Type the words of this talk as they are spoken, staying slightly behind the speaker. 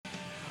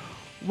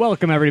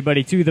Welcome,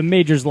 everybody, to The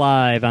Majors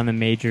Live on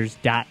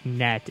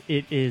themajors.net.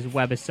 It is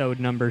webisode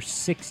number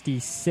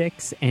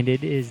 66, and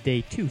it is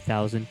day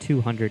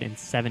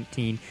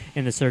 2217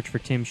 in the search for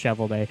Tim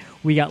Shovelday.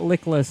 We got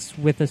Lickless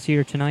with us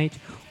here tonight.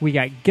 We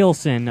got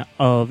Gilson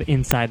of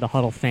Inside the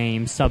Huddle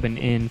fame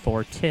subbing in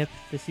for Tip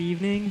this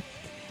evening.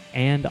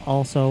 And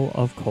also,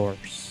 of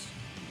course,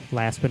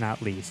 last but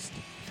not least,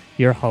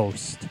 your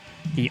host,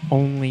 the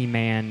only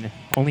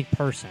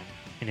person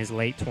in his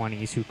late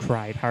 20s who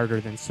cried harder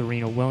than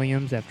Serena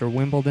Williams after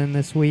Wimbledon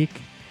this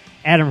week,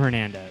 Adam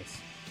Hernandez.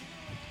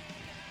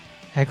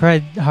 I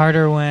cried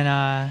harder when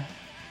the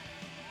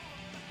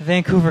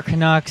Vancouver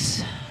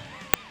Canucks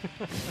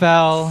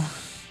fell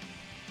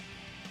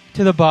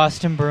to the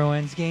Boston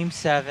Bruins, Game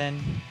 7.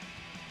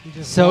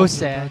 So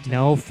sad.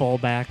 No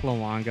fullback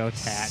Luongo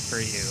tat for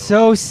you.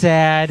 So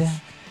sad.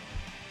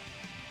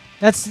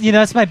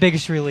 That's my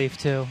biggest relief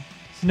too.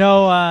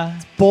 No,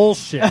 it's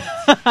bullshit.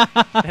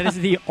 That is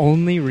the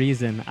only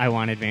reason I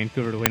wanted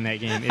Vancouver to win that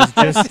game, is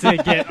just to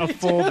get a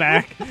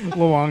fullback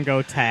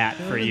Luongo tat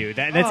for you.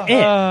 That's it.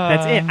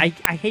 That's it.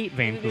 I hate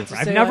Vancouver.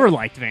 I've never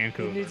liked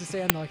Vancouver. You need to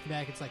say on the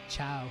back, it's like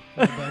Chow.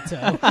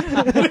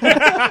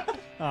 Roboto.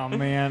 Oh,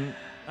 man.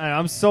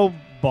 I'm so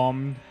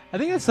bummed. I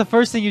think that's the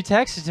first thing you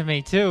texted to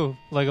me, too.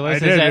 Like, I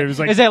did. It was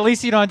like, is at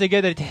least you don't have to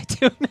get a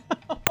tattoo now.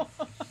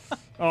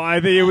 Oh,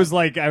 I think it was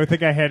like, I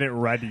think I had it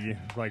ready,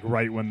 like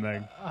right when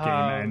the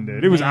game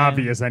ended. It was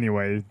obvious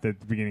anyway at the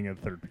beginning of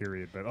the third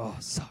period, but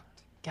it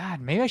sucked.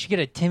 God, maybe I should get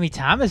a Timmy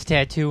Thomas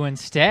tattoo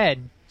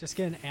instead. Just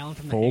get an Alan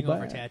from the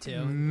Hangover tattoo.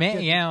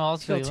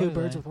 Also kill two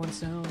birds with one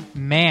stone.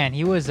 Man,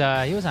 he was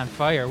on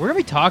fire. We're gonna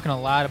be talking a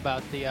lot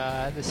about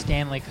the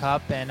Stanley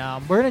Cup, and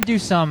we're gonna do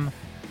some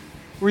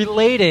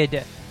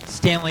related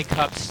Stanley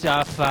Cup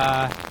stuff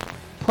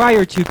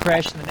prior to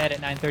Crashing the Net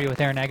at 9:30 with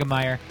Aaron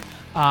Eggemeyer.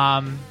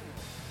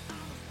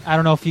 I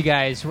don't know if you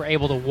guys were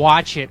able to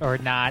watch it or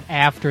not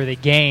after the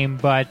game,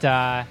 but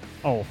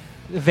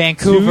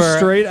Vancouver 2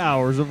 straight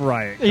hours of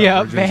riot coverage.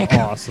 Yeah,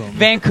 Awesome.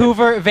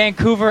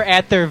 Vancouver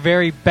at their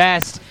very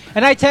best.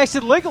 And I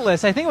texted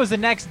Legolas, I think it was the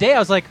next day. I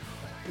was like,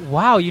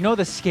 wow,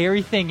 the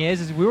scary thing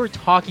is we were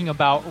talking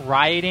about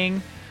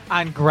rioting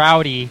on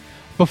Grouty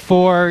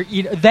before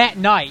that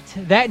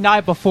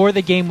night before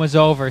the game was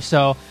over.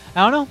 So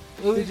I don't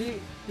know.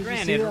 Did you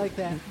see like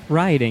that?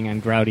 Rioting on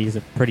Grouty is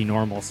a pretty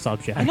normal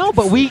subject. I know,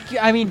 but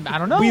I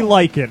don't know. We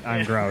like it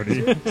on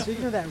Grouty.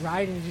 Speaking of that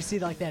rioting, did you see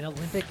like that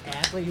Olympic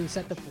athlete who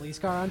set the police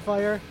car on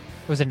fire?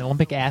 Was it an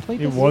Olympic athlete?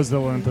 It was the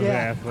Olympic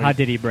athlete. How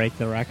did he break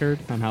the record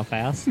on how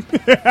fast?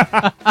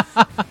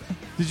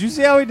 Did you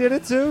see how he did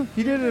it, too?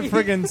 He did a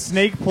friggin'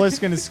 Snake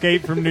Plissken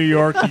escape from New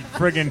York. He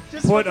friggin'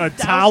 put a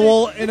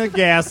towel in a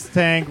gas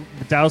tank,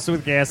 doused it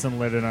with gas, and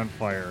lit it on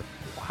fire.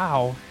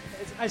 Wow.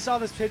 I saw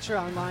this picture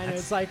online, and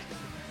it's like,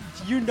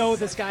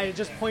 this guy, it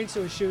just points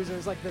to his shoes, and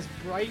it's like this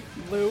bright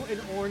blue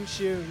and orange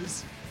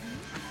shoes.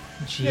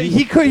 Yeah,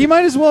 he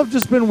might as well have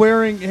just been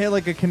wearing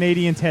like a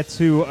Canadian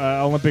tattoo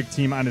Olympic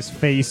team on his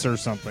face or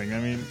something.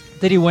 I mean,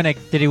 did he win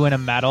a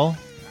medal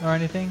or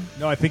anything?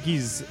 No, I think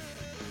he's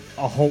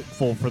a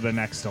hopeful for the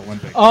next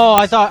Olympics. Oh,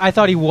 I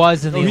thought he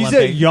was in the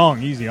Olympics. He's young.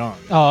 He's young.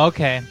 Oh,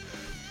 okay.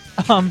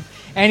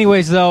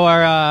 Anyways, though,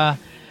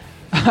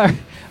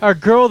 our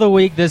girl of the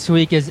week this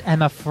week is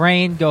Emma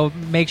Frayne.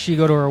 Make sure you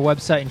go to her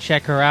website and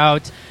check her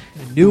out.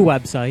 New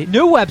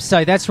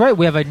website. That's right.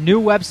 We have a new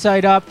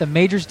website up.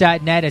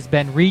 Themajors.net has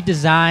been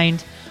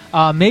redesigned.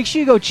 Make sure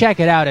you go check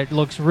it out. It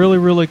looks really,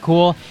 really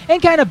cool. And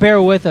kind of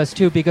bear with us,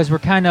 too, because we're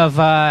kind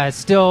of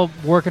still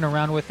working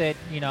around with it,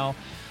 kind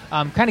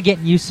of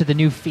getting used to the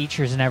new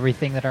features and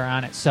everything that are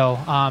on it. So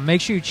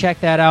make sure you check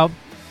that out.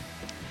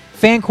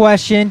 Fan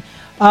question.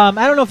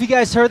 I don't know if you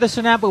guys heard this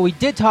or not, but we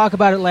did talk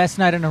about it last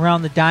night on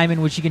Around the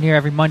Diamond, which you can hear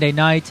every Monday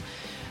night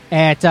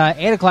at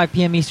 8 o'clock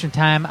p.m. Eastern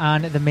Time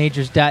on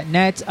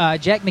themajors.net.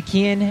 Jack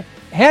McKeon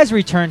has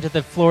returned to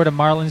the Florida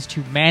Marlins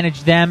to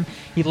manage them.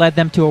 He led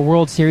them to a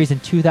World Series in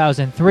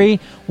 2003,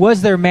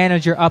 was their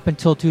manager up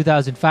until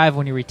 2005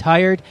 when he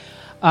retired.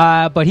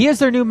 But he is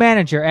their new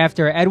manager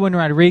after Edwin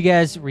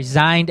Rodriguez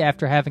resigned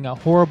after having a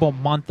horrible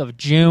month of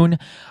June.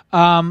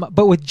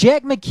 But with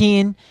Jack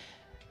McKeon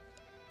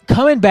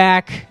coming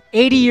back,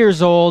 80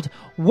 years old,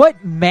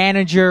 what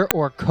manager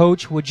or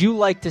coach would you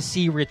like to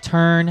see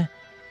return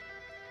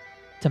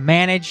to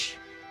manage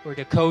or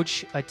to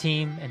coach a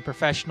team in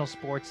professional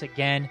sports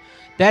again?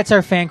 That's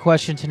our fan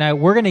question tonight.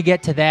 We're going to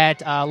get to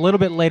that a little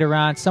bit later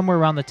on, somewhere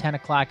around the 10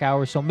 o'clock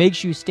hour, so make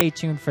sure you stay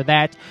tuned for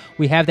that.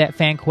 We have that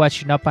fan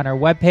question up on our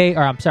webpage,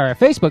 our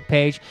Facebook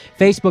page,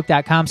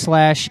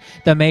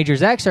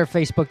 facebook.com/themajorsx or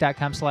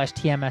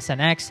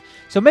facebook.com/TMSNX.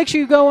 So make sure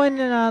you go in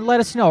and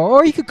let us know.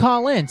 Or you could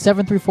call in,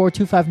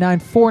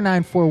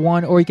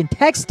 734-259-4941, or you can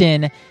text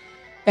in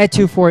at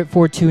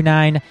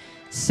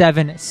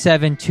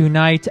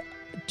 248-429-7729.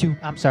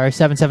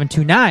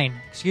 7729.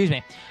 Excuse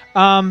me.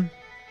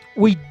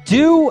 We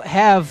do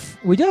have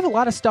a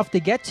lot of stuff to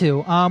get to.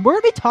 We're going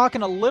to be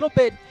talking a little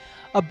bit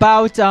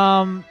about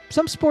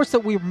some sports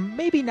that we're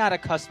maybe not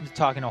accustomed to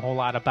talking a whole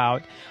lot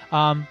about.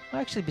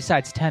 Actually,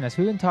 besides tennis,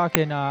 we've been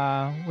talking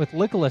with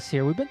Nicholas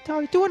here. We've been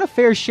doing a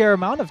fair share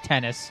amount of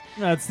tennis.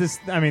 It's this.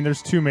 I mean,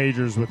 there's two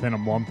majors within a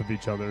month of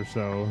each other,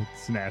 so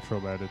it's natural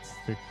that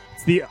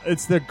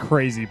it's the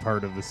crazy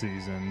part of the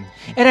season.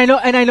 And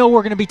I know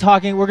we're going to be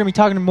talking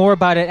more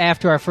about it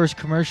after our first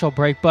commercial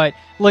break. But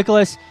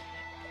Nicholas,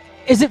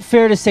 is it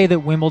fair to say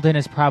that Wimbledon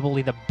is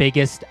probably the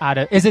biggest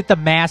is it the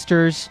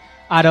Masters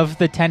out of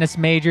the tennis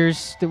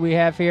majors that we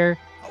have here?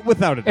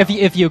 Without a doubt.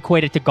 If you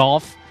equate it to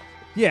golf.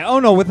 Yeah, oh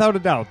no, without a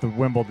doubt, the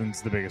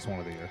Wimbledon's the biggest one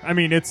of the year. I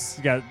mean, it's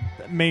got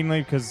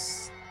mainly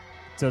because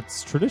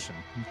it's tradition.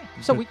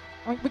 So we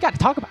got to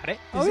talk about it.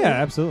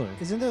 Absolutely.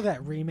 Isn't there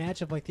that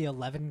rematch of like the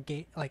 11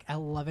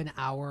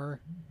 hour?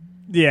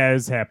 Yeah,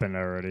 it's happened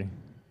already.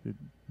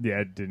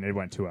 It didn't. It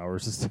went 2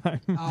 hours this time.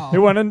 Oh. It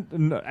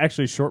went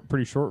actually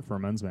pretty short for a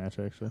men's match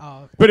actually.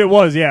 Oh, okay. But it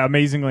was,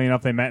 amazingly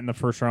enough, they met in the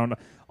first round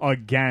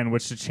again,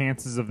 which the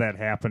chances of that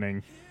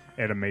happening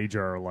at a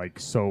major are like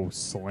so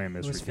slim.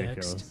 It's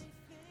ridiculous. Fixed.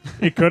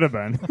 It could have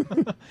been.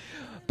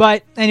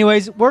 But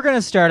anyways, we're going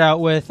to start out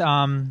with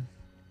the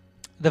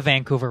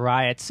Vancouver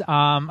Riots.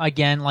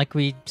 Again, like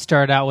we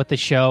started out with the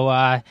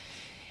show,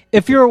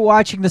 if you're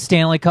watching the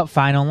Stanley Cup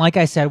Final, like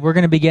I said, we're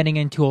going to be getting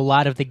into a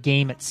lot of the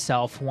game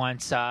itself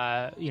once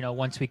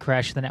we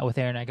crash the net with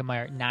Aaron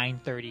Eggemeyer at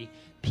 9:30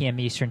 p.m.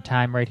 Eastern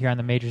Time right here on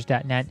the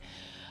Majors.net.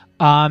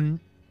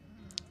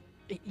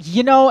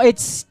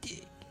 It's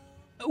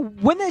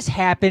when this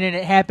happened, and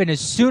it happened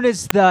as soon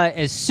as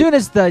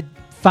the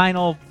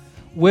final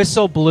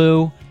whistle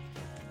blew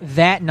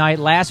that night,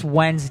 last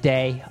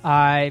Wednesday.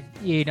 I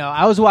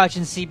was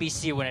watching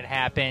CBC when it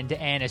happened,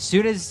 and as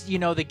soon as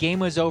the game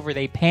was over,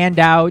 they panned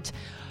out,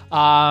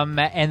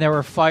 and there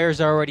were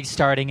fires already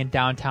starting in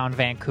downtown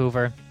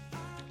Vancouver.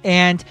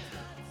 And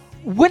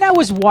when I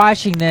was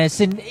watching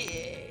this, and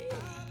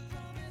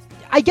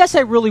I guess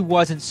I really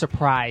wasn't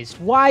surprised.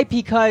 Why?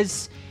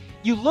 Because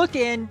you look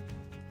in,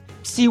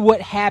 see what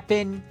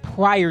happened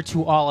prior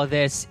to all of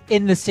this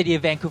in the city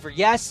of Vancouver.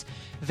 Yes,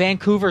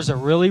 Vancouver's a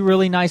really,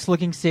 really nice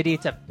looking city.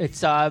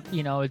 It's up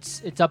in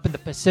the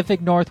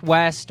Pacific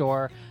Northwest,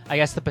 or I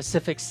guess the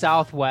Pacific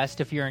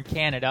Southwest if you're in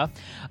Canada.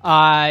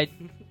 But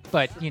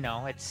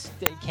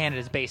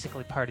Canada's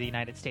basically part of the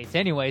United States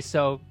anyway,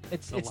 so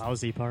it's the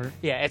lousy part.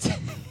 Yeah,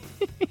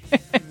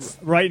 it's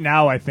right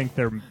now. I think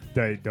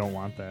they don't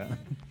want that.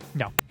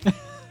 No.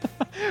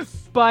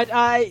 But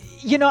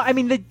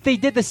they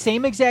did the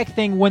same exact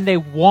thing when they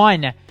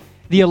won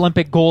the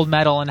Olympic gold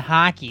medal in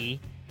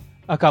hockey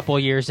a couple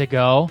of years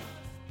ago.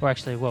 Or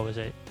actually, what was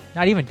it?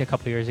 Not even a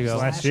couple of years ago.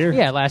 Last year.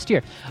 Yeah, last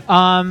year.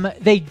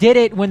 They did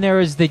it when there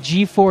was the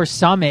G4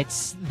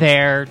 summits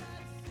there,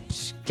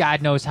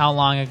 God knows how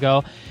long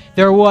ago.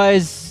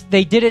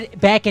 They did it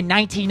back in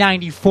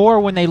 1994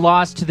 when they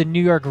lost to the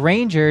New York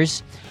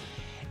Rangers.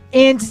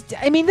 And,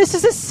 I mean, this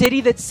is a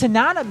city that's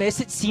synonymous,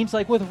 it seems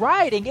like, with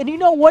rioting. And you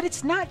know what?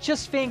 It's not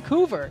just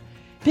Vancouver.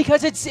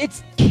 Because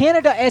it's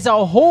Canada as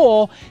a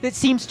whole that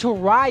seems to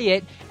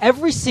riot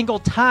every single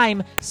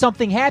time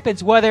something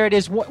happens, whether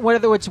it's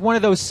one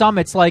of those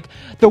summits like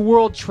the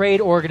World Trade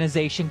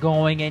Organization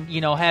going and,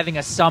 having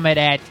a summit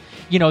at,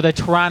 the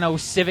Toronto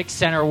Civic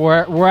Center,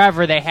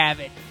 wherever they have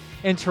it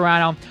in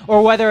Toronto,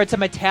 or whether it's a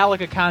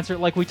Metallica concert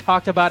like we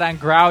talked about on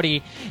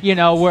Grouty,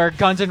 where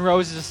Guns N'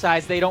 Roses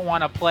decides they don't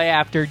want to play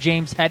after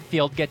James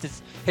Hetfield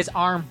gets his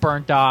arm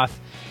burnt off.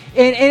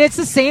 And it's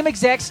the same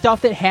exact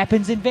stuff that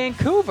happens in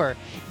Vancouver.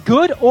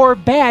 Good or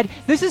bad,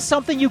 this is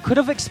something you could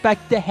have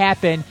expected to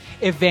happen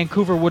if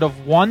Vancouver would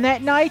have won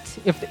that night,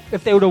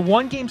 if they would have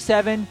won Game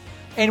 7,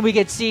 and we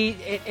could see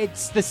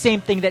it's the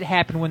same thing that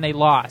happened when they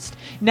lost.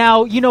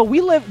 Now,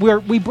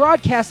 we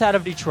broadcast out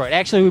of Detroit.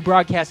 Actually, we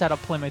broadcast out of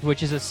Plymouth,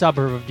 which is a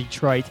suburb of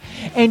Detroit.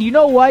 And you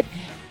know what?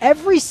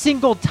 Every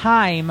single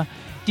time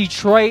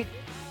Detroit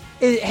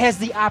has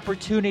the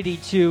opportunity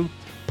to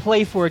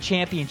play for a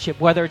championship,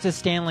 whether it's a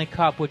Stanley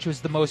Cup, which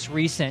was the most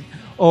recent,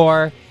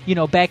 or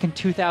back in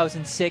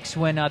 2006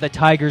 when the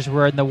Tigers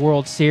were in the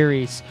World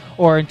Series,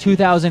 or in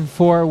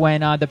 2004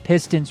 when the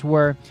Pistons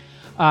were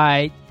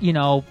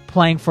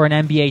playing for an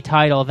NBA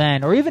title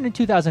then, or even in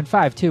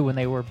 2005 too when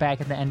they were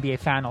back in the NBA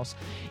Finals.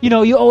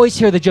 You always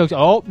hear the jokes,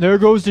 oh, there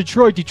goes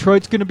Detroit,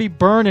 Detroit's going to be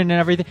burning and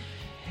everything.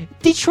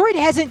 Detroit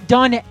hasn't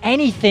done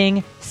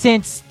anything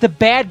since the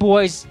Bad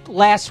Boys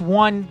last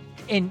won.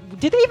 Did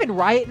they even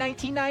riot in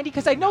 1990?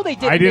 Because I know they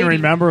did. I didn't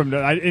remember them.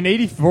 In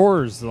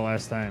 '84 is the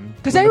last time.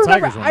 Because I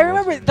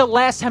remember the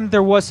last time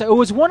there was. It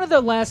was one of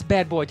the last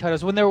Bad Boy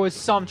titles when there was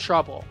some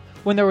trouble,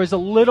 when there was a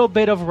little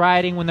bit of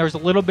rioting, when there was a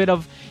little bit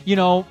of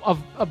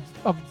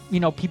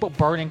people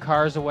burning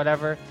cars or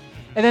whatever.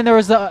 And then there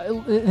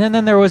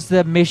was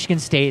the Michigan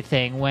State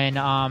thing when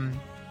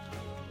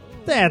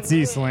That's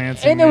East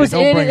Lansing. And it was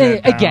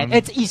again,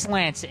 it's East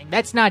Lansing.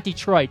 That's not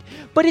Detroit.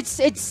 But it's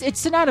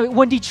synonymous.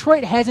 When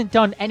Detroit hasn't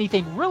done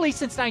anything really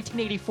since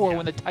 1984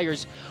 when the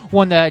Tigers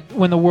won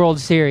the World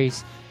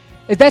Series.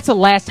 That's the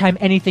last time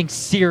anything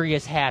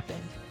serious happened.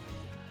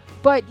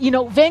 But,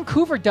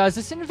 Vancouver does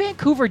this, and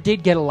Vancouver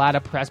did get a lot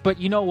of press. But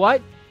you know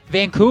what?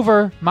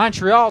 Vancouver,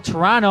 Montreal,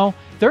 Toronto,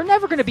 they're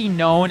never going to be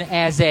known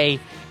as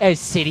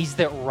cities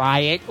that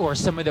riot or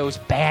some of those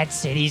bad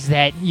cities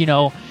that,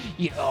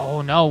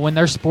 oh no, when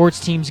their sports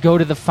teams go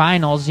to the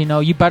finals,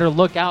 you better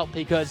look out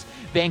because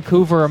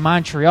Vancouver or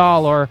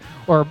Montreal or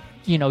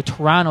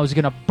Toronto is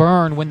going to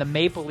burn when the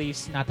Maple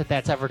Leafs, not that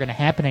that's ever going to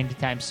happen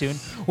anytime soon,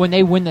 when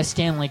they win the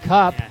Stanley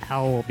Cup. Yeah,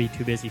 hell will be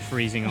too busy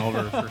freezing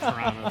over for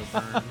Toronto to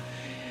burn.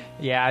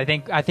 Yeah, I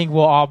think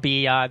we'll all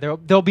be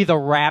there'll be the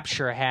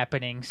rapture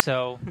happening.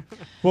 So,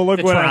 Well, look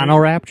The what Toronto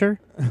Rapture?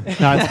 No, it's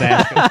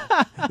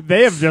basketball.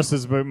 they have just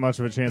as much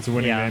of a chance of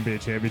winning Yeah. the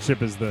NBA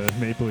championship as the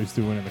Maple Leafs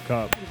do winning the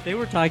cup. They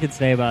were talking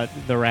today about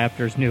the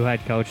Raptors' new head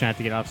coach, not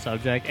to get off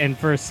subject. And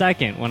for a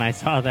second, when I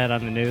saw that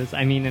on the news,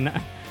 I mean,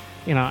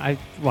 I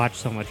watch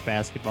so much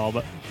basketball,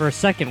 but for a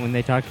second when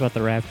they talked about the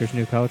Raptors'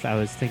 new coach, I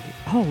was thinking,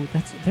 oh,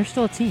 they're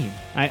still a team.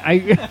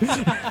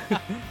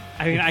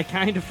 I mean, I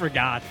kind of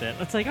forgot that.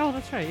 It's like, oh,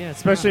 that's right, yeah.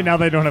 Especially now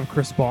they don't have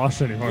Chris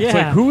Bosh anymore. It's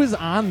Yeah. like, who is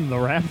on the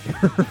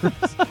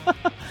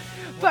Raptors?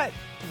 but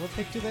What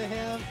pick do they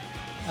have?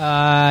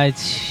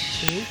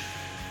 it's Two?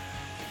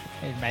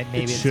 maybe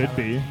It it's should not-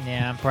 be.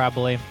 Yeah,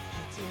 probably.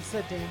 It's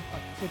that damn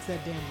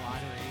lottery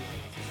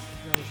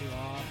that throws you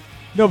off.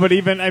 No, but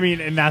even, I mean,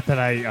 and not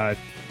that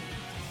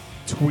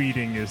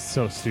tweeting is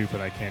so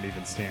stupid I can't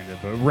even stand it,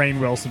 but Rainn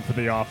Wilson for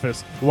The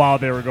Office, while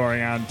they were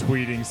going on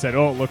tweeting, said,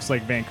 oh, it looks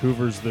like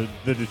Vancouver's the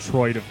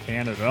Detroit of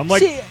Canada. I'm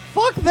like, See,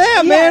 fuck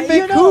that, yeah, man.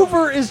 you know-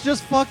 Vancouver is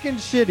just fucking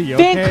shitty,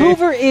 okay?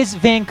 Vancouver is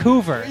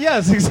Vancouver.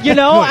 Yes, exactly.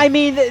 I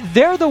mean,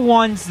 they're the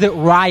ones that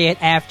riot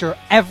after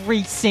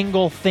every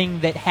single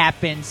thing that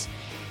happens.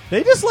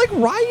 They just like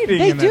rioting.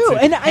 They in that do, city.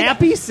 and I-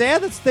 happy,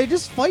 sad. They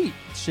just fight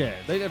shit.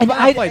 They And not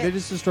I- fight. They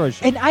just destroy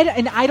shit. And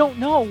I don't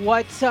know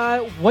what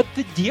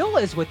the deal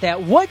is with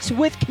that. What's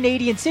with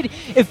Canadian City?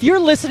 If you're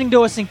listening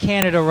to us in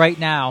Canada right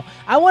now,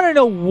 I want to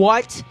know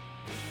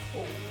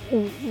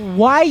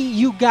why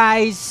you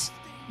guys.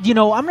 I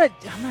don't want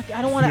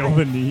Feel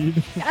the to.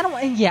 need. I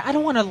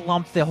don't want to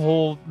lump the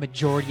whole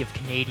majority of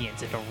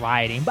Canadians into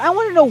rioting, but I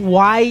want to know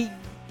why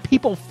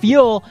people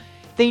feel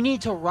they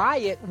need to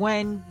riot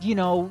when,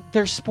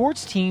 their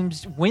sports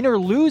teams win or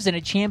lose in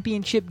a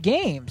championship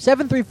game.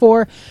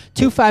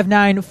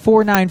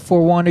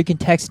 734-259-4941. You can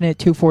text in at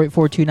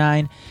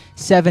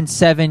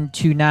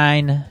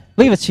 248-429-7729.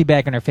 Leave us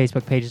feedback on our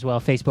Facebook page as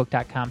well,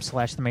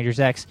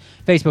 facebook.com/TheMajorsX,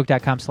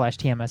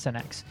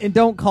 facebook.com/TMSNX. And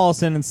don't call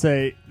us in and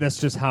say that's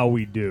just how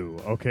we do,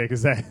 okay?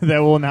 Because that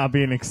will not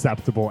be an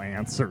acceptable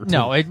answer.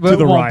 No, it to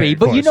the won't be. riot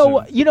But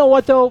question. you know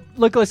what though?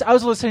 Look, listen, I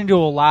was listening to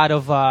a lot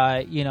of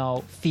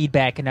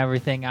feedback and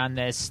everything on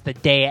this the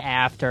day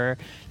after.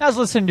 I was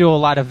listening to a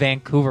lot of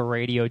Vancouver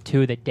radio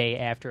too the day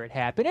after it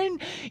happened.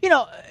 And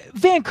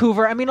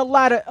Vancouver, I mean, a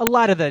lot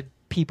of the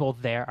people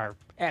there are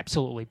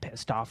absolutely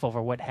pissed off over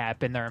what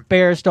happened. They're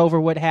embarrassed over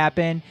what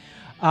happened.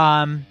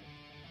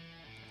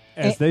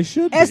 As they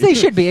should be. As they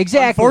should be,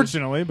 exactly.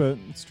 Unfortunately, but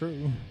it's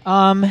true.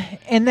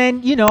 And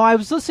then, I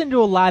was listening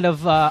to a lot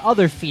of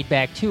other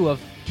feedback, too, of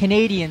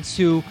Canadians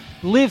who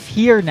live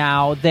here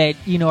now that,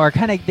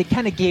 they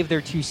kind of gave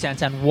their 2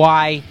 cents on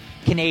why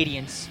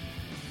Canadians,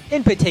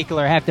 in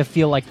particular, have to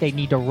feel like they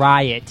need to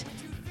riot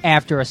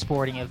after a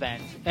sporting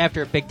event,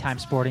 after a big-time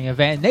sporting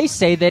event. And they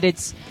say that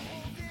it's,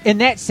 in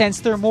that sense,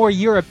 they're more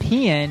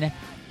European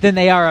than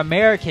they are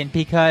American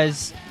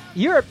because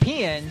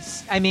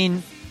Europeans, I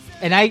mean...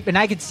 And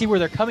I can see where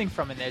they're coming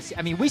from in this.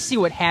 I mean, we see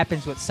what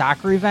happens with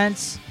soccer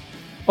events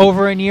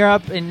over in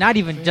Europe, and not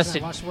even just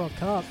in watch the World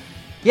Cup.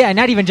 yeah,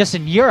 not even just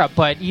in Europe,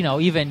 but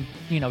even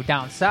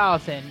down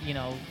south and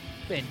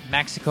in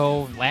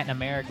Mexico, Latin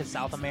America,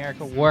 South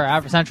America,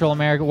 wherever, Central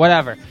America,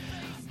 whatever.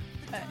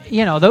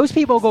 Those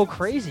people go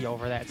crazy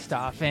over that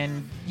stuff,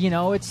 and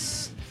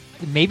it's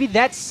maybe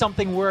that's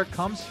something where it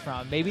comes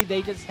from. Maybe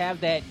they just have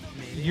that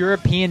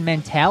European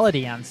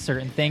mentality on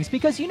certain things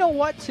because you know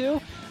what, too?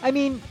 I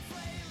mean.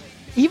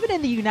 Even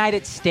in the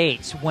United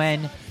States,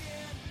 when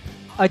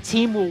a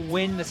team will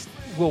win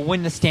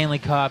the Stanley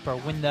Cup or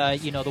win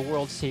the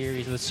World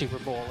Series or the Super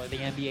Bowl or the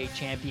NBA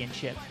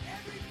championship,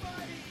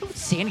 you don't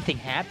see anything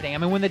happening. I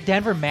mean, when the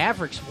Denver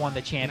Mavericks won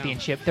the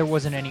championship, there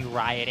wasn't any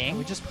rioting.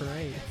 We just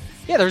parade.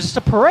 Yeah, there was just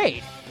a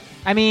parade.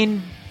 I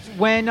mean,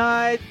 when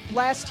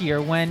last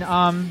year when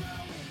who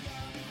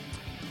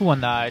won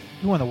the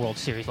World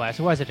Series last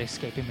year? Why is it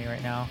escaping me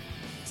right now?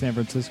 San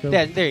Francisco?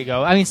 Yeah, there you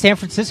go. I mean, San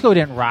Francisco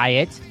didn't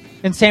riot.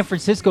 And San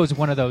Francisco is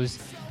one of those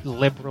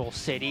liberal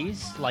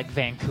cities like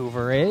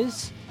Vancouver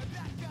is.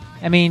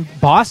 I mean,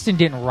 Boston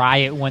didn't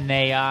riot when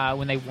they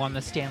won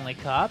the Stanley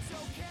Cup.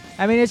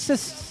 I mean, it's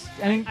just...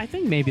 I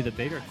think maybe the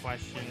bigger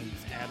question,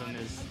 Adam,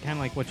 is kind of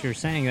like what you're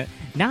saying. That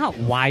not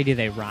why do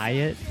they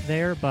riot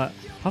there, but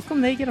how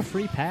come they get a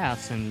free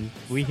pass and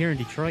we here in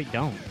Detroit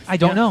don't? I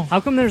don't know.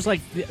 How come there's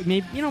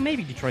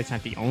maybe Detroit's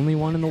not the only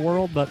one in the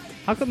world, but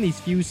how come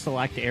these few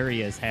select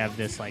areas have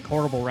this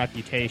horrible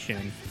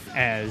reputation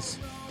as...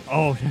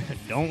 Oh,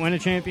 don't win a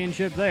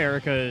championship there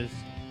because,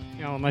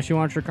 unless you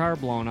want your car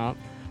blown up.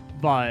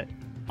 But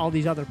all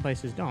these other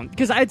places don't.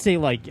 Because I'd say,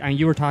 like,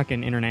 you were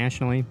talking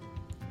internationally.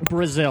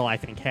 Brazil, I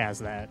think, has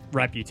that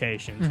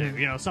reputation too.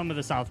 You know, some of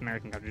the South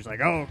American countries, like,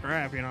 oh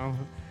crap, you know,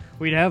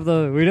 we'd have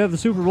the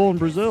Super Bowl in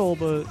Brazil,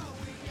 but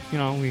you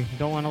know, we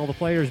don't want all the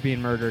players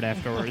being murdered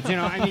afterwards. You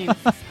know, I mean,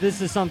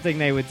 this is something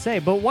they would say.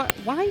 But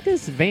why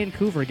does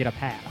Vancouver get a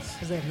pass?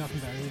 Because they have nothing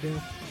better to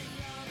do.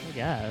 I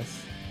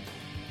guess.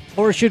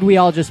 Or should we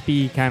all just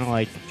be kind of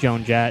like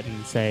Joan Jett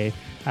and say,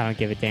 I don't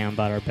give a damn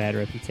about our bad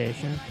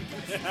reputation?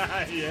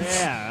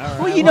 Yeah. All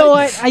right. Well, you know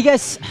what? I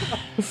guess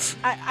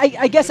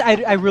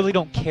I really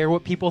don't care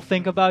what people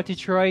think about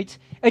Detroit.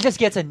 It just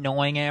gets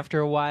annoying after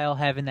a while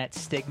having that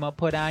stigma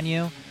put on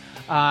you.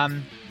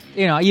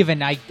 You know,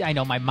 even I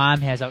know my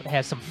mom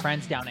has some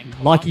friends down in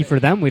Columbus. Lucky for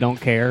them, we don't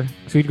care,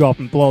 because we'd go up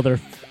and blow their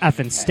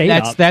effing state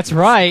up. That's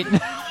right.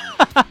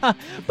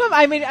 But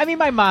I mean,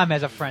 my mom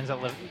has a friend that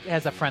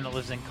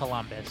lives in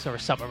Columbus or a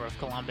suburb of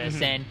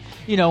Columbus, and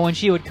you know, when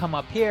she would come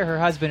up here, her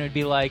husband would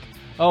be like,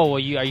 "Oh, well, are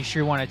you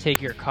sure you want to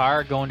take your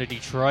car going to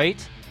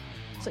Detroit?"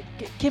 It's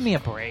like, give me a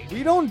break.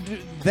 We don't do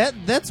that.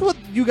 That's what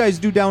you guys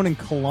do down in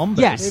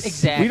Columbus. Yes,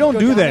 exactly. We don't Go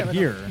do down that there with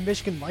here. a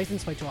Michigan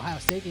license plate to Ohio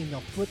State game,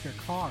 they'll flip your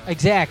car.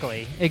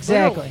 Exactly.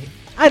 Really?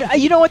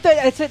 You know what?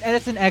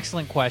 That's an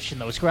excellent question,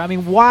 though, Screw. I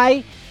mean,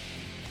 why?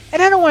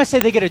 And I don't want to say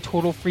they get a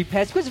total free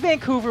pass because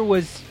Vancouver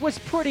was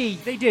pretty.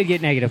 They did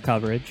get negative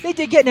coverage. They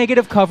did get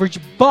negative coverage,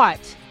 but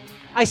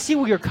I see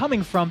where you're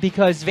coming from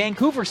because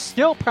Vancouver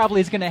still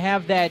probably is going to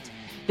have that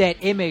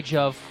image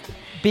of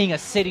being a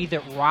city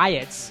that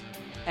riots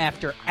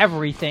after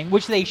everything,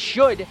 which they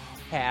should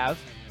have.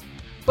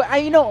 But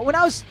when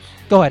I was,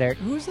 go ahead, Eric.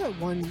 Who's that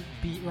one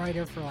beat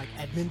writer for like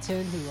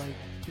Edmonton who like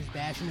was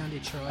bashing on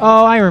Detroit?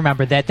 Oh, I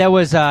remember that. That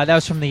was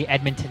from the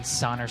Edmonton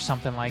Sun or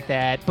something like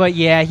that. But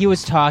yeah, he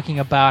was talking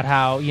about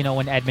how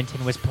when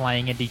Edmonton was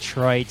playing in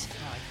Detroit,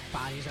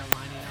 Like bodies are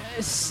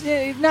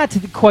lining up. Not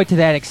quite to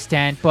that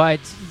extent, but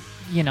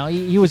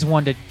he was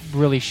one that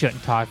really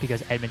shouldn't talk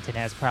because Edmonton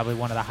has probably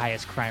one of the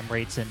highest crime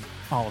rates in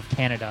all of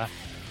Canada.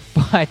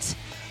 But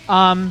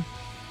I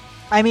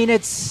mean,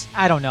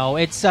 I don't know.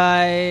 It's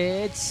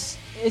just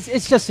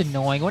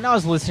annoying. When I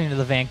was listening to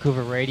the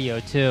Vancouver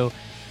radio too,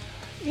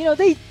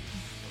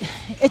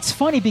 it's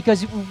funny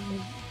because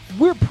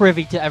we're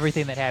privy to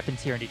everything that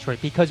happens here in Detroit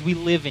because we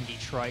live in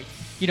Detroit.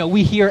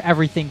 We hear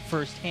everything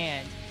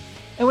firsthand.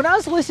 And when I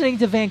was listening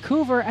to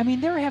Vancouver, I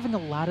mean, they were having a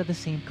lot of the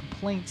same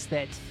complaints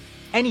that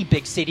any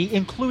big city,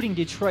 including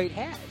Detroit,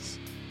 has.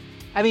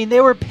 I mean,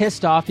 they were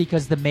pissed off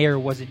because the mayor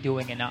wasn't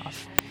doing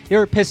enough. They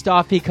were pissed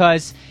off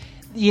because,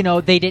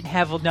 they didn't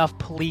have enough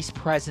police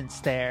presence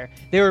there.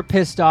 They were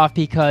pissed off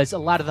because a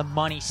lot of the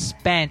money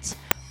spent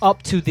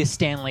up to the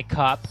Stanley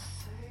Cup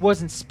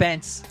wasn't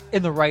spent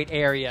in the right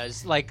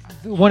areas. Like,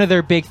 one of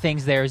their big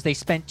things there is they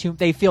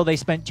feel they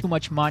spent too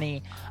much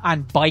money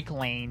on bike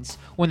lanes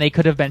when they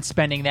could have been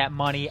spending that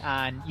money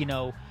on,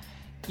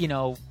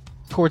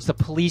 towards the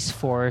police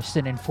force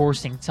and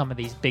enforcing some of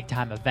these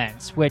big-time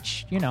events,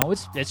 which,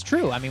 it's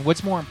true. I mean,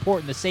 what's more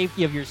important, the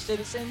safety of your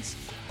citizens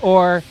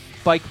or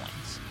bike lanes?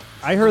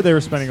 I heard they were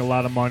spending a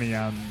lot of money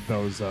on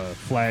those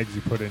flags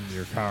you put in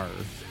your car.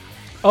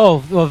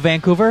 Oh, well,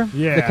 Vancouver?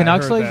 Yeah, the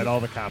Canucks I heard League? that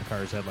all the cop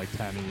cars had like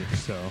 10 each,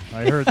 so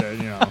I heard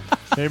that,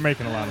 they're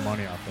making a lot of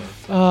money off of it.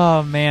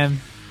 Oh, man.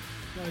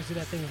 You always do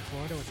that thing in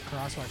Florida with the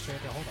crosswalk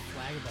straight. They hold a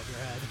flag above your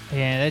head.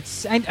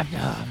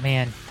 Yeah, oh,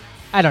 man.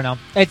 I don't know.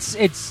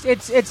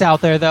 It's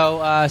out there, though.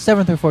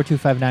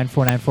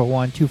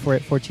 734-259-4941,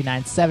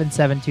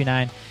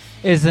 248-429-7729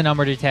 is the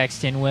number to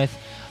text in with.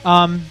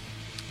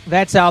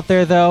 That's out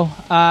there, though.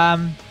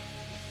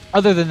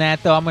 Other than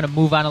that, though, I'm going to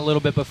move on a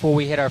little bit before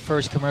we hit our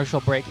first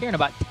commercial break here in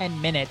about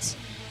 10 minutes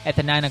at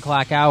the 9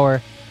 o'clock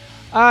hour.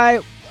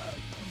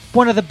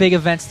 One of the big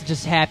events that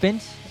just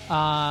happened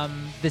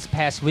this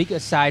past week,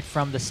 aside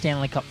from the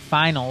Stanley Cup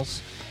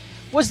Finals,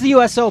 was the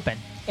U.S. Open.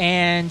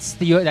 And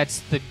that's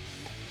the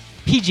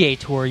PGA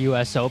Tour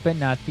U.S. Open,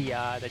 not the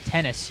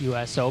tennis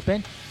U.S.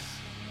 Open.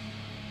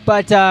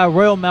 But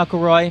Rory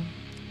McIlroy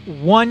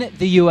won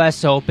the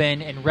U.S.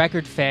 Open in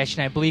record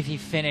fashion. I believe he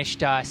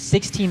finished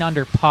 16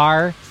 under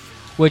par,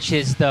 which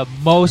is the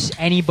most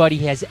anybody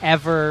has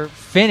ever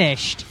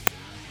finished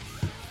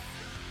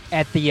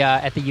at the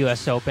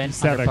U.S. Open.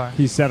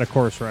 He set a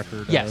course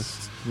record.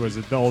 Yes.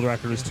 The old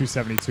record was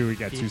 272. He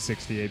got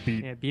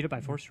 268. Beat it by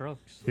 4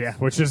 strokes. Yeah,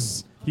 which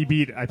is he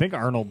beat I think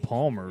Arnold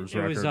Palmer's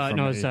record.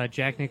 It was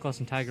Jack Nicklaus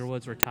and Tiger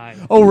Woods were tied.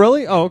 Oh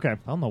really? Oh okay. I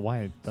don't know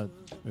why I thought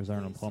it was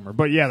Arnold Palmer,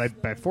 but yeah,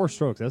 by 4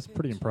 strokes, that's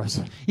pretty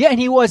impressive. Yeah, and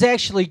he was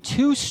actually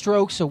 2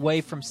 strokes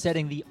away from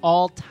setting the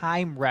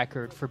all-time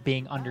record for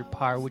being under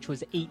par, which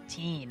was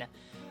 18,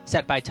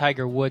 set by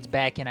Tiger Woods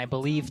back in I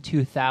believe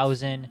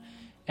 2000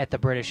 at the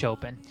British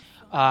Open.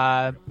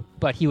 But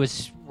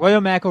Rory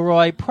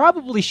McIlroy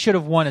probably should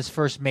have won his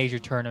first major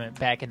tournament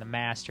back in the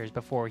Masters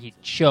before he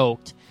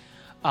choked.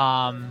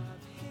 But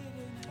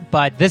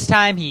this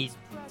time he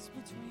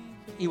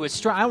was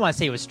strong. I don't want to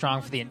say he was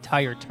strong for the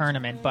entire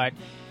tournament, but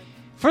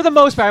for the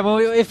most part,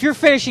 if you're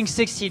finishing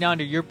 16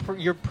 under,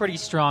 you're pretty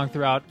strong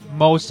throughout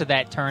most of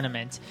that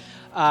tournament.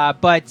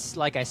 But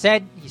like I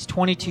said, he's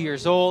 22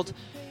 years old,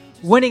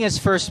 winning his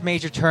first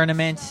major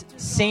tournament,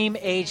 same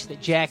age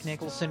that Jack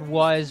Nicholson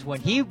was when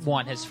he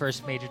won his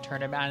first major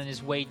tournament, on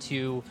his way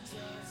to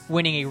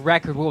winning a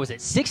record,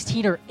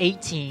 16 or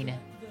 18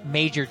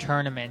 major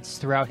tournaments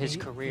throughout his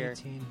career.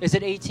 18. Is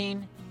it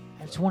 18?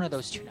 It's one of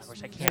those two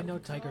numbers. I I can't. know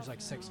Tiger's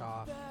like 6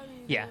 off.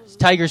 Yeah,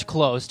 Tiger's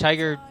close.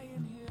 Tiger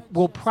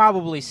will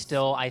probably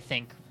still, I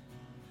think,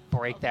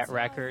 break that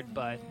record,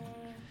 but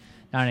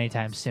not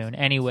anytime soon.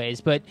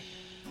 Anyways, but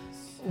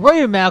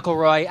Rory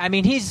McIlroy, I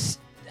mean, he's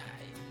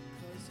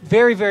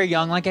very, very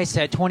young. Like I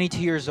said, 22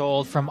 years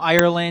old, from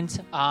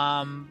Ireland.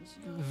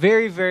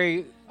 Very,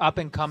 very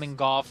up-and-coming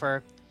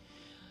golfer.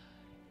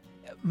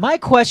 My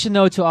question,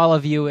 though, to all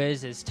of you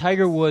is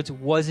Tiger Woods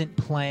wasn't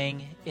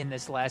playing in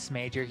this last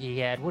major. He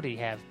had, what did he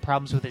have?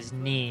 Problems with his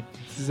knee.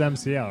 This is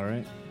MCL,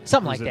 right?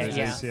 Something Or like is it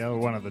that, his yeah. ACL,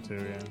 one of the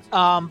two,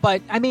 yeah.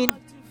 But, I mean,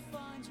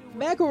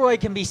 McIlroy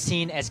can be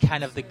seen as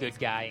kind of the good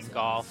guy in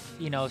golf.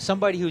 You know,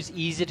 somebody who's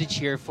easy to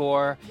cheer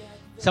for,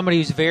 somebody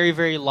who's very,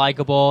 very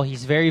likable.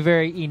 He's very,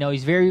 very,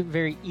 he's very,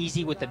 very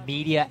easy with the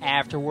media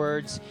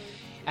afterwards.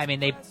 I mean,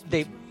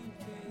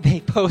 they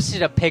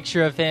posted a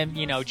picture of him,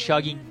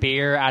 chugging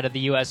beer out of the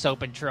U.S.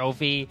 Open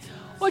trophy,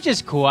 which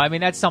is cool. I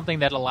mean, that's something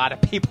that a lot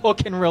of people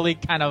can really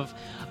kind of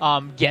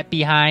get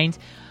behind.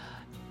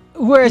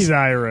 Whereas He's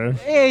Irish.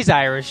 yeah, he's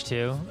Irish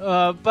too.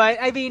 But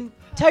I mean,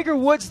 Tiger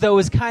Woods though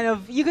is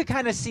you could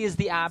kind of see as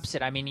the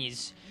opposite. I mean,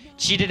 he's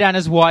cheated on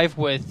his wife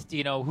with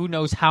who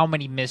knows how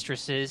many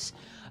mistresses.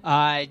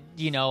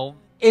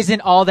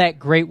 Isn't all that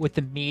great with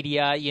the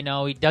media.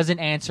 He doesn't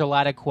answer a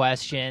lot of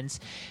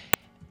questions.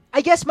 I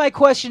guess my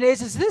question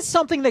is this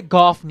something that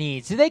golf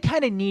needs? Do they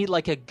kind of need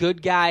like a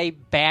good guy,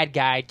 bad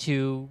guy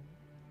to,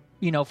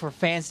 for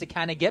fans to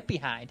kind of get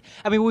behind?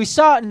 I mean, we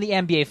saw it in the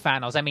NBA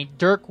Finals. I mean,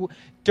 Dirk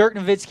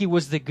Nowitzki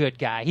was the good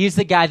guy. He's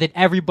the guy that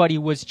everybody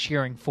was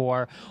cheering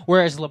for,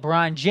 whereas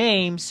LeBron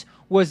James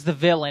was the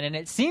villain, and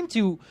it seemed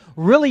to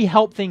really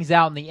help things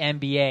out in the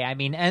NBA. I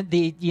mean, and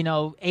the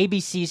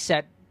ABC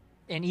set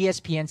and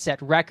ESPN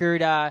set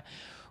record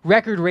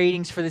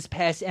ratings for this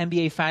past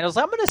NBA Finals.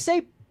 I'm going to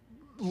say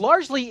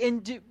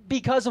largely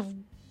because of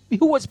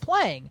who was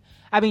playing.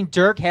 I mean,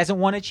 Dirk hasn't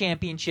won a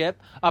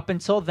championship up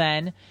until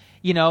then.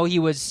 He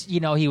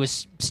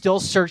was still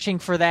searching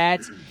for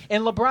that.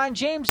 And LeBron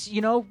James,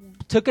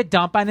 took a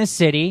dump on his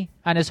city,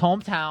 on his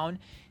hometown,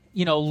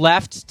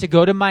 left to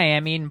go to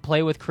Miami and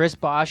play with Chris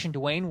Bosh and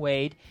Dwayne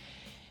Wade.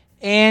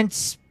 And,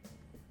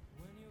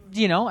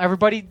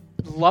 everybody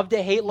loved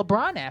to hate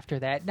LeBron after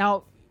that.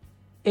 Now,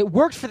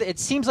 it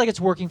seems like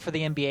it's working for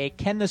the NBA.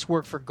 Can this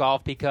work for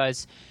golf?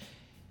 Because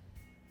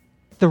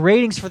the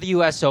ratings for the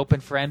U.S. Open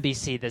for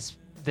NBC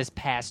this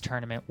past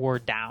tournament were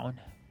down.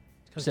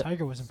 Because So-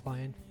 Tiger wasn't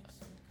playing.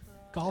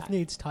 Golf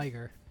needs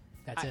Tiger.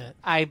 That's it.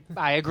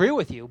 I agree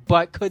with you,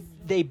 but could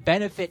they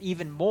benefit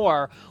even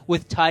more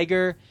with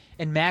Tiger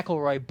and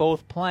McIlroy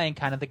both playing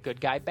kind of the good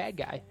guy, bad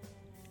guy?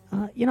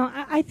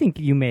 I think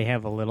you may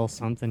have a little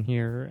something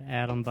here,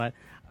 Adam, but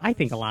I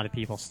think a lot of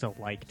people still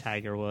like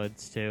Tiger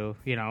Woods, too.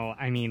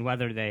 I mean,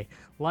 whether they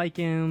like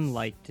him,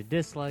 like to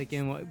dislike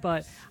him,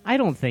 but I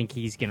don't think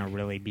he's going to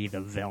really be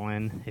the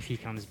villain if he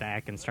comes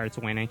back and starts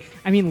winning.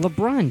 I mean,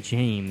 LeBron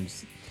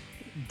James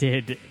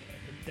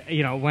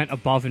went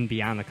above and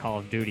beyond the Call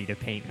of Duty to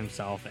paint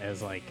himself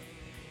as, like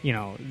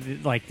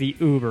the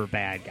uber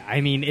bad guy.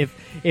 I mean,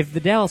 if the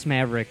Dallas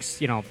Mavericks,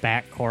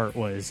 backcourt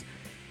was,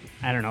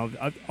 I don't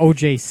know,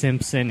 O.J.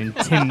 Simpson and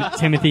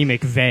Timothy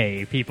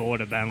McVeigh, people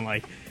would have been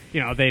like,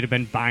 they'd have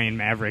been buying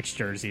Mavericks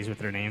jerseys with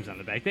their names on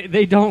the back.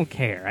 They don't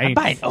care. I'm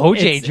buying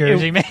OJ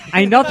jersey,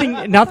 man.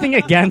 Nothing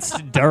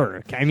against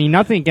Dirk. I mean,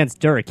 nothing against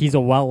Dirk. He's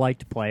a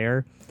well-liked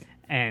player.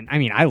 And, I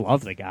mean, I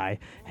love the guy.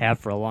 Have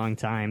for a long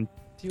time.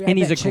 Do you have And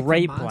he's that a chick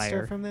great from Monster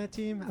player. from that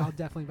team? I'll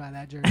definitely buy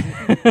that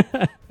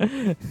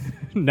jersey.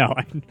 No.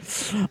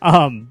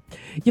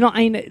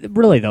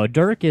 Really, though,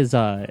 Dirk is,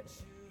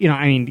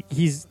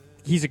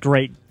 he's a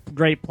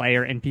great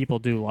player, and people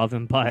do love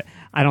him, but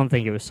I don't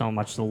think it was so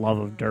much the love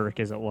of Dirk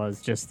as it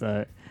was just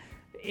I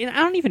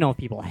don't even know if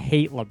people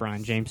hate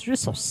LeBron James. They're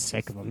just so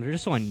sick of him. They're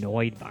just so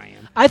annoyed by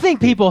him. I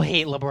think people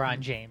hate LeBron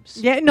James.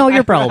 Yeah, no,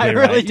 you're probably I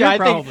right. really do. You're I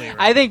probably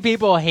right. think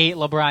people hate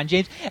LeBron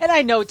James, and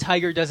I know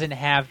Tiger doesn't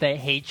have the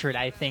hatred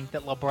I think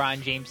that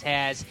LeBron James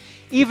has.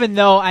 Even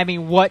though, I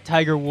mean, what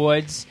Tiger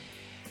Woods,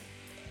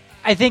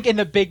 I think in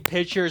the big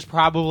picture is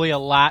probably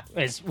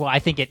I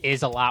think it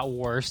is a lot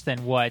worse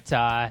than what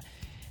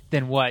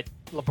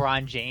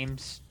LeBron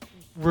James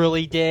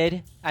really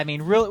did. I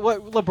mean, really,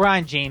 what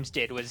LeBron James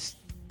did was,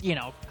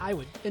 Anyone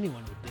would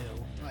do.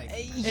 Like,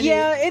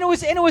 yeah, and it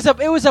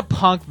was a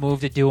punk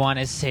move to do on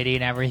his city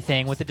and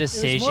everything with the it was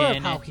decision. more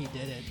of how he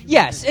did it.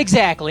 Yes,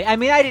 exactly. I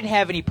mean, I didn't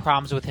have any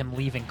problems with him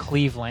leaving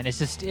Cleveland. It's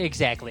just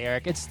exactly,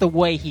 Eric. It's the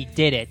way he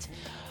did it.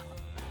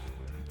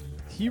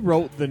 He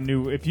wrote the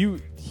new.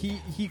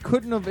 He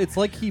couldn't have. It's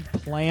like he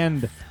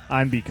planned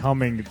on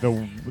becoming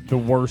the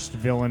worst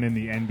villain in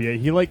the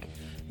NBA.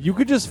 You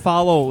could just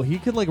follow. He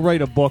could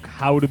write a book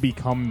how to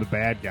become the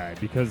bad guy,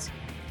 because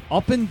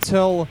up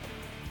until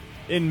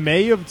in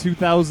May of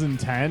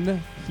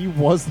 2010, he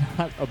was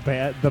not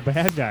the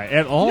bad guy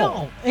at all.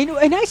 No,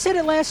 and I said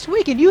it last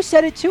week, and you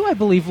said it too, I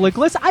believe,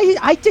 Lickless.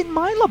 I didn't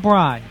mind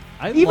LeBron.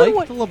 I Even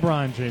liked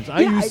LeBron James.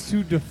 I used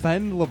to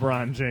defend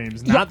LeBron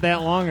James not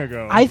that long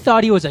ago. I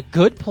thought he was a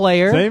good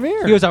player. Same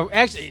here. I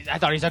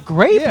thought he was a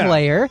great Yeah.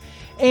 player,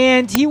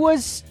 and he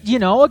was,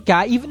 a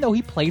guy. Even though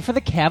he played for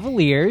the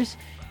Cavaliers,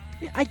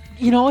 and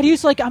he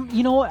was like, I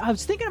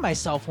was thinking to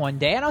myself one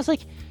day, and I was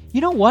like,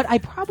 you know what? I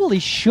probably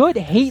should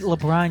hate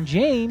LeBron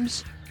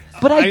James,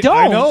 but I don't.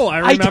 I know. I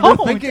remember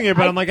don't. thinking it,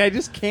 but I'm like, I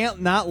just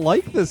can't not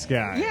like this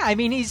guy. Yeah, I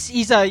mean,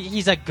 he's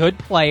a good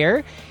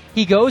player.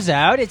 He goes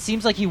out. It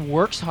seems like he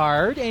works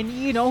hard, and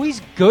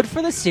he's good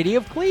for the city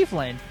of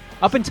Cleveland.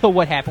 Up until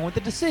what happened with the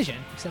decision.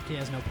 Except he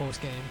has no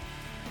post game.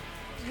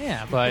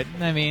 Yeah, but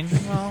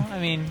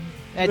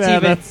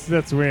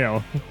That's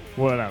real.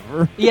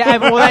 Whatever. Yeah,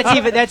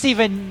 that's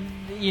even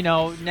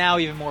now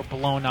even more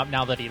blown up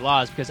now that he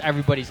lost because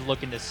everybody's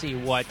looking to see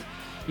what's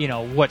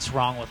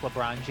wrong with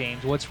LeBron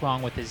James, what's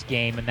wrong with his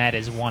game, and that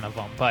is one of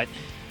them. But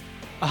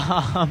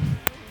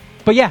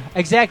yeah,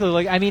 exactly.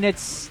 Like I mean, and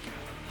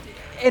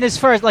as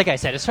far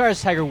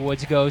as Tiger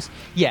Woods goes,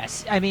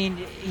 yes, I mean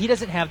he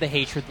doesn't have the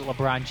hatred that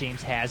LeBron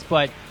James has,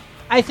 but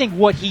I think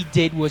what he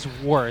did was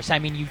worse. I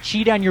mean, you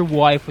cheat on your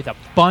wife with a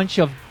bunch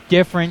of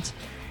different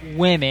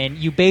women.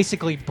 You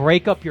basically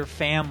break up your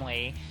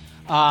family.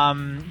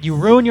 You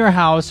ruin your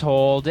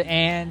household,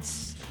 and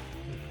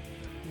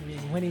I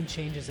mean, winning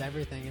changes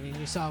everything. I mean,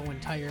 you saw when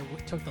Tiger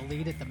took the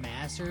lead at the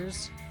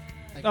Masters.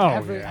 Like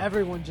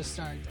everyone just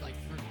started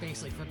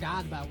basically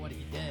forgot about what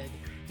he did.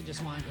 They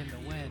just wanted him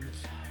to win,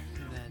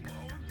 and then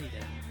he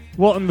did.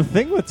 Well, and the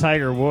thing with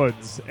Tiger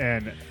Woods,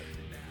 and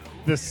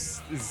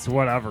this is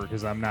whatever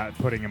because I'm not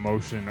putting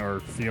emotion or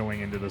feeling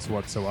into this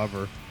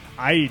whatsoever.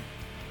 I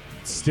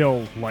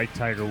still like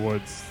Tiger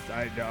Woods.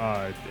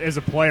 As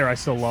a player, I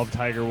still love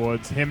Tiger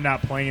Woods. Him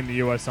not playing in the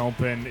U.S.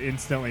 Open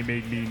instantly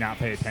made me not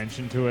pay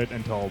attention to it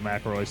until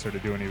McIlroy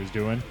started doing what he was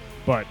doing.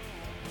 But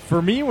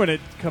for me, when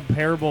it's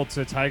comparable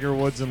to Tiger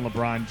Woods and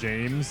LeBron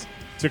James,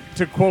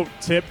 to quote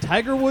Tip,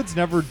 Tiger Woods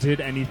never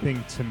did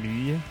anything to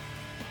me.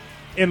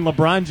 In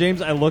LeBron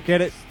James, I look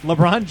at it,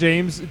 LeBron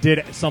James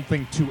did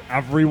something to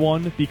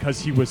everyone because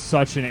he was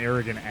such an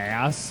arrogant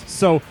ass.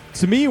 So,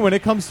 to me, when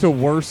it comes to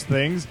worse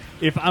things,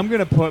 if I'm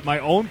going to put my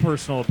own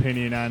personal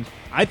opinion on,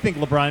 I think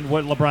what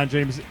LeBron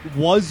James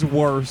was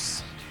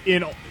worse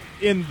in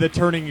the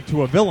turning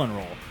into a villain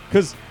role.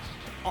 Because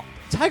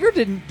Tiger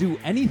didn't do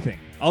anything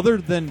other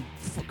than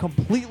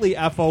completely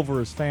F over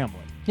his family.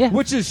 Yeah.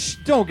 Which is,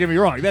 don't get me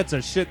wrong, that's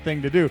a shit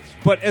thing to do.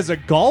 But as a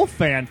golf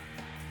fan,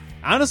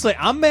 honestly,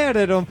 I'm mad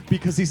at him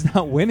because he's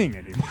not winning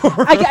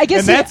anymore. I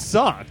guess and that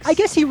sucks. I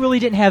guess he really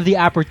didn't have the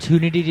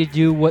opportunity to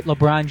do what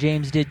LeBron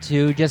James did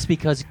too, just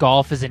because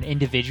golf is an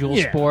individual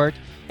sport,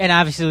 and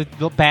obviously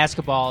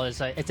basketball is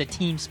it's a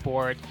team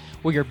sport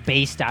where you're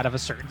based out of a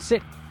certain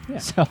city. Yeah.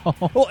 So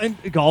well, and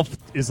golf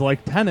is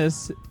like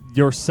tennis.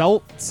 You're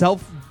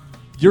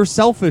you're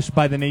selfish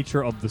by the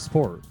nature of the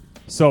sport,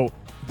 so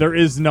there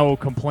is no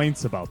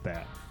complaints about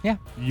that. Yeah,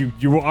 you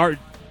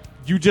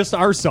just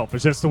are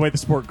selfish. That's the way the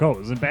sport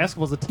goes. And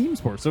basketball's a team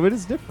sport, so it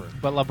is different.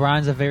 But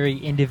LeBron's a very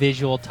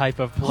individual type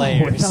of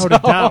player. Without a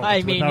doubt.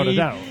 I mean, without a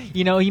doubt.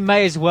 He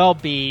might as well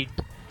be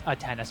a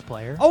tennis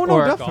player. Oh, no,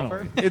 or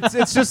definitely. A golfer.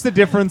 it's just the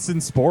difference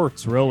in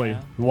sports, really,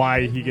 Yeah.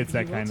 why he gets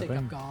that He will kind of take thing.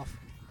 up golf.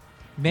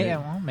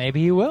 Well,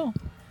 maybe he will.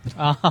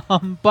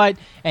 But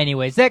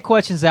anyways, that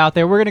question's out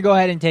there. We're going to go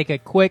ahead and take a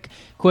quick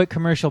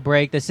commercial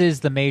break. This is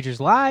The Majors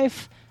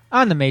Live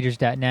on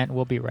themajors.net.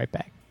 We'll be right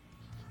back.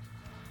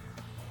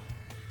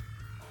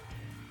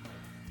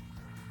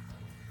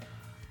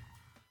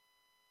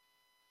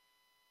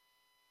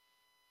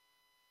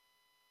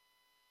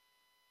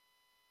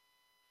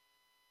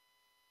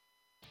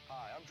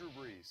 Hi, I'm Drew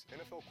Brees,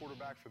 NFL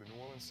quarterback for the New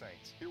Orleans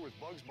Saints, here with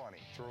Bugs Bunny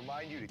to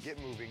remind you to get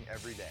moving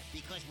every day.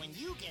 Because when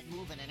you get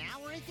moving an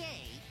hour a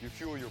day, You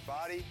fuel your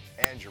body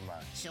and your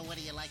mind. so what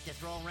do you like to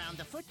throw around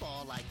the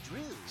football like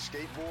Drew?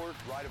 Skateboard,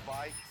 ride a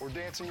bike, or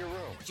dance in your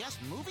room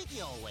Just move it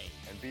your way.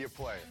 and be a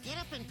player. Get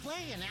up and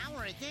play an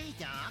hour a day,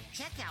 Doc.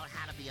 Check out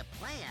how to be a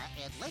player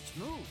at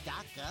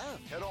letsmove.gov.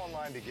 Head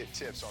online to get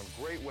tips on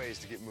great ways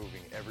to get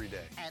moving every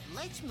day. At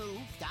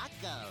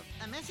letsmove.gov.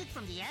 A message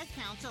from the Ad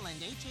Council and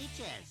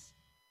HHS.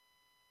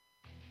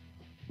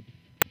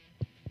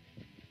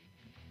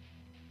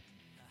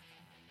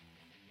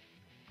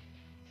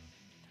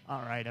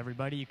 All right,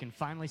 everybody, you can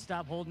finally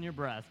stop holding your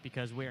breath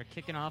because we are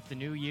kicking off the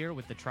new year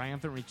with the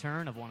triumphant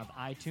return of one of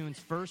iTunes'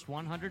 first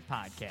 100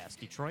 podcasts,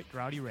 Detroit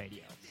Grouty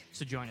Radio.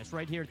 So join us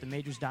right here at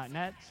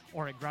themajors.net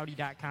or at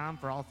grouty.com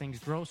for all things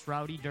gross,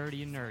 rowdy,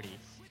 dirty, and nerdy.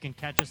 You can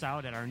catch us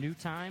out at our new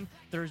time,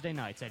 Thursday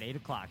nights at 8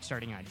 o'clock,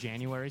 starting on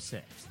January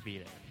 6th. Be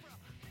there.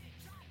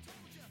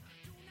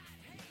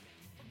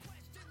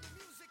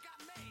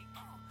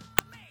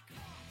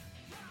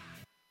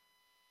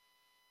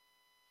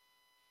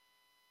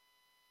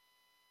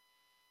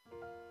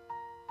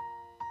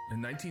 In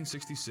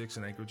 1966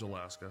 in Anchorage,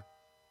 Alaska,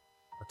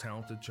 a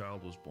talented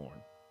child was born.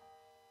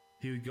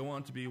 He would go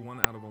on to be one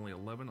out of only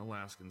 11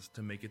 Alaskans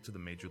to make it to the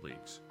major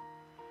leagues.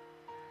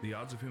 The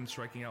odds of him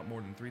striking out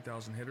more than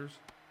 3,000 hitters?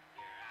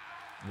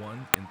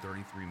 1 in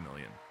 33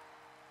 million.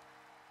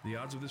 The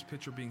odds of this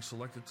pitcher being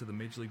selected to the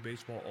Major League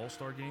Baseball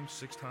All-Star Game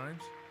 6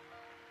 times?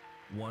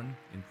 1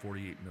 in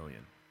 48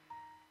 million.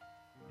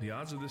 The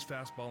odds of this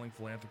fast-balling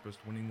philanthropist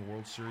winning the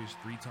World Series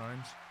 3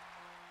 times?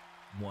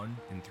 1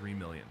 in 3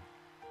 million.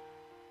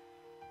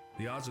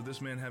 The odds of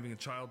this man having a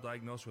child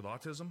diagnosed with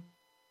autism?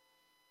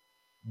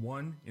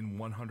 1 in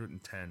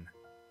 110.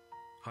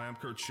 Hi, I'm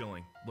Kurt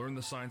Schilling. Learn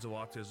the signs of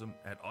autism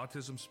at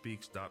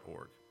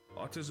autismspeaks.org.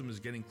 Autism is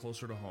getting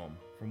closer to home.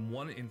 From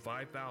 1 in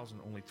 5,000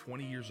 only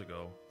 20 years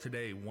ago,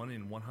 today 1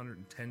 in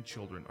 110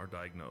 children are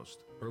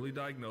diagnosed. Early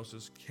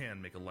diagnosis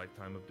can make a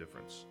lifetime of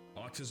difference.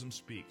 Autism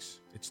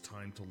Speaks. It's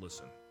time to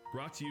listen.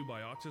 Brought to you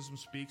by Autism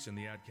Speaks and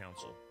the Ad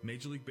Council.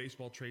 Major League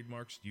Baseball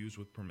trademarks used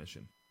with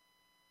permission.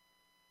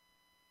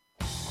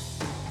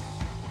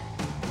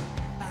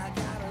 I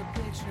got a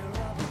picture of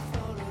a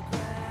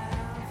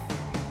photograph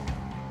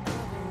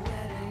of a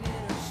wedding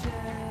in a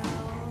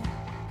shell.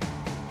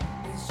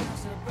 It's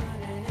just a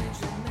burning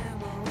ancient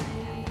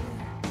memory.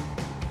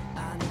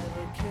 I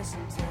never kiss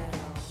and tell.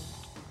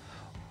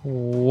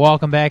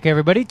 Welcome back,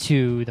 everybody,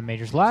 to the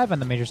Majors Live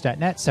on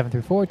themajors.net.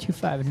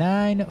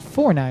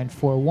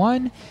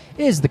 734-259-4941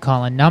 is the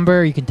call-in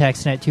number. You can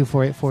text in at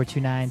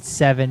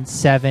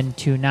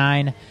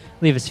 248-429-7729.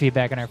 Leave us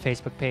feedback on our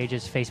Facebook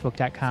pages,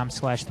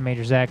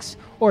 facebook.com/themajorsx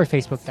or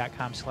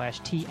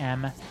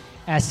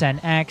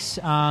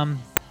facebook.com/TMSNX.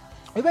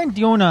 We've been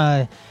doing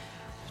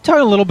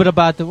talking a little bit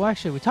about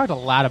we talked a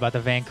lot about the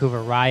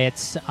Vancouver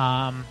riots,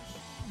 and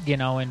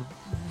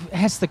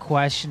asked the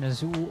question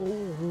is,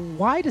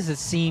 why does it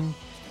seem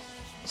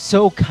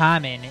so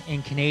common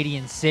in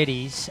Canadian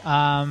cities,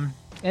 and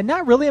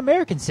not really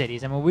American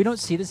cities? I mean, we don't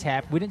see this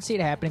happen. We didn't see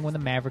it happening when the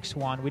Mavericks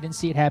won. We didn't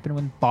see it happen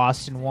when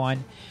Boston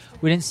won.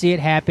 We didn't see it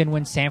happen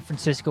when San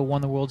Francisco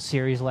won the World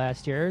Series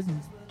last year.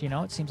 And,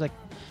 it seems like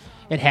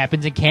it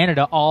happens in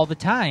Canada all the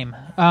time.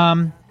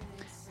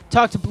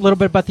 Talked a little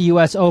bit about the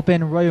U.S.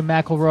 Open. Rory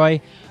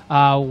McIlroy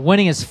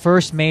winning his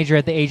first major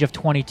at the age of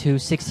 22,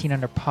 16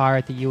 under par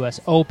at the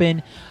U.S.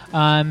 Open.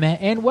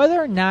 And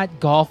whether or not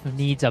golf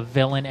needs a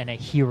villain and a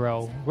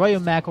hero. Rory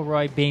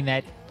McIlroy being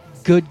that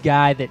good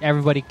guy that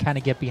everybody kind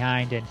of get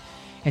behind, and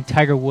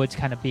Tiger Woods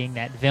kind of being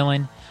that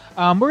villain.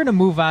 We're going to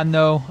move on,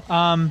 though.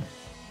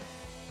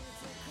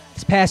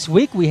 This past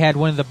week, we had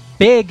one of the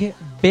big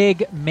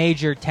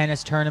major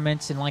tennis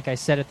tournaments, and like I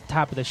said at the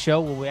top of the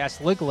show, when we asked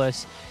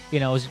Nicholas,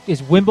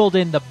 is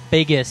Wimbledon the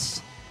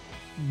biggest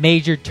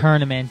major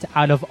tournament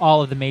out of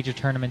all of the major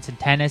tournaments in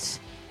tennis?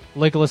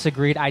 Nicholas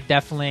agreed. I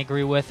definitely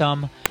agree with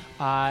him.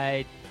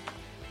 So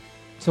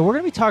we're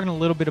going to be talking a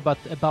little bit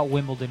about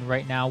Wimbledon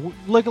right now.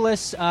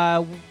 Nicholas,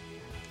 we're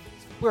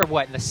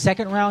in the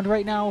second round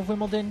right now of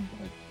Wimbledon?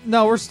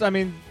 No, is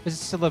it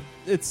still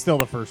it's still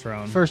the first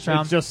round. First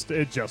round.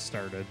 It just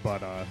started,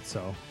 but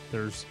so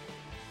there's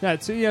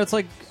it's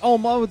like I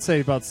would say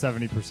about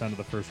 70% of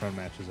the first round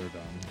matches are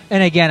done.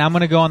 And again, I'm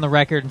going to go on the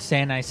record and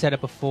saying I said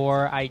it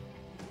before. I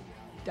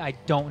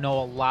don't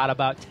know a lot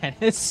about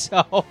tennis,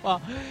 so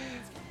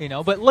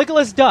but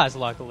Nicholas does,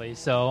 luckily.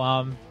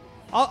 So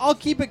I'll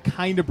keep it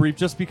kind of brief,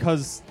 just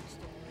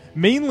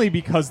mainly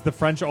because the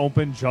French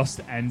Open just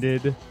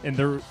ended, and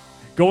they're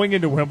going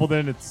into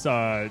Wimbledon. It's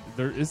there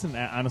isn't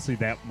honestly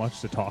that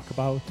much to talk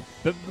about.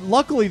 But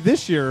luckily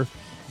this year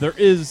there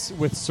is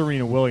with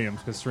Serena Williams,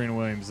 because Serena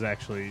Williams is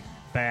actually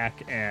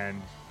back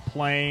and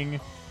playing.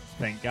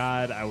 Thank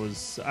God.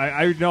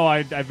 I know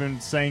I've been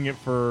saying it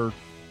for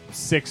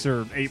 6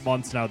 or 8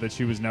 months now that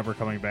she was never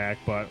coming back,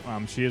 but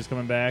she is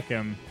coming back,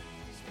 and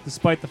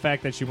despite the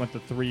fact that she went to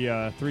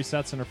three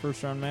sets in her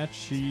first round match,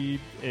 she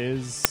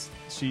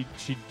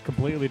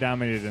completely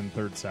dominated in the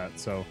third set.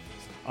 So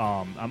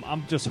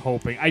I'm just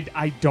hoping.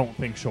 I don't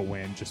think she'll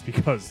win, just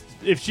because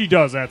if she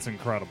does, that's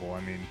incredible. I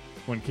mean,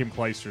 when Kim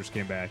Clijsters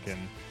came back and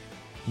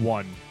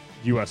won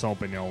U.S.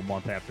 Open, a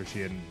month after she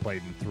hadn't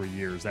played in 3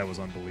 years, that was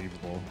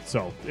unbelievable.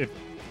 So if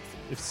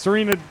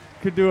Serena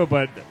could do it,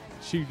 but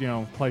she,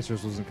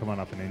 Clijsters wasn't coming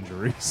up an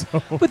injury.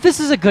 So, but this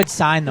is a good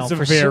sign, though,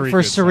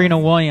 for Serena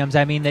Williams.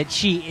 I mean, that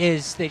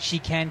she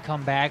can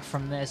come back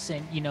from this,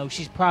 and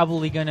she's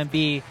probably going to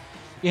be,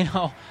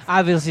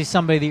 obviously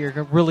somebody that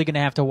you're really going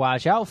to have to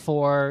watch out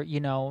for,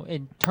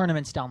 in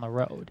tournaments down the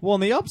road. Well,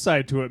 and the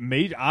upside to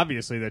it,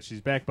 obviously that she's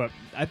back, but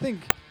I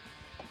think,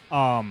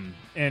 and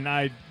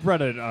I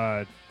read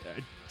it,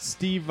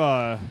 Steve,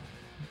 I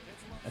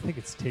think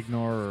it's Tignor,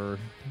 or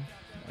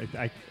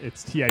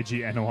it's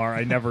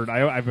Tignor.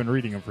 I've been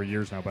reading him for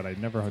years now, but I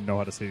never know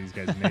how to say these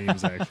guys'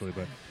 names actually.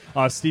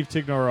 But Steve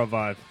Tignor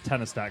of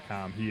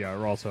tennis.com, he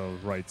also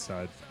writes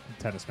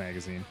Tennis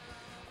Magazine.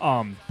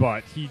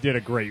 But he did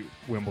a great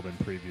Wimbledon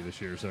preview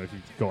this year, so if you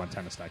go on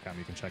tennis.com,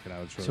 you can check it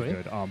out. It's really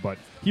good. But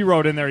he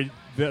wrote in there,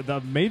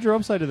 the major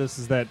upside of this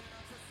is that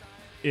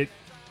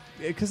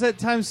because at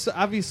times,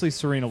 obviously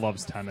Serena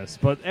loves tennis,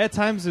 but at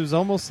times it was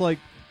almost like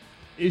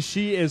is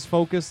she as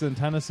focused in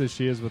tennis as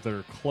she is with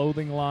her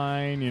clothing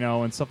line,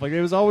 and stuff like that?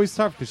 It was always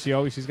tough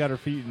because she's got her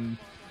feet in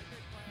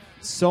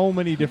so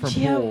many different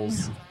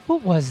pools.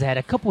 What was that?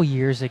 A couple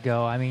years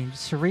ago, I mean,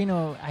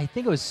 I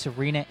think it was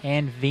Serena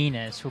and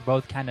Venus were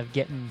both kind of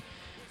getting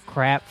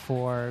crap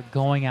for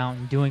going out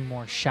and doing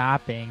more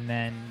shopping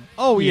than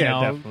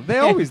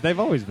definitely. They've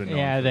always been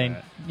known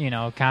for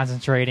that.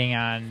 Concentrating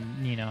on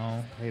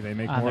hey, they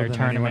make on more their than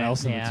tournament, anyone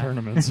else in yeah. the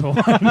tournament, so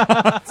why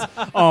not?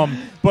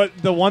 But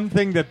the one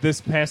thing that this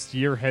past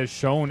year has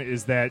shown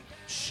is that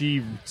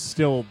she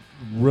still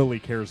really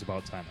cares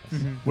about tennis,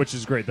 which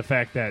is great. The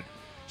fact that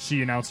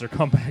she announced her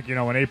comeback, in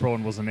April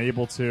and wasn't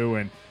able to,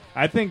 and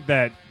I think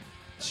that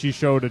she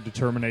showed a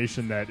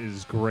determination that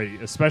is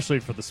great, especially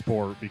for the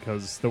sport,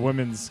 because the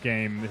women's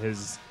game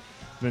has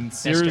been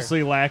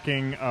seriously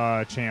lacking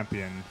a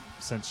champion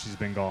since she's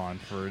been gone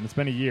and it's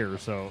been a year,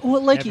 so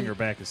having her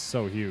back is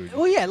so huge.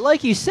 Well, yeah,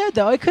 like you said,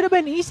 though, it could have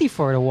been easy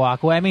for her to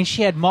walk away. I mean,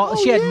 she had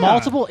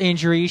multiple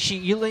injuries.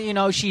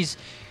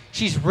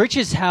 She's rich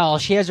as hell.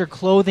 She has her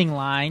clothing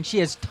line. She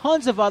has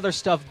tons of other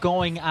stuff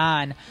going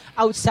on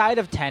outside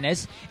of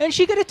tennis, and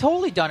she could have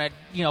totally done it.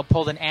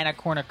 Pulled an Anna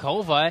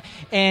Kournikova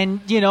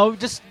and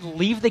just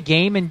leave the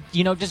game and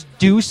just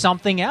do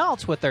something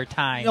else with her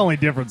time. The only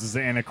difference is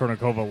that Anna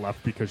Kournikova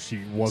left because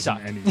she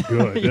wasn't any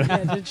good.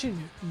 Yeah, did she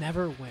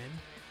never win?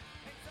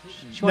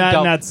 She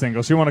won not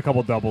single. She won a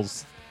couple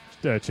doubles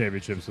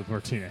championships with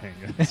Martina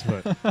Hingis,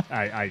 but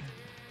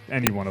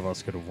any one of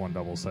us could have won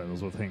doubles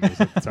titles with Hingis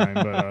at the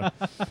time,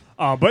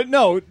 but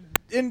no,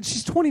 and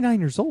she's 29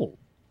 years old,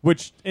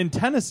 which in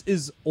tennis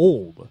is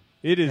old.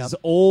 It is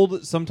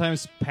old,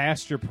 sometimes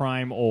past your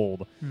prime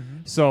old.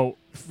 So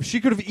she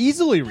could have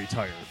easily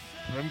retired.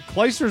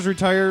 Clijsters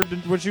retired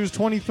when she was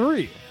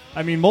 23.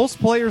 I mean, most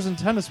players in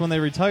tennis, when they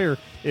retire,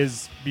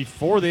 is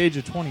before the age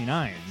of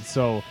 29.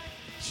 So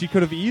she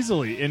could have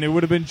easily, and it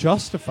would have been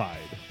justified.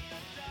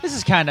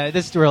 This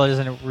really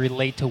doesn't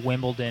relate to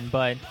Wimbledon,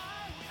 but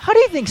how do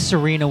you think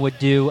Serena would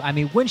do? I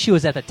mean, when she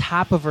was at the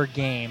top of her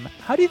game,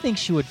 how do you think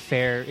she would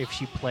fare if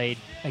she played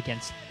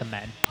against the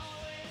men?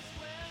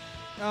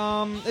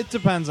 It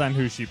depends on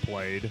who she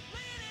played.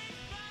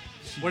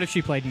 What if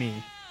she played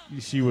me?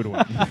 She would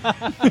win.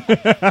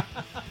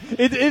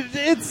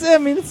 It's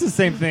the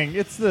same thing.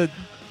 It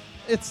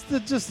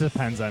just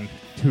depends on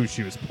who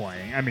she was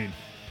playing. I mean,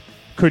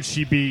 could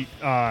she beat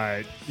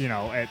at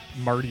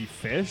Marty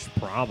Fish?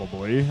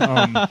 Probably.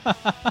 I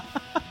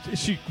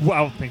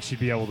don't think she'd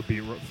be able to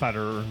beat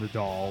Federer or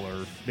Nadal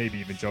or maybe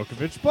even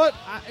Djokovic. But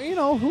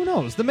who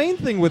knows? The main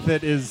thing with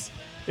it is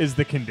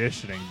the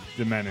conditioning,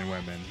 the men and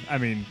women. I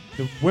mean,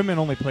 the women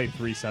only play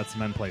 3 sets, the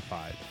men play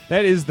 5.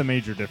 That is the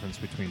major difference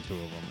between two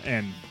of them.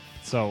 And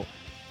so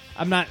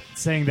I'm not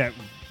saying that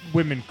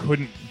women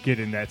couldn't get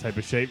in that type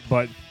of shape,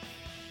 but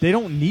they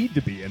don't need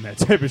to be in that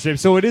type of shape.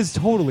 So it is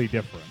totally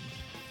different.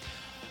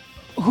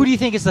 Who do you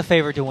think is the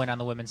favorite to win on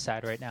the women's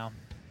side right now?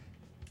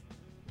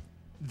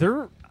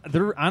 There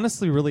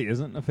honestly really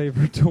isn't a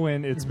favorite to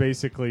win. It's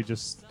basically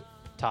just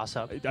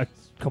toss-up. A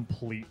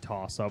complete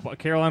toss-up.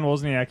 Caroline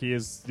Wozniacki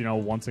is,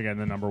 once again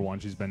the number one.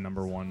 She's been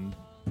number one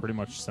pretty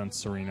much since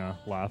Serena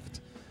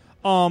left.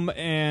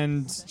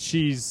 And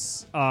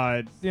she's,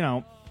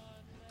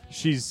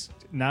 she's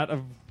not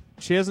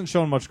she hasn't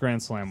shown much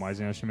Grand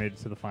Slam-wise. She made it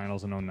to the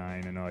finals in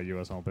 2009 in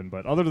U.S. Open.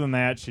 But other than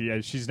that,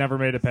 she's never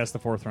made it past the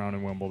 4th round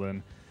in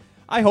Wimbledon.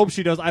 I hope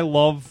she does. I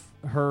love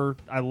her.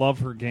 I love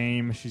her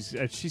game.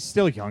 She's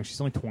still young.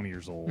 She's only 20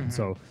 years old.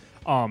 So,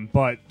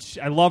 but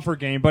I love her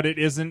game. But it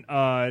isn't.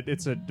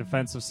 It's a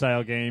defensive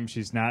style game.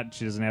 She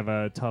doesn't have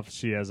a tough.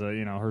 She has a.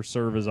 Her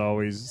serve is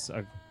always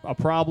a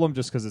problem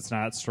just because it's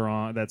not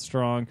that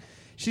strong.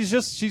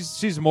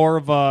 She's more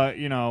of a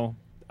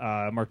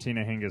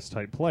Martina Hingis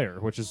type player,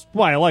 which is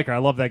why I like her. I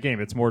love that game.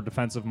 It's more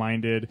defensive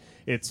minded.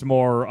 It's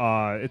more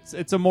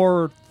it's a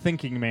more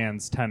thinking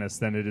man's tennis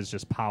than it is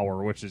just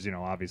power, which is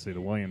obviously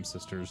the Williams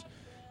sisters'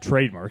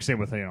 trademark. Same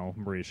with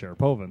Maria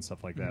Sharapova and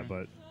stuff like that.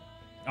 But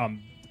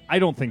I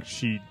don't think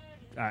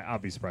I'll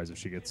be surprised if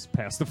she gets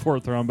past the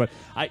 4th round. But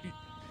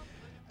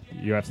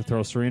you have to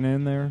throw Serena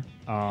in there.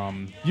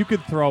 You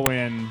could throw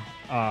in.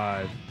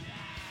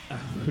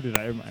 Who did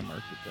I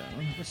marked it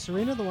down? Was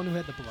Serena the one who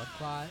had the blood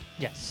clot?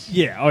 Yes.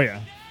 Yeah. Oh yeah.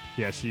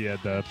 Yeah. She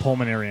had the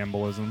pulmonary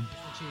embolism. And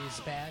she's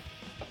back.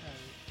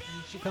 Did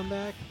she come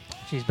back?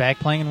 She's back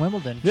playing in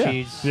Wimbledon.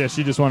 Yeah.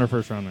 She just won her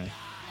first round match.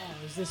 Oh,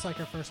 is this like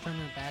her first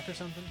tournament back or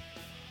something?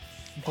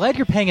 I'm glad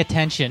you're paying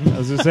attention. I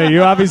was gonna say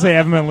you obviously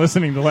haven't been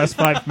listening the last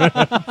 5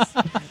 minutes.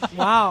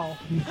 Wow.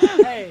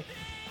 Hey.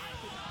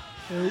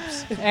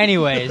 Oops.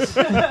 Anyways,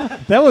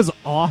 that was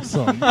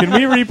awesome. Can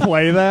we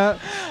replay that?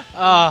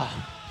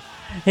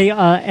 Hey,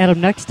 Adam.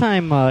 Next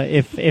time,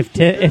 if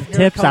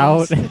tips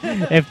out,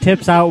 if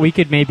tips out, we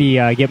could maybe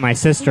get my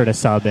sister to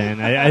sub in.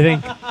 I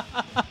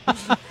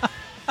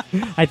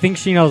think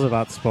she knows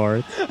about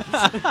sports.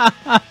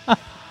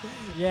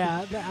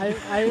 Yeah,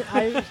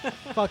 I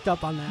fucked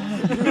up on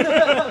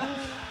that.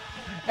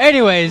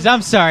 Anyways,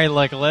 I'm sorry,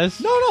 Nicholas.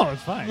 No,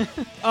 it's fine.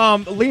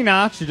 Lee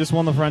Knox, she just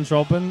won the French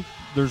Open.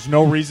 there's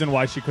no reason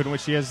why she couldn't win.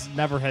 She has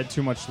never had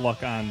too much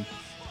luck on,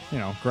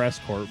 grass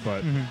court,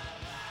 but a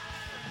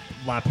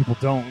lot of people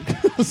don't.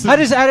 How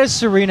does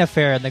Serena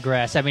fare in the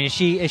grass? I mean, is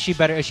she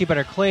better? Is she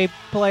better clay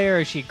player?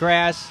 Is she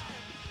grass?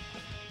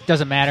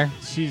 Doesn't matter.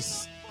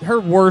 Her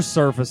worst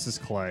surface is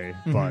clay,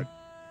 but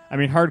I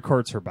mean, hard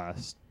court's her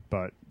best.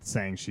 But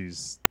saying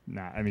she's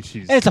not, I mean,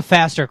 it's a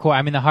faster court.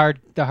 I mean, the hard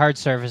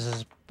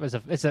surface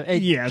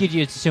yeah.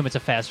 You'd assume it's a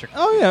faster.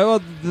 Oh yeah,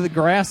 well the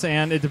grass,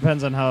 and it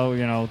depends on how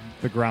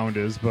the ground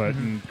is, but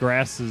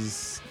grass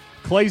is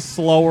clay's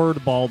slower. The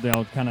ball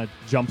kind of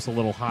jumps a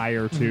little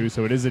higher too,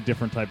 so it is a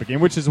different type of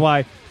game, which is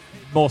why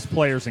most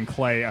players in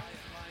clay,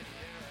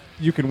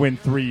 you can win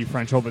 3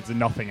 French Opens and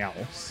nothing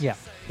else. Yeah.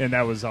 And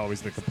that was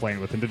always the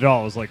complaint with him.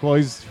 Nadal was like, well,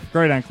 he's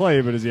great on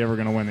clay, but is he ever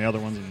going to win the other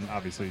ones? And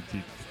obviously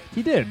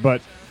he did.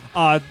 But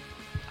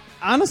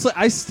honestly,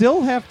 I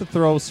still have to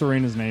throw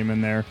Serena's name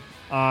in there.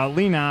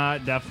 Lena,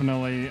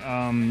 definitely.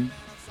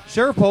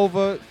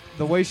 Sharapova,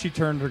 the way she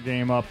turned her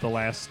game up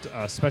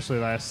especially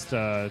last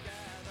 2-3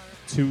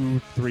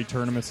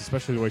 tournaments,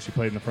 especially the way she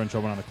played in the French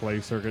Open on the clay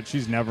circuit.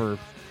 She's never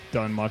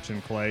done much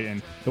in clay.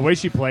 And the way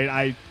she played,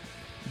 I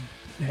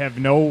have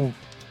no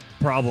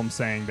problem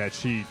saying that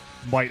she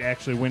might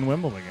actually win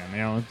Wimbledon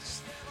again.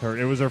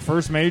 It was her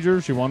first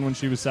major. She won when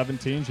she was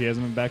 17. She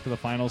hasn't been back to the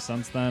finals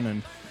since then,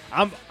 and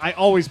I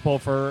always pull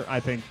for her. I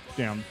think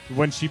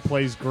when she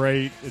plays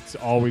great, it's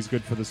always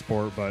good for the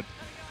sport. But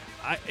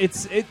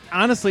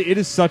honestly, it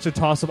is such a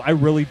toss up. I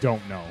really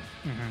don't know.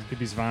 Could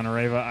be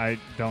Zvonareva. I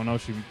don't know.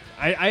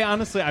 I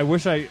honestly, I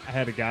wish I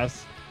had a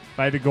guess. If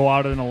I had to go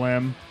out on a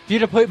limb, if you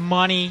had to put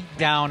money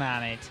down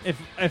on it,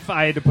 if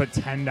I had to put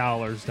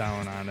 $10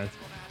 down on it,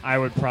 I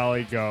would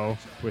probably go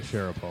with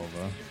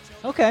Sharapova.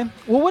 Okay.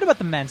 Well, what about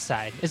the men's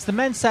side? Is the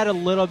men's side a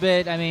little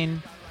bit? I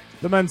mean,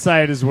 the men's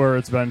side is where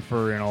it's been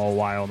for a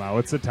while now.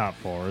 It's the top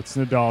 4. It's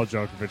Nadal,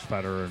 Djokovic,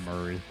 Federer, and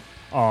Murray.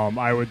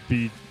 I would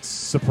be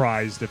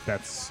surprised if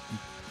that's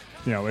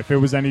if it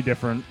was any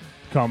different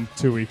come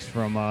 2 weeks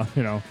from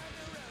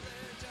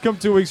come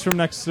 2 weeks from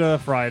next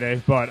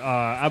Friday. But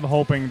I'm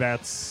hoping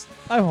that's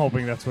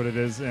what it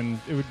is, and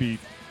it would be.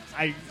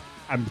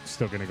 I'm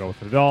still going to go with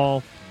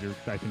Nadal.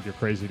 I think you're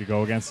crazy to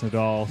go against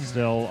Nadal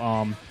still.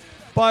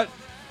 But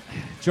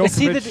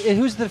Djokovic,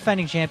 who's the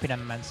defending champion on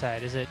the men's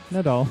side? Is it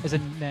Nadal? Is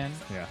it man?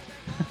 Yeah.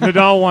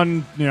 Nadal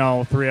won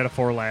 3 out of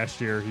 4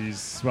 last year.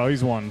 He's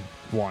won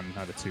 1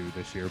 out of 2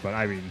 this year. But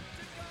I mean,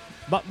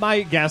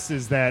 my guess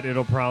is that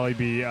it'll probably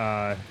be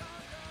probably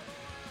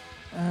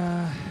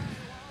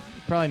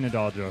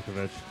Nadal,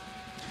 Djokovic.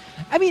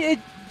 I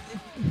mean,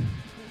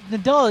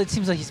 Nadal. It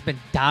seems like he's been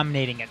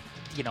dominating it.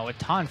 A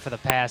ton for the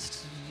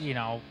past,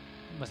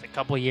 was it a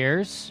couple of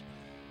years?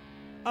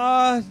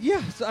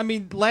 Yeah. I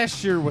mean,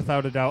 last year,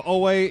 without a doubt.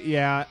 08,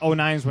 yeah.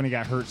 09 is when he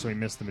got hurt, so he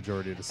missed the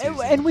majority of the season.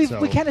 And we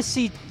kind of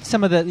see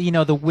some of the,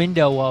 the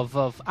window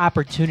of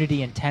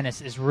opportunity in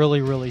tennis is really,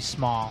 really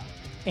small.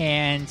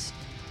 And,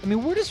 I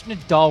mean, where does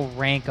Nadal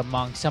rank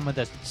among some of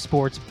the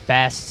sport's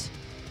best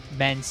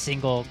men's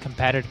single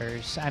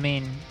competitors? I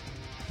mean,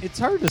 it's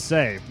hard to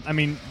say. I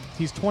mean,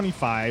 he's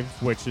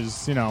 25, which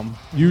is,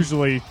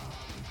 usually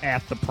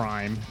at the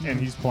prime, and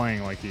he's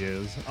playing like he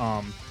is.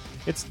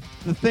 It's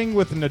the thing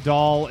with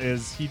Nadal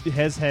is he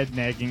has had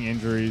nagging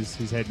injuries.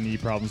 He's had knee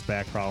problems,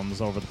 back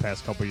problems over the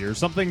past couple of years.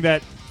 Something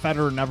that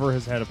Federer never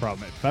has had a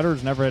problem with.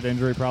 Federer's never had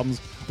injury problems,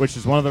 which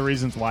is one of the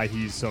reasons why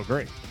he's so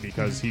great,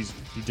 because he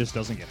just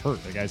doesn't get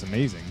hurt. The guy's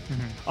amazing.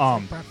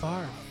 Brett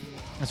Favre.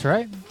 That's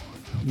right.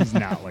 He's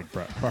not like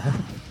Brett Favre.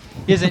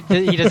 He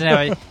doesn't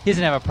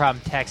have a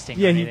problem texting.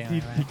 Yeah, or he anything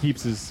like that.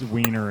 keeps his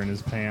wiener in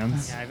his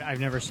pants. Yeah, I've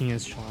never seen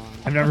his schlong.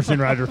 I've never seen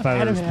Roger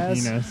Federer's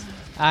has. penis.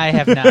 I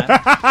have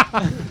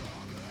not.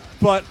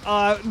 But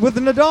with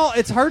Nadal,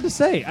 it's hard to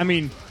say. I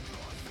mean,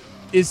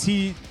 is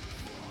he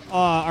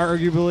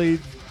arguably,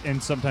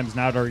 and sometimes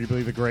not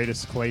arguably, the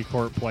greatest clay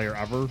court player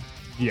ever?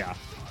 Yeah.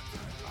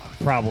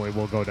 Probably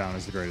will go down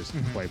as the greatest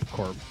clay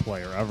court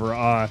player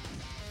ever.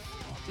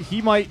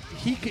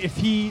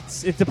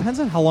 It depends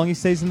on how long he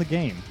stays in the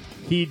game.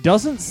 He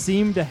doesn't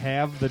seem to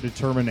have the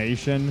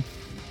determination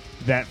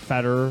that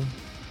Federer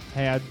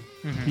had.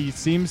 He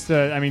seems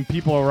to, I mean,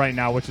 people right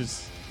now, which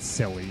is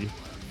silly,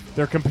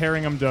 they're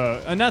comparing him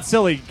to, not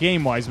silly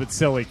game-wise, but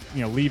silly,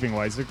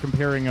 leaving-wise. They're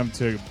comparing him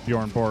to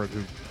Bjorn Borg,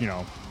 who,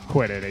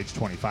 quit at age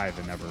 25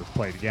 and never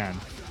played again.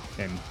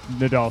 And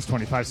Nadal's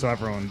 25, so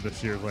everyone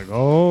this year is like,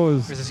 "Oh,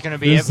 is this going to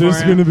be it for him?" Is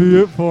this going to be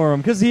it for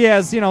him?" Because he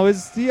has, he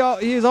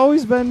has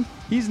always been.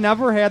 He's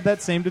never had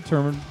that same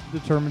determined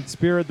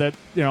spirit that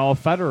a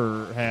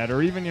Federer had,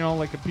 or even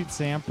like a Pete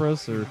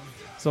Sampras or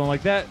someone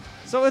like that.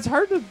 So it's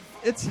hard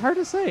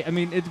to say. I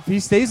mean, if he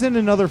stays in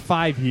another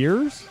 5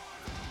 years,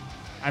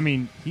 I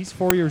mean, he's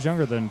 4 years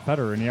younger than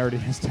Federer, and he already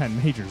has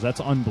 10 majors.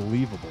 That's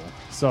unbelievable.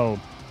 So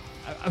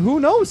who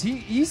knows?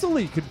 He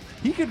easily could.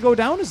 He could go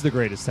down as the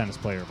greatest tennis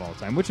player of all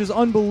time, which is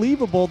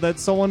unbelievable that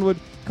someone would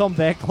come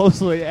back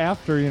closely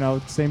after,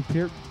 same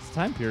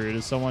time period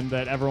as someone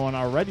that everyone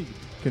already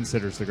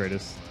considers the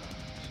greatest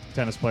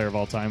tennis player of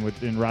all time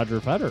in Roger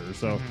Federer.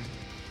 So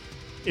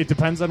it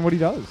depends on what he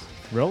does,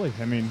 really.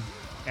 I mean,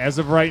 as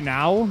of right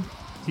now,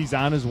 he's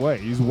on his way.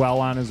 He's well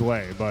on his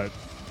way, but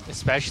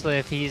especially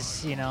if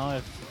he's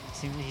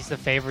he's the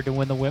favorite to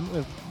win the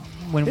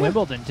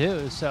Wimbledon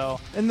too. So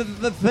and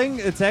the thing,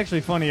 it's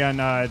actually funny on.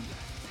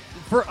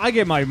 I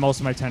get most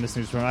of my tennis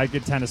news from. I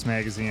get Tennis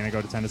Magazine. I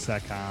go to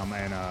tennis.com,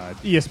 and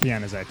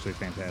ESPN is actually a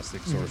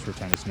fantastic source for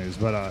tennis news.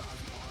 But on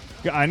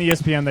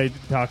ESPN, they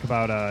talk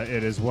about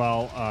it as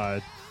well.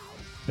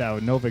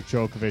 That Novak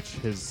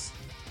Djokovic has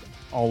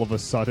all of a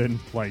sudden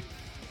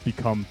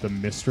become the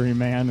mystery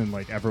man, and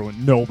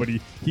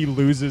he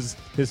loses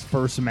his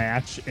first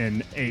match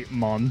in 8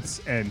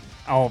 months, and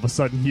all of a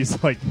sudden he's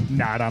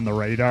not on the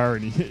radar,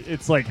 and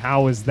it's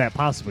how is that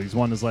possible? He's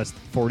won his last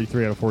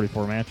 43 out of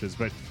 44 matches,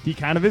 but he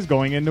kind of is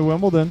going into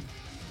Wimbledon,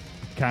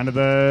 kind of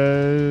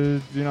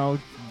the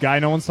guy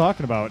no one's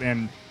talking about,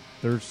 and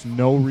there's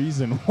no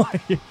reason why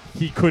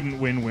he couldn't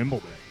win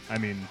Wimbledon. I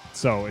mean,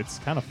 so it's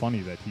kind of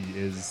funny that he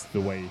is the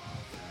way.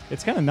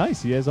 It's kind of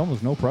nice. He has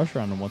almost no pressure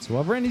on him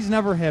whatsoever, and he's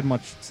never had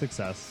much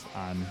success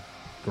on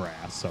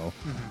grass, so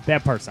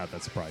that part's not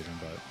that surprising.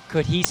 But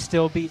could he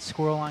still beat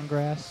Squirrel on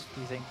grass?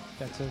 Do you think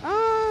that's it?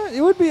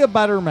 It would be a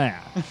better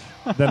match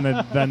than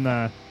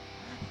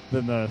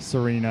the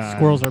Serena.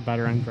 Squirrels are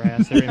better on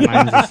grass. It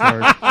reminds us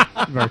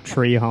of our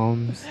tree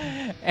homes.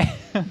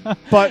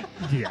 But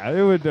yeah,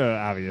 it would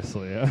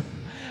obviously.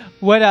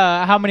 What?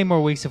 How many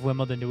more weeks of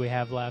Wimbledon do we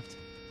have left?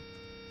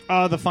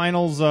 The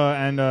finals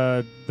and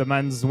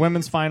the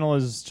women's final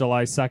is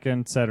July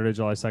 2nd, Saturday,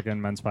 July 2nd.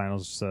 Men's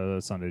finals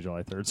Sunday,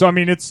 July 3rd. So I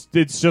mean, it's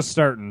just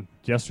starting.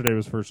 Yesterday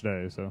was first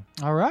day. So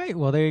all right,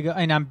 well there you go.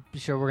 And I'm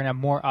sure we're gonna have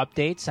more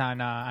updates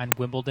on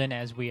Wimbledon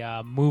as we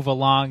move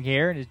along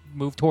here and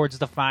move towards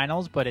the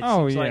finals. But it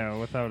seems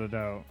without a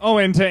doubt. Oh,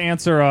 and to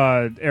answer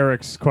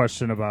Eric's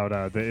question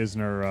about the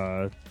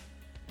Isner,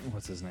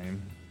 what's his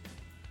name?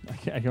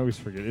 I always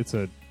forget. It's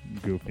a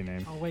goofy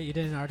name. Oh wait, you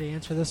didn't already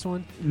answer this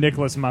one?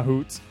 Nicholas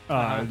Mahut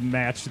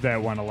match that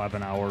went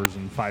 11 hours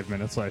and 5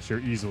 minutes last year,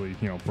 easily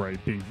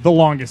being the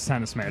longest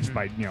tennis match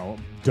by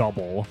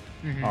double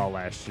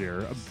last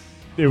year.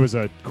 It was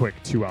a quick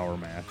 2-hour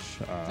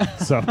match,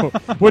 so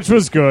which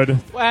was good.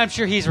 Well, I'm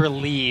sure he's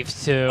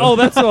relieved too. Oh,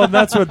 that's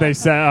what they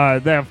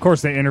said. Of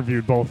course, they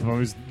interviewed both of them. It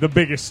was the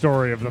biggest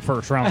story of the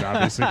first round,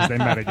 obviously, because they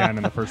met again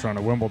in the first round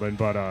of Wimbledon.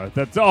 But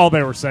that's all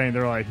they were saying.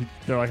 They're like,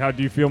 how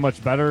do you feel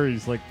much better?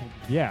 He's like,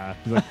 yeah.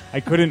 He's like,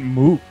 I couldn't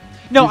move.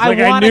 No, I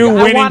want to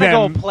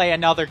go play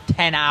another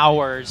 10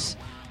 hours.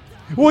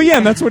 Well, yeah,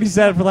 and that's what he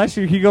said for last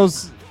year. He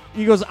goes,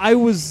 I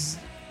was.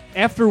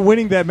 After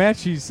winning that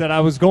match, he said, I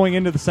was going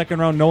into the second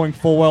round knowing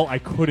full well I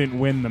couldn't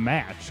win the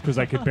match because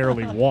I could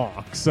barely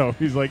walk. So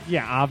he's like,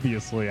 yeah,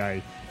 obviously I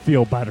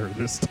feel better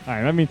this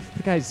time. I mean,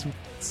 the guy's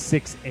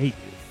 6'8",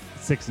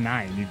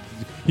 6'9".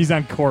 He's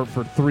on court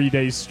for 3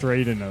 days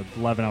straight in an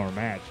 11-hour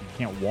match. He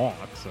can't walk.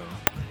 So,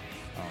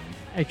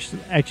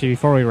 Actually,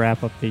 before we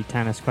wrap up the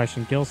tennis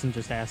question, Gilson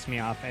just asked me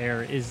off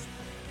air,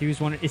 he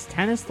was wondering, is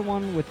tennis the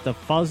one with the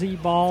fuzzy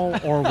ball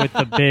or with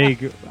the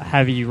big,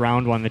 heavy,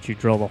 round one that you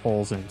drill the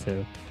holes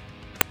into?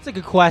 That's a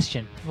good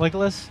question.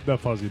 Nicholas? The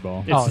fuzzy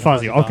ball. It's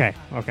fuzzy. Ball. Okay.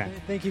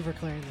 Thank you for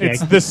clearing that.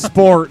 It's the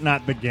sport,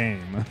 not the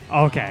game.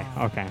 Okay.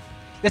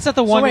 That's not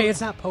the one. So wait,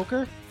 it's not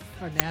poker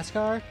or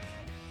NASCAR?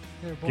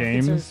 They're both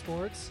Games? considered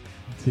sports?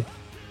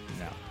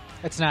 No.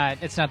 It's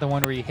not the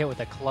one where you hit with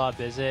a club,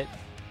 is it?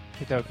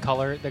 The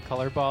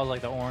color ball,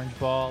 like the orange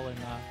ball, and.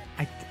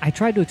 I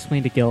tried to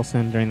explain to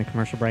Gilson during the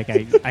commercial break.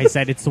 I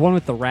said it's the one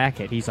with the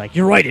racket. He's like,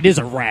 "You're right, it is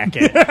a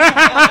racket."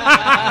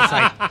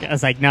 I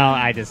was like, "No,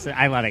 I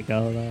let it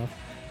go though."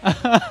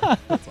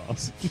 That's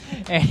awesome.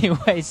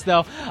 Anyways,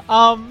 though,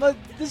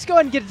 let's go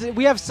ahead and get.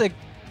 We have a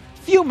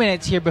few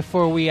minutes here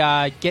before we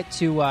get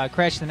to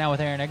Crash the Now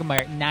with Aaron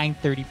Eggemeyer at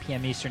 9:30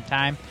 p.m. Eastern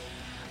Time.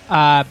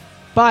 But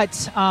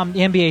the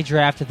NBA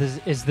draft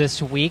is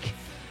this week.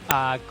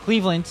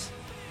 Cleveland.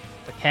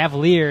 The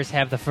Cavaliers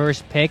have the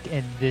first pick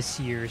in this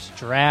year's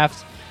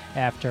draft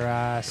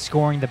after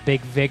scoring the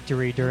big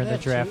victory during the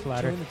draft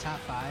ladder. In the top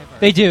 5?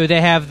 They do. They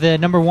have the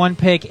number 1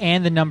 pick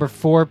and the number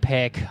 4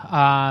 pick.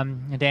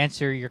 And to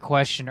answer your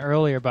question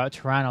earlier about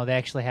Toronto, they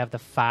actually have the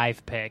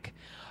 5 pick.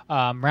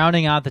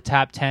 Rounding out the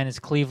top 10 is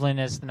Cleveland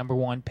as the number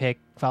 1 pick,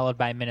 followed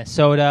by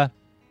Minnesota,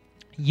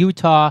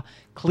 Utah,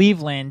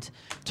 Cleveland,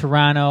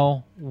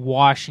 Toronto,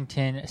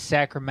 Washington,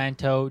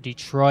 Sacramento,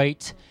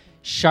 Detroit,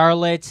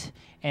 Charlotte,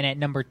 and at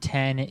number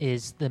 10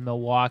 is the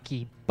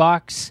Milwaukee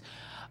Bucks.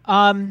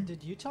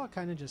 Did Utah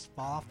kind of just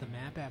fall off the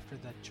map after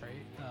the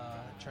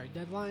trade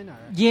deadline? Or?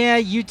 Yeah,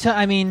 Utah.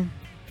 I mean,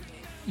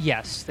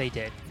 yes, they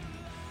did.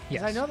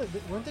 Yes, I know that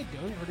weren't they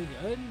doing pretty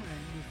good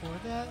before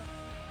that?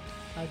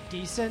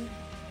 Decent.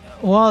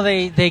 Well,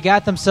 they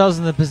got themselves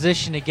in the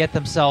position to get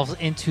themselves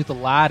into the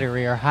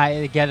lottery or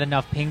to get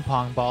enough ping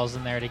pong balls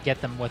in there to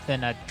get them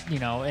within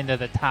into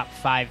the top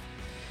 5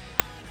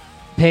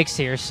 picks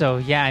here. So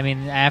yeah, I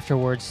mean, after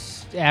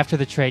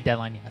the trade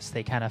deadline, yes,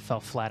 they kind of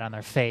fell flat on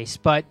their face.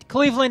 But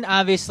Cleveland,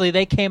 obviously,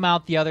 they came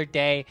out the other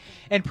day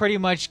and pretty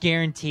much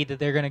guaranteed that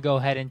they're going to go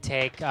ahead and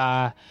take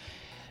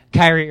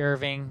Kyrie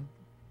Irving,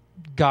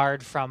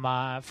 guard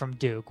from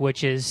Duke,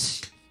 which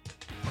is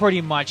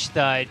pretty much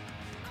the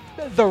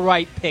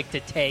right pick to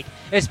take,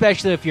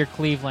 especially if you're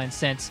Cleveland,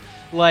 since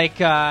like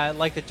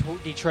the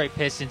Detroit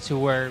Pistons, who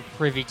we're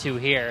privy to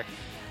here,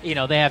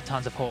 they have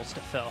tons of holes to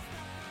fill.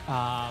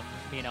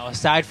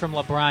 Aside from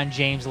LeBron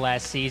James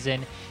last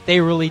season, they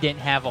really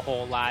didn't have a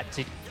whole lot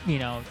to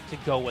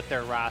go with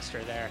their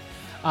roster there.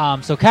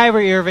 So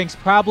Kyrie Irving's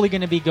probably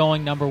going to be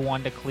going number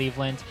 1 to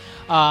Cleveland.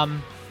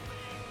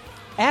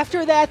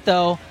 After that,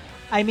 though,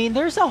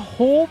 there's a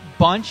whole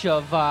bunch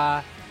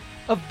of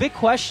big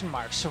question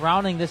marks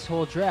surrounding this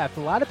whole draft.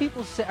 A lot of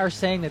people are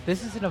saying that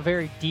this isn't a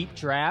very deep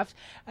draft,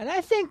 and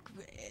I think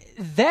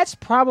that's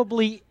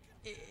probably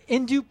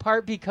in due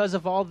part because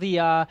of all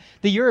the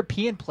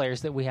European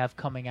players that we have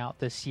coming out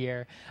this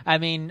year.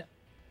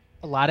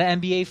 A lot of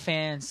NBA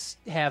fans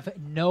have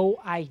no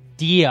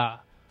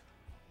idea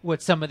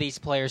what some of these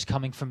players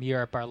coming from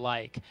Europe are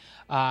like.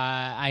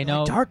 I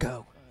know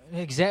Darko.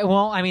 Exactly.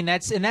 Well,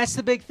 that's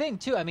the big thing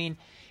too.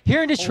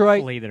 Here in Detroit,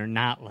 hopefully they're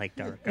not like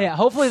Darko. Yeah,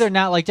 hopefully they're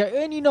not like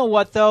Darko. And you know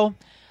what though?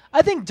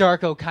 I think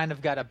Darko kind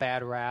of got a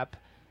bad rap.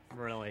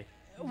 Really?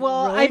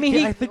 Well,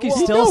 Really? I think he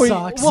still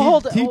sucks.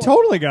 He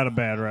totally got a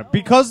bad rep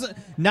because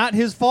not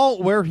his fault.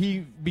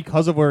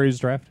 Because of where he was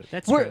drafted.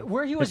 That's true.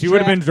 Where he was. He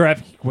would have been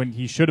drafted when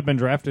he should have been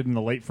drafted in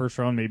the late first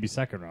round, maybe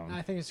second round.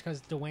 I think it's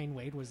because Dwayne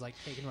Wade was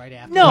taken right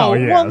after. No, Oh,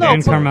 yeah. well, no.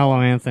 And Carmelo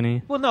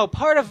Anthony. Well, no.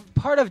 Part of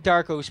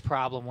Darko's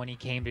problem when he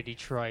came to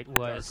Detroit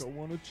was Darko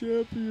won a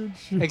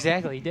championship.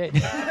 exactly he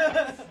did.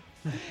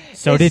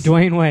 So did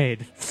Dwayne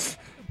Wade.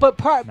 But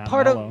part Not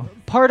of Melo.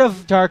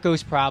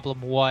 Darko's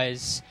problem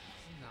was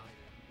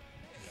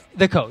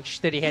the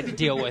coach that he had to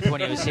deal with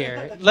when he was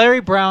here. Larry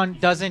Brown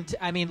doesn't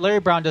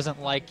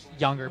like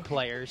younger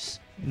players.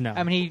 No.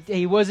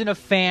 He wasn't a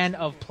fan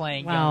of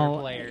playing younger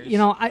Well, players.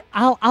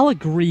 I'll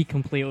agree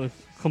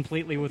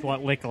completely with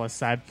what Nicholas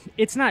said.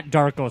 It's not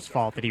Darko's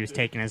fault that he was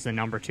taken as the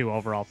number 2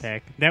 overall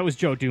pick. That was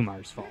Joe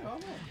Dumars' fault.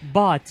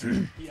 But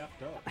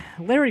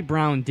Larry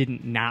Brown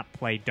didn't not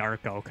play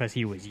Darko because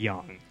he was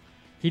young.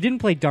 He didn't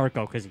play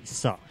Darko because he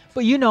sucked.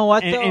 But you know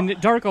what, though? And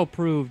Darko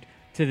proved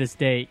to this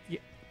day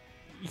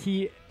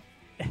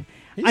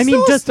He's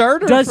still a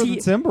starter for the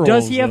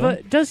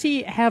Timberwolves.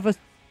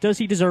 Does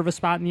he deserve a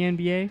spot in the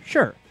NBA?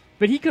 Sure.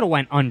 But he could have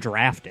went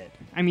undrafted.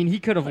 He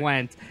could have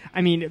went.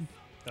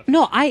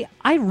 No, I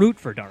root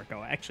for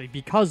Darko, actually,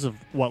 because of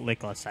what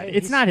Nicholas said.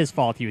 It's not his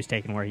fault he was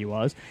taken where he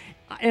was.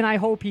 And I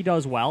hope he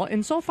does well.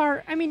 And so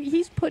far,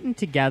 he's putting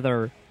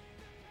together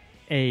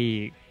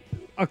a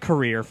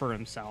career for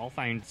himself.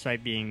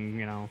 Despite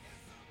being,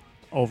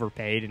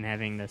 overpaid and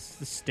having this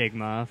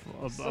stigma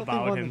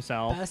about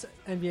himself. The best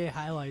NBA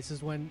highlights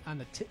is when on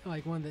the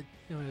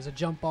it was a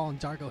jump ball and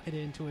Darko hit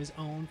it into his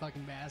own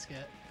fucking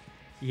basket.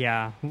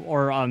 Yeah,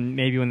 or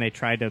maybe when they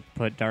tried to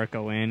put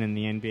Darko in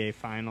the NBA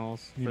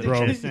Finals for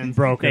the Pistons,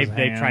 broke his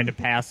they hand. tried to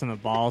pass him the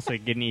ball so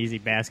he'd get an easy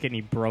basket, and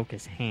he broke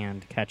his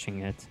hand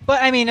catching it.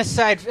 But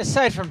aside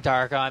from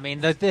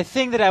Darko, the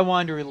thing that I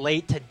wanted to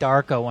relate to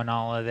Darko in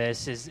all of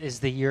this is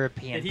the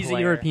European. He's player.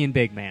 a European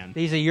big man.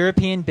 He's a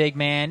European big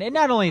man, and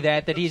not only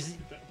that he's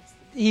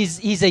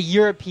a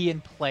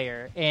European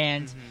player,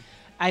 and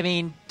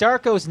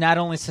Darko's not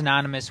only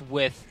synonymous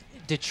with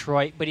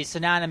Detroit, but he's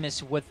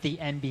synonymous with the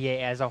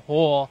NBA as a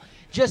whole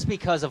just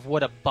because of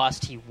what a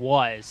bust he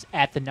was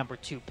at the number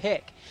 2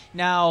 pick.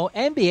 Now,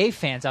 NBA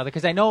fans out there,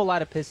 because I know a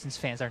lot of Pistons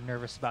fans are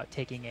nervous about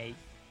taking a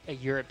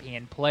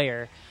European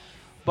player,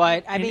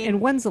 but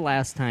and when's the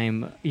last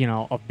time,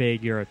 a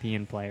big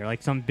European player,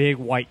 like some big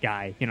white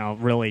guy,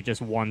 really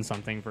just won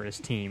something for his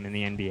team in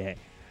the NBA?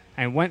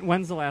 And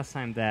when's the last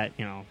time that,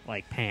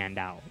 panned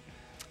out?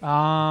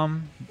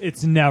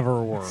 It's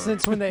never worked.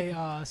 Since when they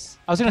I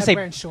was gonna say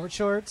wearing short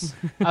shorts.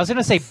 I was going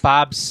to say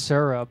Bob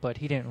Sura, but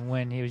he didn't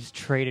win. He was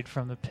traded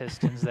from the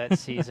Pistons that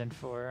season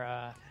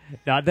for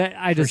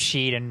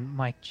Sheed and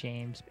Mike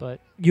James. But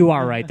you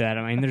are right that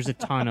there's a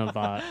ton of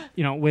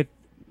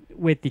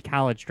with the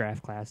college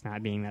draft class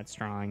not being that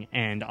strong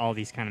and all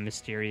these kind of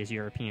mysterious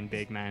European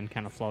big men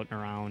kind of floating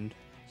around.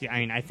 Yeah,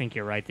 I think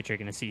you're right that you're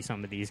going to see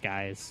some of these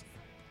guys,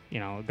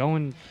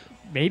 going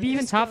maybe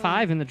even top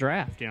 5 in the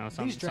draft.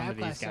 Some These draft of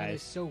these classes are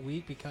guys. so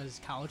weak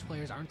because college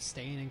players aren't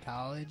staying in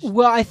college.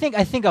 well, I think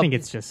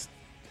it's just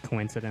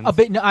coincidence.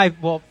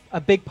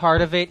 a big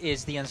part of it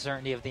is the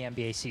uncertainty of the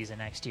NBA season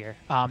next year.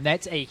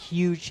 That's a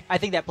huge. I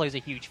think that plays a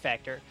huge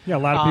factor. Yeah, a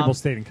lot of people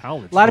stayed in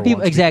college. A lot of people,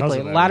 for once exactly. because A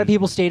of that lot of reason.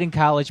 people stayed in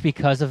college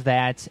because of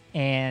that,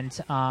 and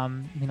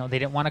they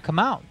didn't want to come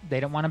out. They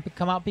didn't want to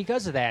come out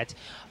because of that.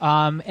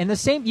 And the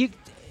same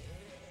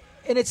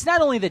and it's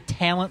not only the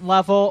talent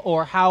level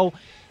or how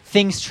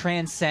things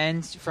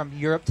transcend from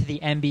Europe to the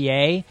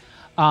NBA,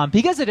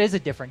 because it is a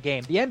different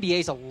game. The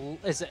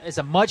NBA is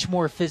a much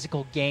more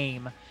physical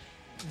game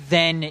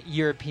than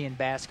European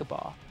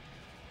basketball.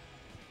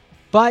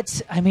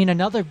 But,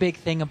 another big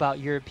thing about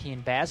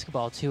European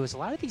basketball, too, is a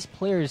lot of these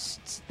players,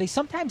 they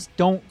sometimes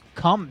don't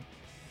come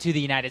to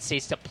the United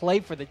States to play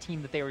for the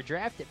team that they were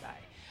drafted by.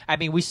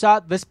 We saw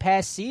it this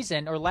past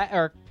season,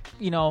 or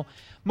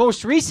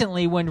most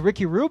recently when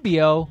Ricky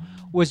Rubio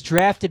was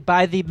drafted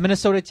by the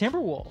Minnesota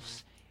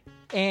Timberwolves.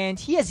 and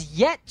he has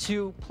yet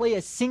to play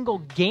a single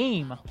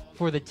game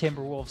for the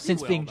Timberwolves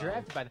since being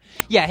drafted by them.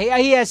 Yeah,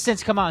 he has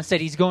since come out and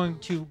said he's going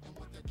to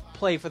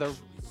play for the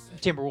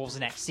Timberwolves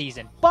next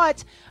season.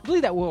 But I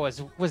believe that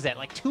was that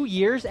like 2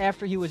 years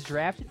after he was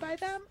drafted by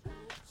them?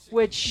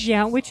 Which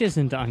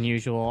isn't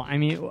unusual. I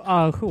mean,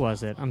 who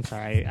was it? I'm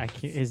sorry,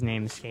 his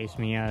name escapes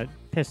me.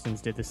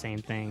 Pistons did the same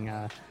thing.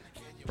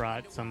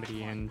 Brought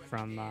somebody in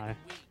from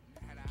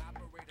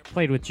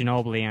played with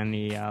Ginobili on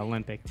the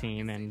Olympic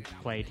team and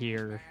played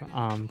here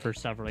for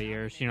several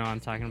years. You know what I'm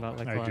talking about?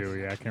 Like I do,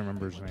 yeah. I can't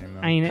remember his name,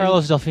 though. I mean,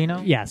 Carlos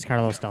Delfino? Yes,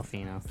 Carlos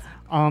Delfino.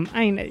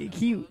 I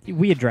mean,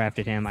 we had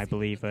drafted him, I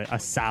believe, a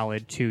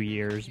solid 2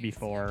 years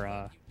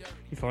before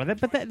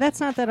that. But that's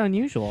not that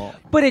unusual.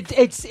 But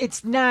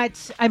it's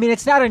not. I mean,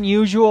 it's not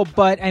unusual.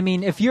 But I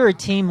mean, if you're a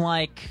team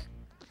like,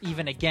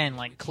 even again,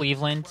 like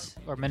Cleveland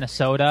or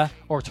Minnesota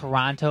or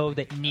Toronto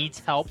that needs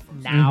help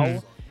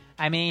now,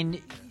 I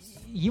mean,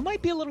 you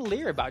might be a little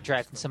leery about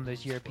drafting some of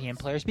those European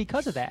players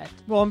because of that.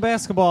 Well, in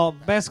basketball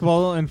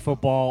and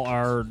football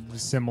are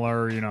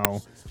similar, you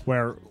know,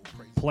 where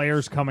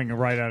players coming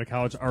right out of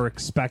college are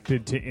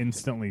expected to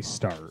instantly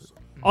start.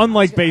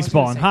 Unlike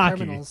baseball and hockey.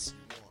 Criminals.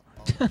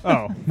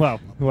 Oh,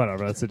 well,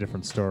 whatever. That's a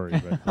different story.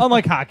 But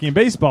unlike hockey and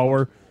baseball,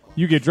 where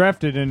you get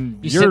drafted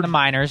and You sit in the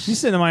minors. You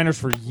sit in the minors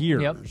for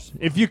years. Yep.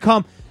 If you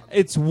come,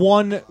 it's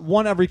one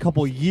every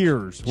couple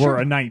years where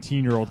a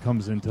 19-year-old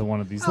comes into one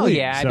of these leagues.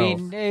 Yeah, So I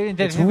mean,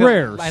 it's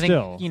rare I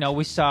still. think,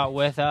 we saw it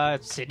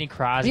with Sidney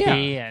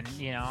Crosby, and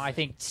I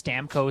think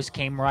Stamkos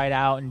came right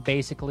out and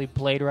basically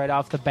played right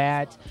off the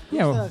bat.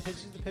 Yeah,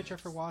 Who's the pitcher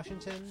for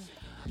Washington?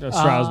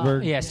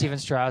 Strasburg. Steven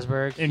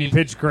Strasburg. And he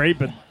pitched great,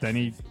 but then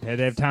he had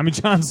to have Tommy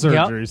John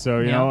surgery. So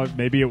you Yep. know,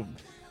 maybe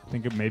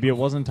it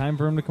wasn't time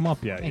for him to come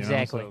up yet.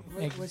 Exactly.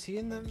 You know? Was he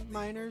in the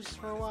minors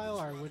for a while,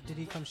 or did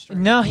he come straight?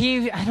 No,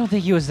 I don't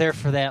think he was there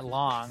for that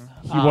long.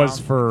 He was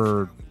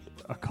for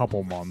a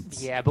couple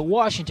months. Yeah, but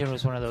Washington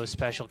was one of those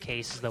special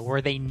cases though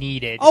where they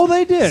needed. Oh,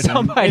 they did.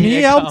 Somebody and he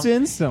to helped come.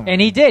 instantly.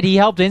 And he did. He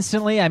helped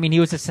instantly. I mean,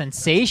 he was a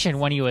sensation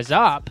when he was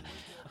up.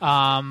 He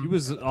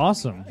was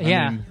awesome.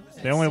 Yeah. I mean,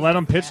 they only let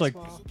him pitch like.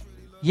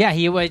 Yeah,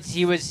 he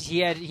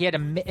had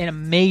an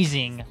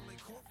amazing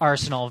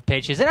arsenal of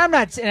pitches, and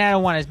I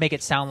don't want to make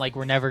it sound like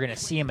we're never going to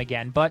see him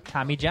again. But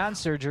Tommy John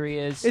surgery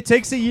is. It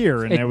takes a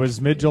year, and it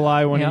was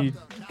mid-July when Yep. he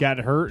got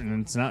hurt,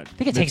 and it's not. I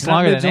think it takes it's not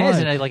longer than that, mid-July.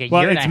 isn't it? Like a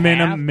well, year and it's a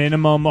half?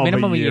 minimum of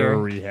Minimum a a year year.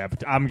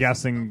 rehab. I'm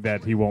guessing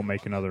that he won't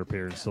make another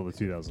appearance till the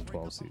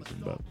 2012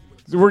 season, but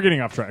we're getting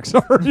off track.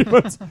 Sorry,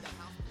 but.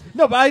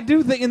 No, but I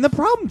do think, and the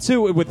problem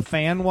too with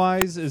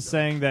fan-wise is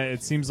saying that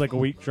it seems like a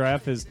weak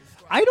draft is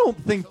I don't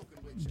think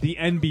the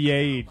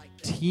NBA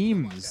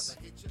teams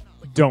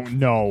don't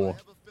know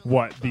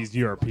what these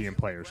European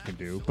players can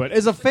do. But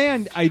as a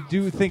fan, I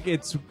do think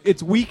it's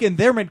weak in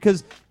their mind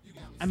because,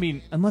 I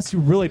mean, unless you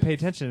really pay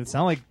attention, it's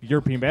not like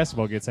European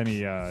basketball gets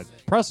any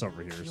press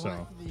over here.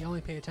 So You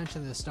only pay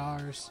attention to the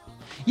stars.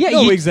 Yeah,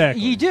 No,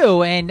 exactly. You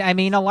do, and I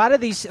mean, a lot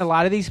of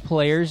these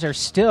players are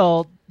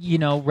still,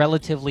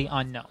 relatively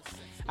unknown.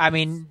 I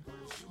mean,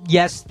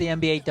 yes, the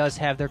NBA does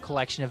have their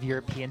collection of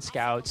European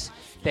scouts.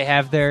 They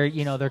have their,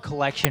 their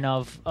collection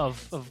of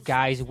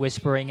guys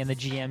whispering in the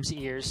GM's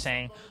ears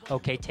saying,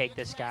 okay, take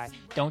this guy.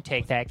 Don't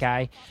take that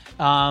guy.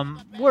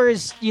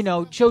 Whereas,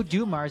 Joe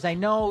Dumars, I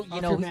know,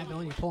 If you're Matt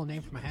Millen, you pull a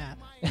name from a hat.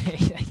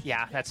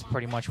 yeah, that's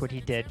pretty much what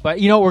he did. But,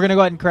 we're going to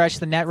go ahead and crash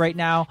the net right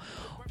now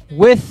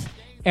with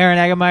Aaron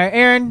Agemeyer.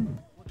 Aaron,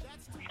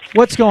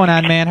 what's going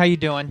on, man? How you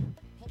doing?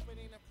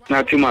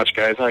 Not too much,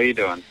 guys. How you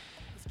doing?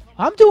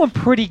 I'm doing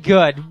pretty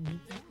good.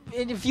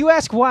 And if you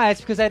ask why,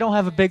 it's because I don't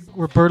have a big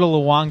Roberto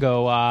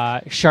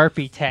Luongo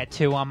Sharpie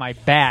tattoo on my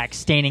back,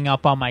 staining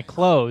up on my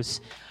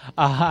clothes.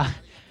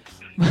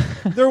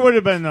 there would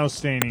have been no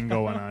staining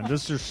going on,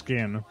 just your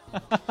skin.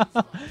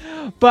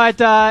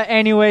 But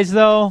anyways,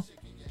 though,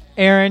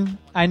 Aaron,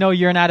 I know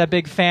you're not a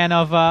big fan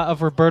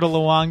of Roberto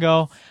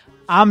Luongo.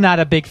 I'm not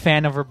a big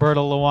fan of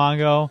Roberto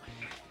Luongo.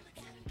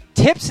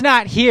 Tip's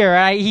not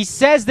here. He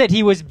says that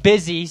he was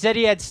busy. He said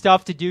he had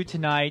stuff to do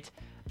tonight.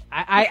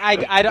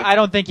 I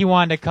don't think he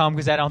wanted to come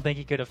because I don't think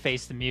he could have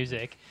faced the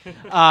music.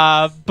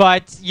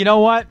 But you know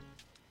what?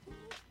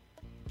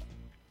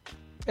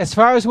 As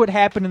far as what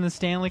happened in the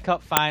Stanley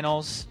Cup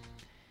Finals,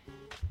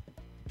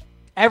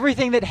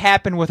 everything that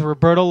happened with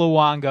Roberto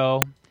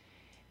Luongo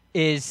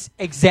is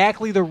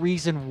exactly the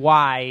reason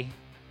why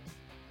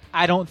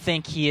I don't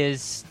think he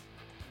is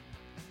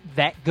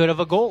that good of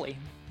a goalie.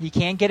 He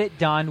can't get it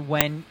done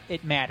when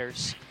it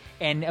matters.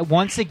 And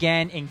once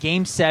again, in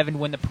Game 7,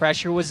 when the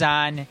pressure was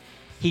on,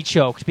 he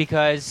choked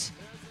because,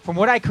 from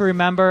what I can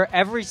remember,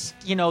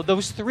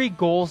 those 3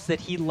 goals that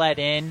he let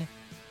in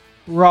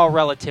were all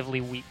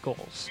relatively weak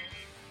goals.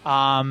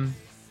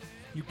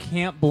 You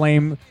can't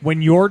blame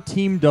when your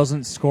team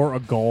doesn't score a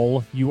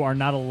goal. You are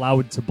not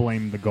allowed to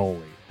blame the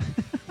goalie,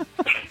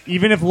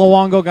 even if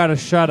Luongo got a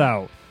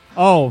shutout.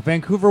 Oh,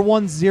 Vancouver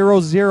won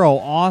 0-0.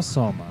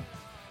 Awesome.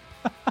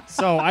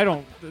 So I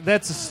don't.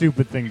 That's a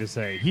stupid thing to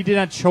say. He did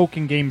not choke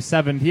in Game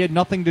 7. He had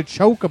nothing to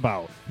choke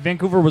about.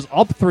 Vancouver was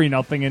up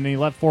 3-0 and he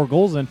let 4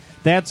 goals in.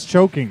 That's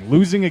choking.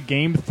 Losing a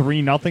game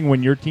 3-0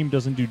 when your team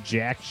doesn't do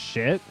jack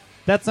shit.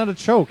 That's not a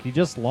choke. He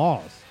just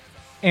lost.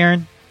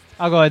 Aaron,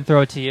 I'll go ahead and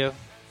throw it to you.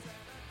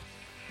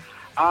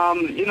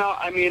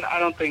 I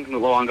don't think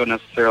Luongo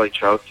necessarily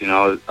choked. He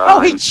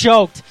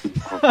choked.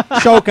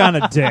 Choke on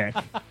a dick.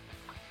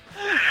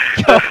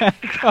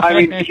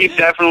 He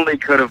definitely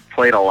could have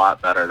played a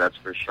lot better, that's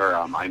for sure.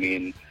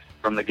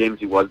 From the games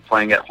he was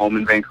playing at home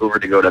in Vancouver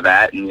to go to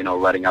that and,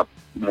 letting up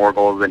more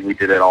goals than he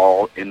did at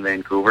all in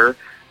Vancouver,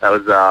 that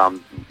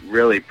was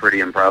really pretty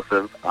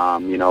impressive.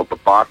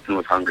 But Boston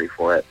was hungry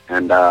for it.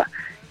 And,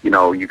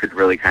 you could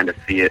really kind of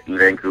see it in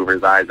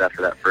Vancouver's eyes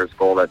after that first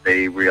goal that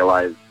they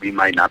realized we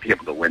might not be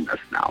able to win this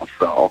now.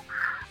 So,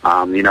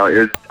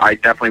 I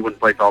definitely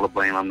wouldn't place all the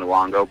blame on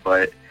Luongo,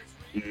 but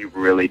he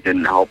really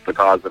didn't help the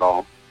cause at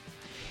all.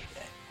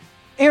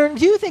 Aaron,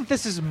 do you think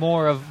this is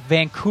more of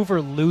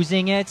Vancouver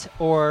losing it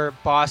or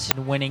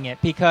Boston winning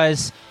it?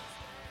 Because,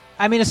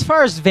 as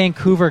far as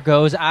Vancouver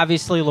goes,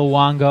 obviously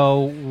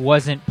Luongo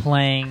wasn't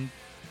playing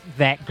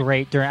that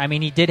great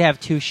during. He did have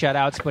 2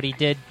 shutouts, but he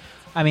did.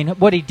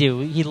 What did he do?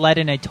 He led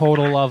in a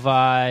total of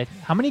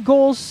how many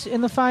goals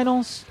in the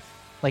finals?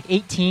 Like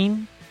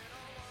 18?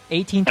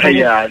 18 total?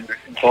 Yeah,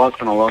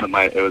 Boston alone,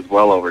 it was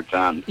well over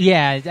 10.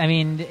 Yeah,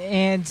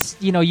 and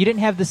you didn't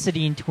have the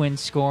Sedin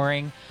twins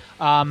scoring.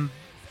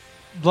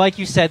 Like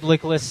you said,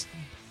 Nicholas,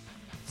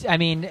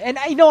 and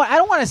I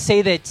don't want to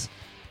say that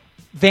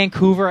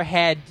Vancouver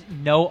had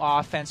no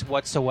offense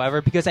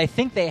whatsoever because I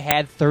think they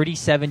had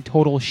 37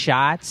 total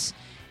shots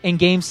in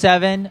Game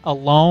 7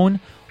 alone,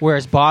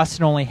 whereas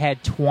Boston only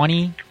had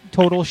 20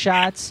 total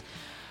shots.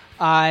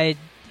 But,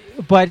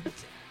 the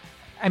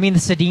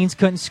Sedins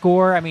couldn't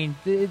score.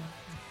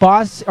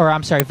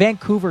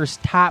 Vancouver's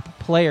top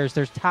players,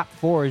 their top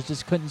 4s,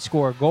 just couldn't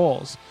score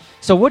goals.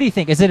 So what do you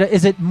think? Is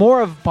it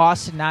more of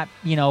Boston not,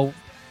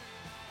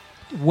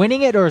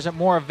 winning it, or is it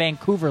more of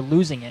Vancouver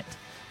losing it?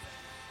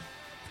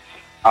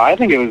 I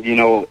think it was,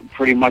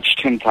 pretty much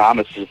Tim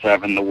Thomas just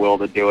having the will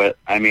to do it.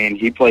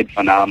 He played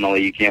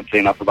phenomenally. You can't say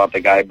enough about the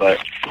guy, but,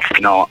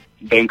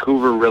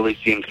 Vancouver really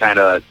seemed kind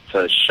of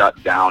to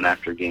shut down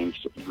after Game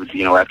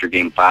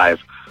 5.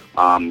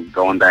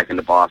 Going back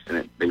into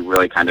Boston, they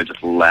really kind of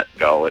just let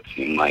go, it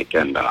seemed like.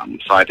 And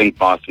so I think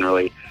Boston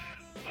really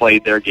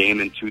played their game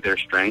into their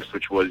strengths,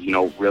 which was,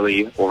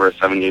 really over a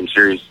 7-game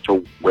series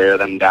to wear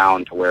them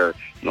down to where,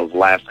 those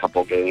last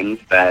couple games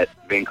that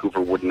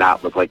Vancouver would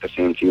not look like the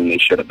same team they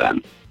should have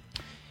been.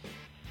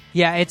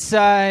 Yeah, it's,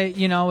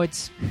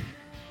 it's...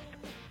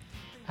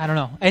 I don't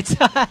know. It's,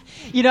 I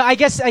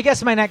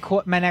guess my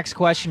next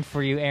question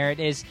for you, Aaron,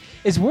 is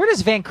where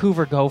does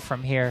Vancouver go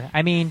from here?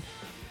 I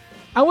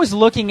was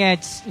looking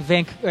at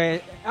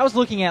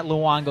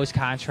Luongo's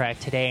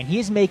contract today, and he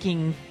just made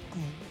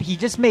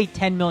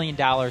 $10 million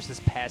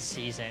this past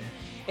season,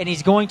 and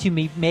he's going to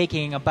be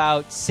making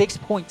about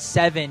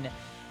 $6.7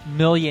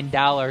 million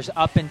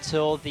up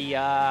until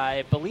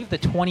I believe the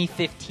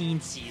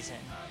 2015 season.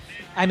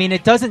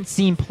 It doesn't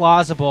seem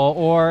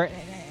plausible,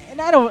 and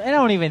I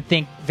don't even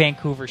think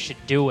Vancouver should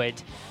do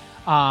it.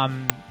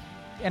 And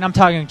I'm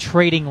talking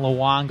trading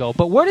Luongo.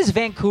 But where does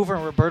Vancouver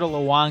and Roberto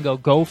Luongo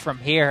go from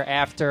here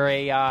after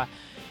a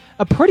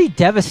pretty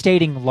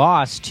devastating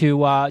loss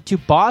to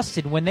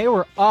Boston when they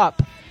were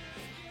up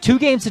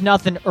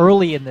 2-0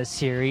 early in this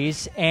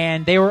series,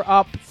 and they were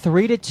up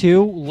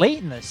 3-2 late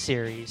in this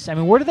series?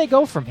 Where do they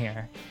go from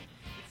here?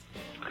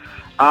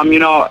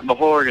 The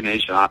whole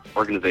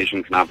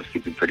organization can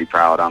obviously be pretty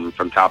proud.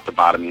 From top to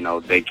bottom,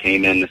 they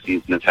came in the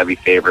season as heavy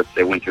favorites.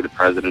 They went through the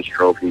President's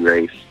Trophy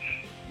race.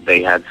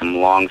 They had some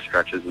long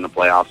stretches in the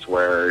playoffs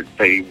where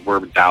they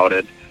were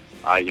doubted.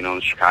 In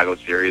the Chicago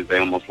series, they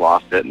almost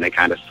lost it, and they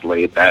kind of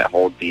slayed that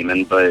whole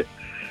demon. But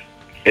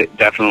it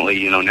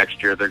definitely,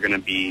 next year they're going to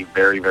be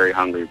very, very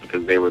hungry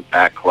because they were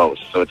that close.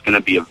 So it's going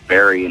to be a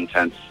very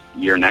intense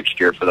year next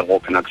year for the whole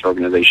Canucks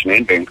organization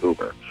in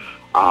Vancouver.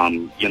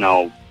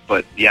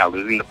 But yeah,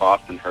 losing to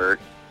Boston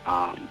hurt.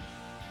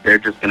 They're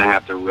just going to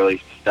have to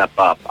really step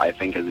up, I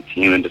think, as a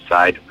team and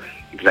decide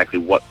exactly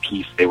what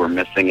piece they were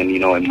missing. And,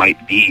 it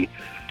might be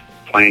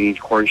playing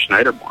Corey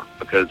Schneider more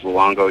because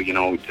Luongo,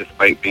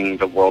 despite being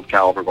the world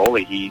caliber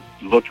goalie, he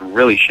looked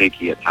really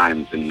shaky at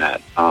times in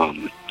that.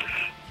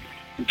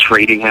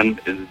 Trading him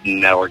is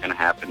never going to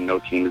happen. No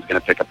team is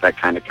going to pick up that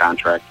kind of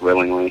contract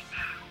willingly.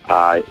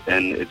 And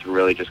it's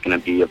really just going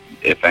to be,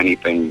 if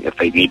anything, if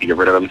they need to get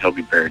rid of him, he'll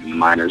be buried in the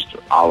minors,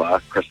 a la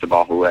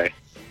Cristobal Huet.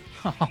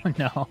 Oh,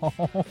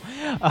 no.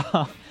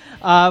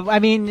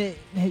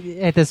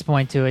 At this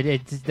point, too,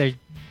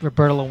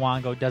 Roberto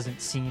Luongo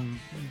doesn't seem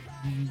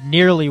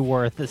nearly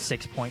worth the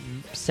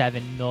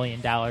 $6.7 million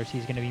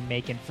he's going to be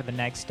making for the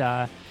next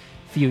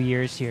few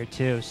years here,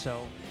 too.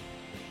 So,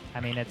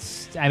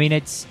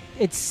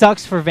 it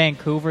sucks for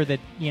Vancouver that,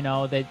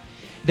 that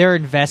their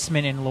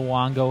investment in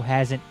Luongo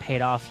hasn't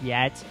paid off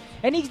yet.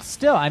 And he's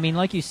still,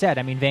 like you said,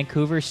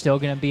 Vancouver's still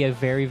going to be a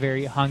very,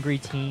 very hungry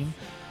team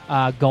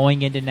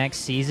going into next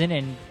season.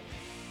 And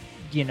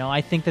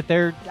I think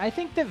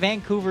that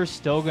Vancouver's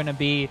still going to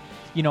be,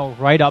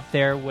 right up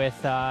there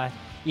with,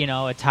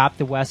 atop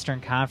the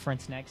Western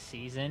Conference next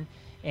season.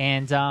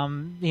 And,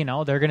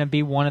 they're going to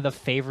be one of the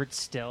favorites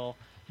still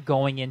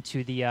going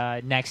into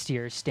the next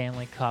year's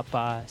Stanley Cup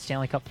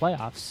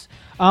playoffs.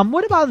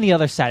 What about on the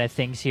other side of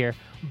things here?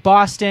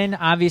 Boston,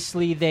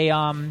 obviously, they,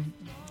 go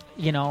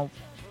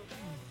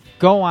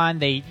on.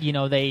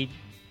 They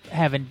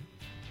haven't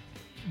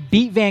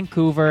beat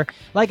Vancouver,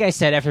 like I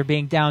said, after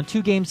being down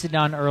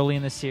 2-0 early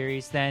in the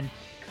series. Then,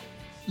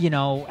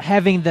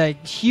 having the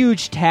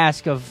huge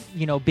task of,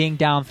 being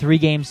down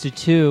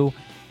 3-2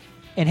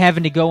 and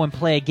having to go and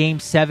play a Game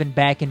 7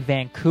 back in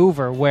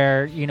Vancouver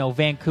where,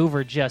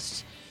 Vancouver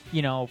just,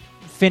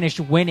 finished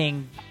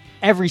winning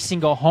every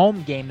single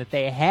home game that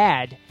they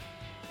had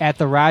at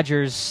the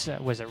Rogers,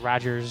 was it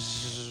Rogers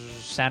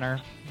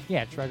Center?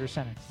 Yeah, it's Rogers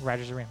Center,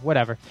 Rogers Arena,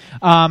 whatever.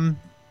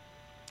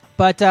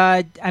 But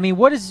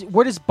where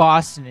does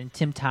Boston and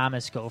Tim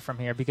Thomas go from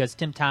here? Because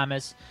Tim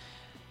Thomas,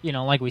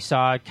 like we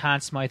saw, Conn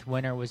Smythe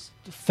winner, was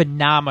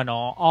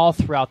phenomenal all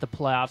throughout the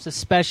playoffs,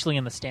 especially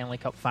in the Stanley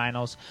Cup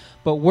Finals.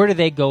 But where do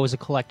they go as a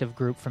collective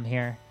group from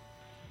here?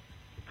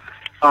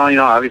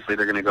 Obviously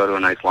they're going to go to a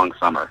nice long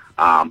summer.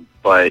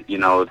 But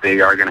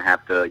they are going to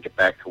have to get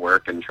back to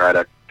work and try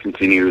to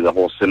continue the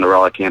whole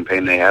Cinderella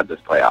campaign they had this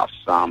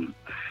playoffs.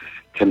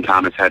 Tim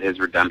Thomas had his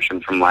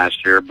redemption from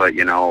last year, but,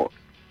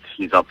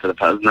 he's up for the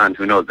Vezina, and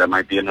who knows, that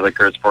might be another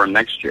curse for him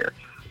next year.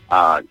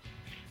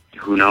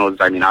 Who knows?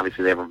 I mean,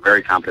 obviously they have a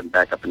very competent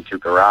backup in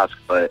Tuukka Rask,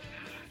 but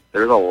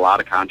there's a lot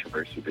of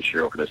controversy this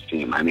year over this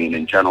team. I mean,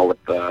 in general,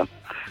 with the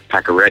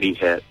Pacioretty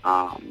hit,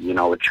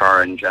 with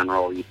Chara in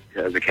general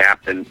as a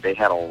captain, they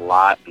had a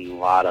lot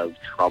of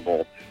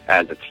trouble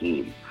as a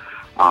team.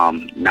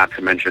 Not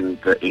to mention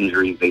the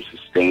injuries they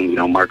sustained.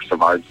 Mark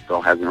Savard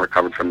still hasn't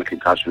recovered from the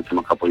concussion from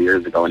a couple of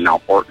years ago, and now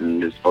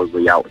Horton is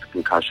supposedly out with a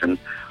concussion.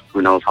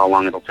 Who knows how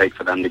long it'll take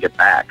for them to get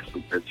back,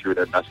 since they're two of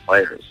their best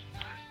players.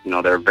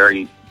 They're a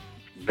very,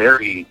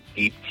 very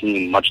deep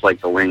team, much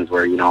like the Wings,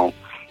 where, you're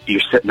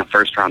sitting a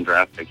first-round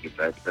draft pick, you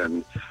picked,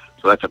 and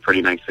so that's a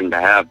pretty nice thing to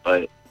have.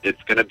 But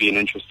it's going to be an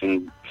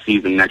interesting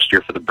season next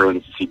year for the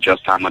Bruins to see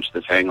just how much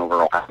this hangover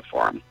will have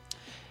for them.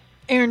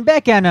 Aaron,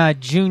 back on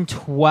June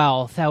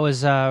 12th, I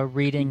was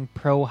reading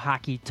Pro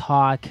Hockey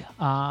Talk.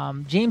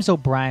 James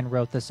O'Brien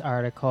wrote this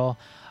article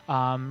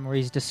where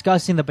he's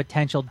discussing the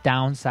potential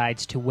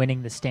downsides to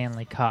winning the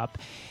Stanley Cup.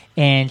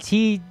 And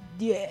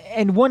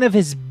one of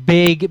his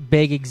big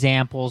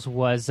examples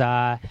was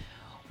the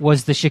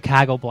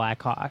Chicago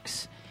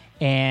Blackhawks.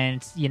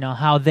 And,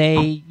 how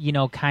they,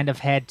 kind of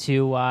had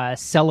to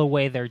sell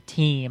away their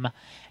team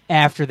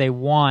after they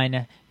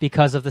won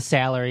because of the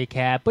salary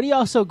cap. But he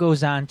also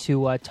goes on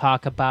to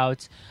talk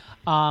about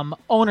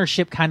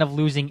ownership kind of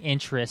losing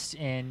interest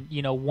in,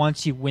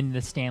 once you win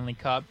the Stanley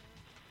Cup.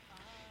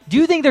 Do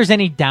you think there's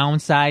any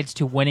downsides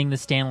to winning the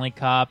Stanley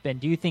Cup? And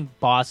do you think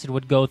Boston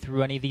would go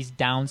through any of these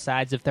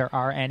downsides if there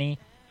are any?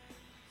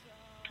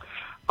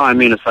 I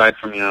mean, aside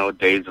from,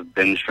 days of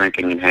binge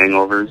drinking and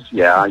hangovers,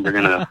 yeah, you're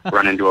going to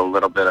run into a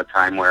little bit of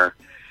time where,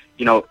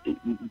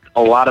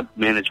 a lot of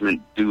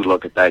management do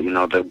look at that.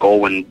 The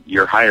goal when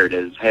you're hired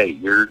is, hey,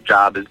 your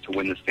job is to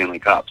win the Stanley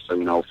Cup.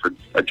 So, for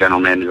a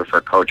general manager, for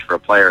a coach, for a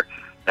player,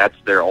 that's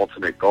their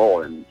ultimate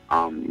goal. And,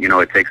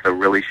 it takes a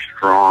really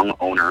strong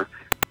owner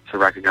to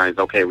recognize,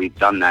 okay, we've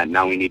done that,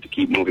 now we need to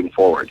keep moving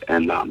forward.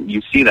 And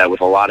you see that with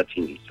a lot of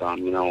teams.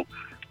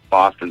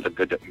 Boston's a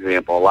good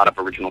example. A lot of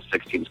Original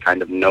Six teams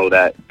kind of know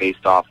that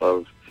based off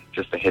of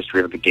just the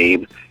history of the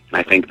game. And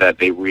I think that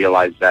they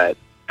realize that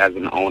as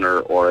an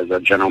owner or as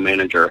a general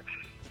manager,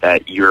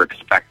 that you're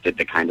expected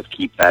to kind of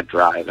keep that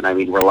drive. And I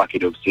mean, we're lucky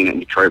to have seen it in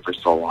Detroit for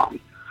so long.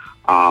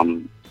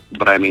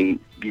 But I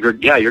mean, you're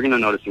going to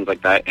notice things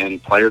like that.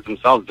 And players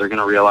themselves, they're going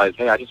to realize,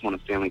 hey, I just won a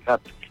Stanley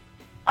Cup.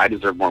 I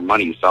deserve more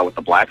money. You saw with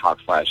the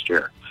Blackhawks last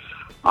year.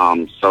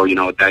 So,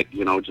 that,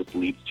 just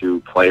leads to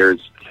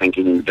players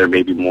thinking they're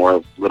maybe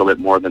a little bit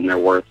more than they're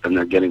worth than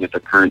they're getting at their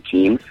current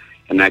team.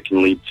 And that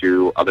can lead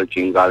to other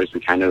teams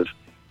obviously kind of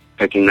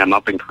picking them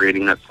up and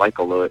creating that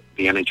cycle that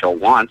the NHL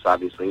wants,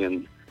 obviously,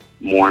 and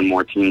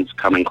more teams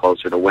coming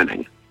closer to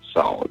winning.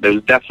 So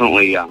there's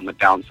definitely a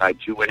downside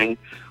to winning,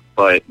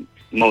 but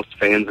most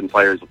fans and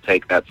players will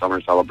take that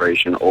summer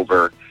celebration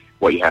over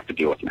what you have to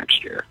deal with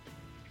next year.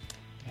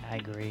 I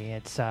agree.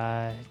 It's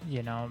I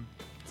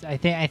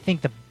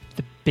think the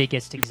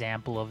biggest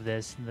example of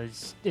this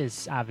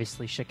is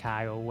obviously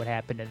Chicago, what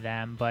happened to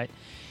them. But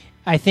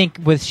I think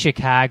with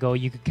Chicago,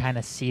 you could kind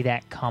of see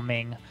that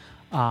coming,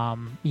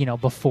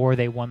 before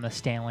they won the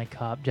Stanley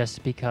Cup,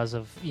 just because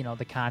of,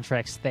 the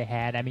contracts they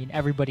had. I mean,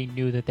 everybody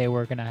knew that they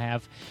were going to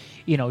have,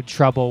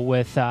 trouble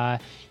with,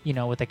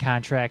 with the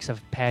contracts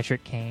of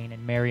Patrick Kane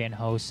and Marian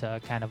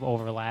Hossa kind of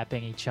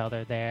overlapping each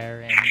other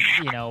there. And,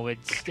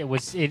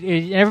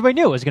 everybody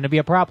knew it was going to be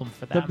a problem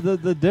for them.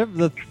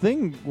 The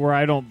thing where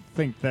I don't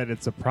think that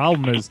it's a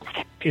problem is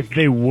if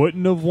they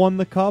wouldn't have won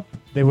the Cup,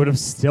 they would have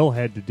still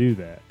had to do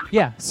that.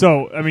 Yeah.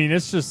 So, I mean,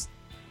 it's just...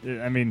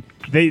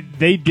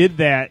 they did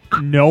that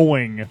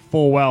knowing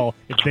full well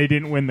if they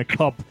didn't win the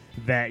Cup,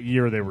 that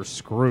year they were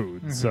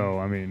screwed. So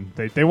I mean,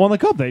 they won the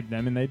cup. They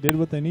did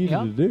what they needed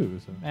to do.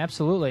 So.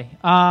 Absolutely.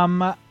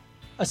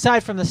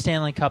 Aside from the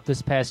Stanley Cup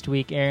this past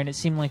week, Aaron, it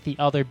seemed like the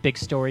other big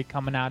story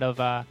coming out of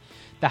the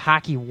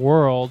hockey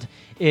world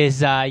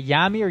is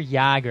Jaromir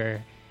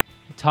Jagr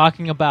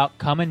talking about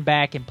coming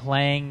back and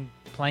playing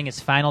his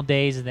final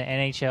days in the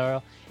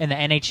NHL.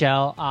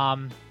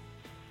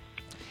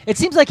 It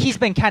seems like he's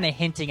been kind of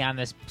hinting on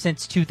this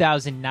since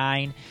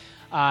 2009.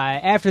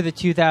 After the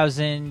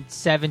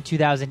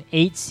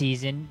 2007-2008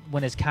 season,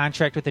 when his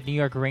contract with the New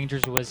York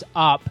Rangers was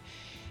up,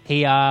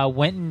 he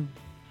went and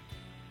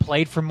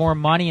played for more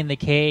money in the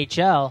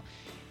KHL,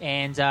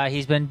 and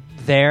he's been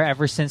there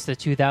ever since the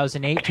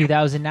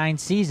 2008-2009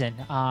 season.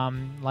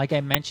 Like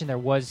I mentioned, there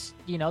was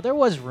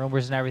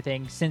rumors and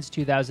everything since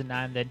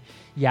 2009 that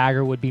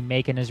Jagr would be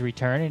making his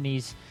return, and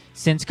he's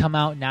since come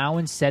out now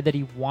and said that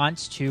he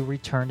wants to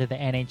return to the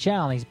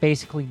NHL, and he's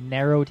basically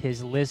narrowed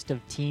his list of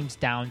teams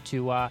down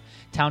to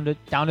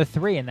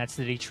 3, and that's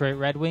the Detroit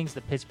Red Wings,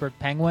 the Pittsburgh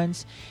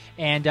Penguins,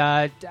 and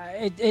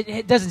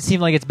it doesn't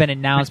seem like it's been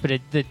announced, but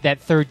that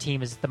third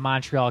team is the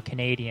Montreal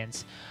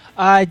Canadiens.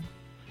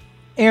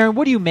 Aaron,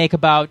 what do you make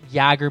about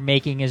Jagr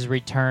making his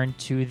return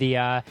to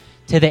the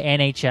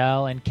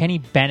NHL, and can he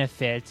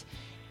benefit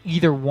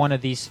either one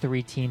of these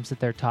 3 teams that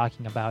they're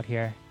talking about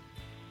here?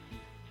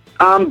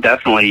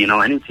 Definitely.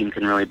 Any team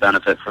can really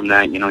benefit from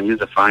that. He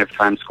was a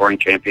 5-time scoring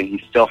champion.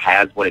 He still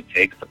has what it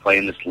takes to play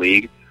in this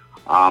league.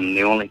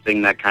 The only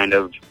thing that kind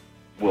of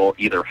will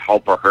either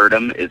help or hurt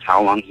him is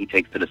how long he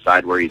takes to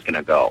decide where he's going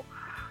to go.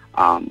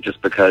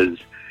 Just because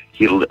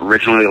he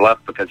originally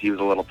left because he was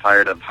a little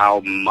tired of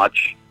how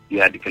much you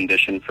had to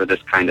condition for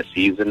this kind of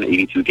season.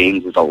 82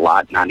 games is a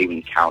lot, not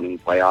even counting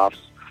playoffs.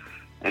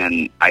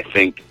 And I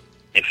think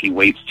if he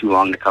waits too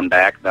long to come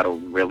back, that'll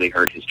really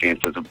hurt his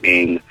chances of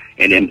being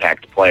an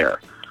impact player.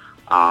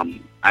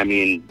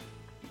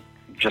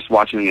 Just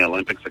watching the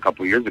Olympics a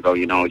couple years ago,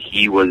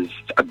 he was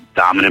a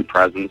dominant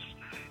presence.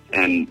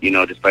 And,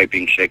 despite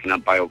being shaken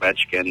up by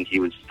Ovechkin, he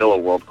was still a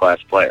world-class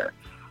player.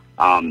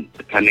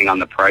 Depending on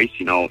the price,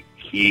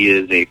 he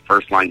is a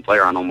first-line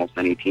player on almost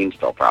any team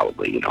still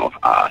probably.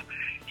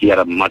 He had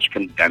a much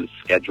condensed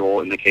schedule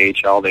in the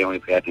KHL. They only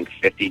played, I think,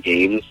 50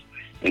 games,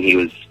 and he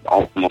was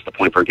almost a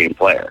point-per-game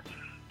player.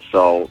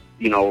 So,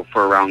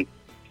 for around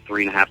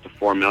 $3.5 to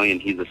 $4 million,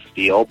 he's a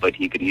steal, but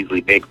he could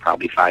easily make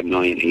probably $5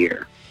 million a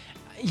year.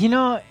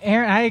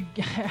 Aaron, I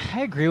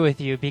agree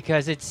with you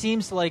because it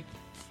seems like,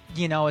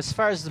 as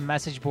far as the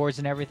message boards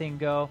and everything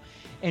go,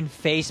 and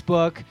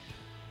Facebook,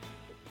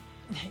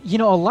 a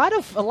lot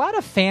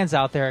of fans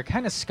out there are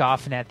kind of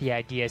scoffing at the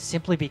idea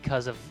simply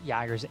because of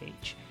Jagr's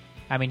age.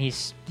 I mean,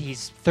 he's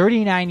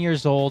 39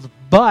 years old,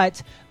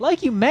 but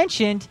like you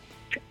mentioned,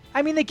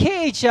 the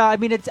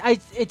KHL,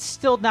 it's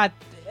still not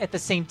at the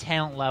same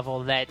talent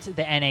level that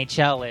the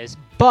NHL is,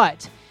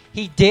 but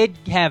he did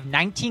have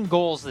 19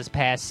 goals this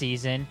past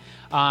season.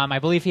 I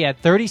believe he had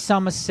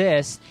 30-some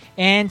assists,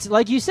 and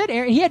like you said,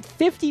 Aaron, he had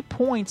 50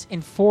 points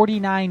in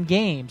 49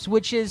 games,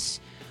 which is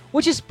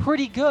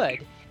pretty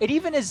good. And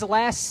even his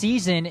last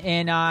season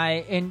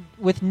in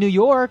with New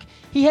York,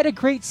 he had a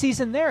great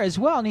season there as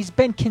well, and he's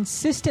been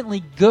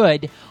consistently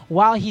good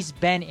while he's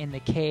been in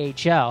the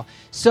KHL.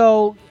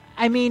 So,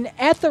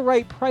 at the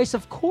right price,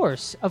 of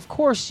course,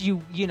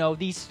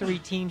 these 3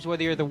 teams,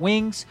 whether you're the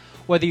Wings,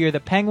 whether you're the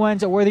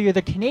Penguins, or whether you're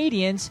the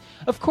Canadiens,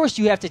 of course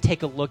you have to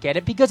take a look at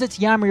it because it's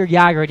Jaromir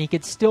Jagr and he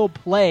could still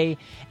play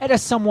at a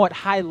somewhat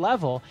high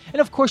level.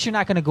 And of course you're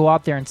not going to go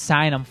out there and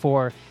sign him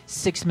for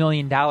 $6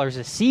 million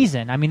a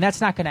season. That's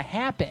not going to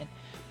happen.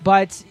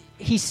 But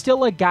he's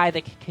still a guy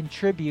that can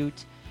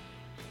contribute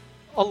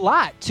a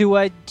lot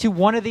to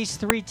one of these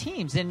 3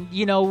 teams. And,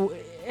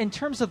 in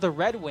terms of the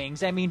Red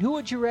Wings, who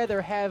would you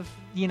rather have,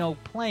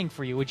 playing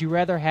for you? Would you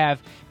rather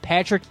have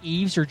Patrick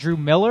Eaves or Drew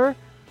Miller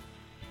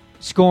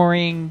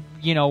scoring,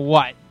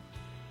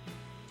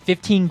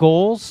 15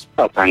 goals?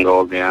 10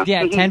 goals, yeah.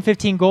 Yeah, 10,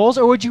 15 goals.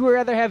 Or would you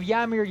rather have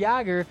Jaromir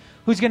Jagr,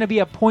 who's going to be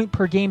a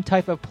point-per-game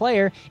type of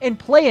player and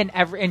play in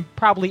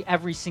probably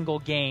every single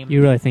game?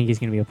 You really think he's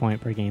going to be a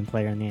point-per-game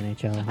player in the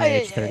NHL at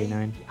age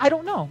 39? I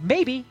don't know.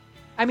 Maybe.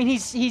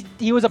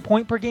 He was a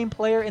point-per-game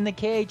player in the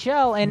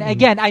KHL, and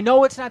again, I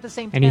know it's not the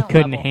same and he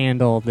couldn't level.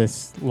 handle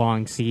this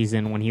long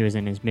season when he was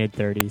in his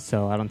mid-30s,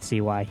 so I don't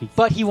see why he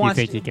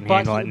can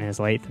handle it in his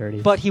late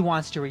 30s. But he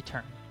wants to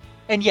return.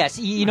 And yes,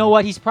 you know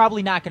what? He's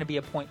probably not going to be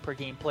a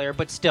point-per-game player,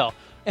 but still,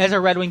 as a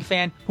Red Wing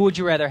fan, who would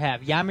you rather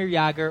have, Jaromir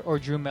Jagr or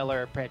Drew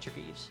Miller or Patrick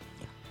Eaves?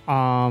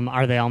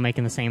 Are they all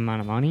making the same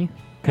amount of money?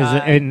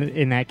 Because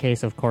in that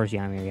case, of course,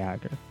 Jaromir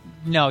Jagr.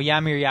 No,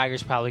 Jaromir Jagr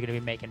is probably going to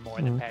be making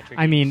more than Patrick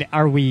Eaves.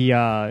 Are we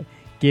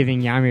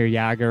giving Jaromir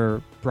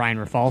Jagr Brian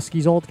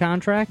Rafalski's old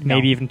contract? No.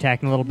 Maybe even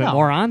tacking a little bit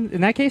more on?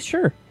 In that case,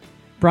 sure.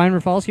 Brian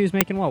Rafalski was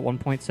making,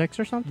 1.6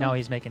 or something? No,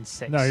 he's making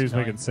 6. No, he was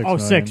making $6 million. Oh,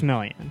 $6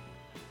 million.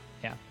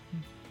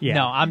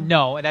 Yeah.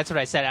 No, that's what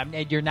I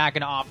said. You're not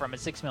going to offer him a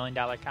 $6 million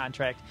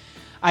contract.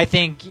 I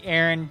think,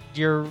 Aaron,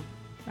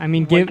 I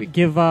mean, give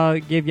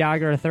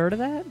Yager a third of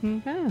that.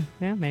 And,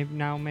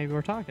 maybe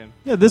we're talking.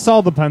 Yeah, this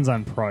all depends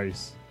on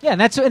price. Yeah,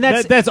 and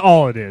that's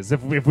all it is.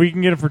 If we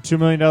can get it for $2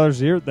 million a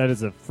year, that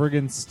is a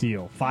friggin'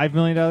 steal. $5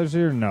 million a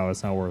year, no,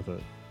 it's not worth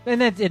it. And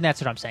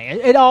that's what I'm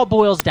saying. It all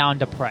boils down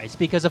to price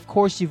because, of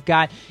course, you've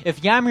got if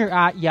Jaromir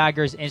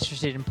Jagr is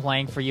interested in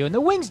playing for you, and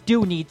the Wings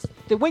do need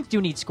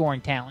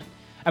scoring talent.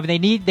 I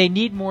mean, they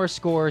need more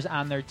scorers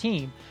on their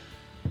team.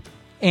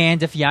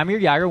 And if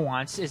Jaromir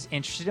Jagr is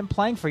interested in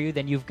playing for you,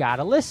 then you've got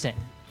to listen.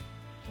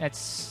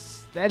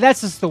 That's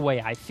just the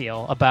way I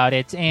feel about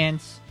it. And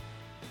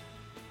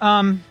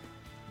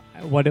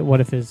what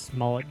if his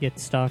mullet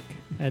gets stuck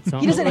at some?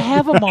 He doesn't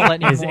have a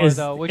mullet anymore,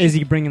 though. Is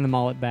he bringing the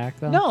mullet back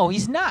though? No,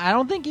 he's not. I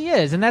don't think he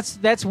is, and that's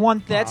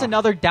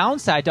another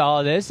downside to all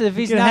of this. If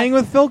he's you can not hang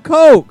with Phil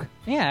Koch.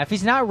 Yeah, if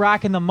he's not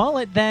rocking the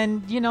mullet,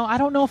 then I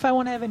don't know if I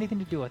want to have anything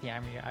to do with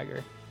Jaromir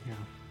Jagr. Yeah,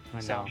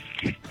 I know.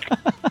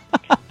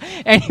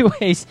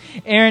 Anyways,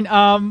 Aaron,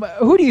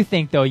 who do you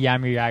think though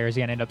Jaromir Jagr is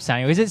going to end up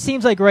signing? Because it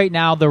seems like right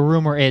now the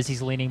rumor is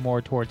he's leaning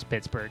more towards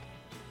Pittsburgh.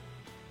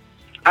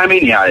 I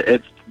mean, yeah,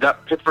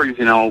 Pittsburgh is,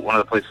 one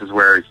of the places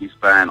where he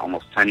spent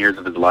almost 10 years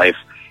of his life.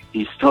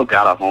 He's still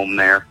got a home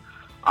there.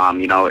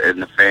 And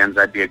the fans,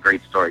 that'd be a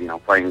great story,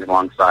 playing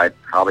alongside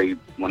probably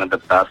one of the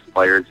best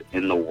players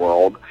in the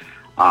world,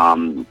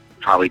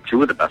 probably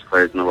two of the best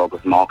players in the world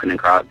with Malkin and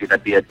Crosby.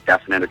 That'd be a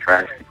definite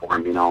attraction for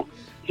him,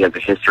 He has a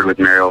history with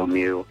Mario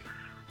Lemieux.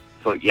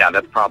 So, yeah,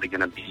 that's probably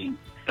going to be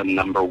the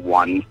number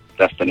one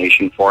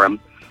destination for him.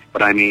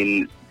 But, I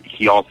mean,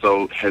 he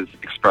also has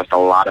expressed a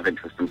lot of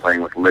interest in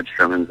playing with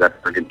Lidstrom and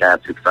Zetterberg and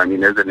Datsuk. So, I mean,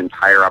 there's an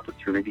entire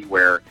opportunity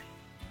where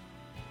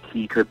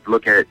he could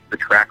look at the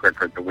track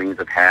record the Wings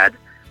have had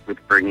with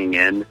bringing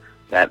in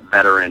that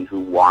veteran who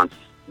wants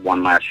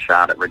one last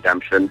shot at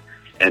redemption,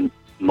 and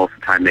most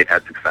of the time they've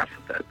had success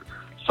with it.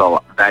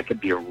 So that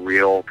could be a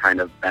real kind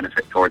of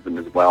benefit towards him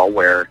as well,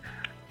 where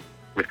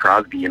with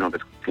Crosby,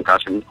 this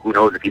concussion, who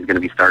knows if he's going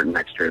to be starting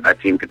next year.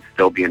 That team could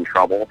still be in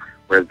trouble,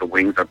 whereas the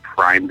Wings are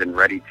primed and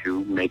ready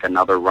to make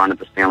another run at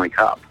the Stanley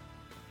Cup.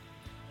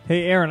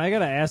 Hey, Aaron, I got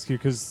to ask you,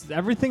 because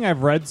everything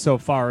I've read so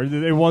far,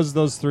 it was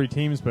those three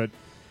teams, but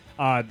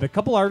the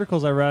couple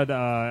articles I read,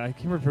 I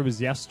can't remember if it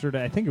was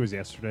yesterday, I think it was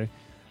yesterday,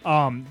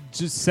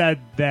 just said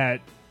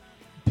that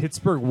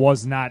Pittsburgh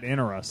was not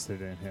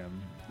interested in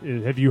him.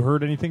 Have you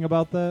heard anything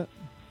about that?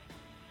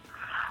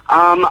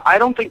 I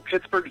don't think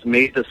Pittsburgh's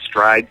made the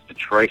strides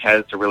Detroit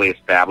has to really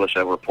establish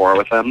a rapport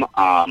with him.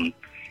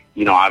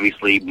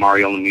 Obviously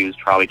Mario Lemieux is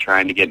probably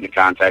trying to get into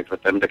contact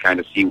with him to kind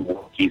of see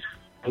what he's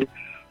doing.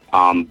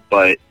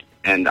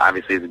 And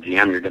obviously as a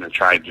GM, you're going to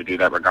try to do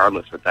that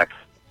regardless with that.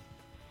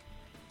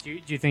 Do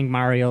you think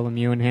Mario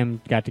Lemieux and him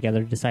got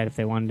together to decide if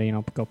they wanted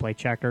to, go play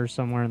checkers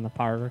somewhere in the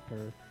park,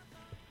 or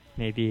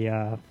maybe,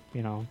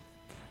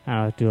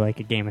 do like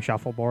a game of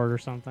shuffleboard or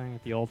something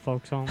at the old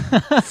folks' home?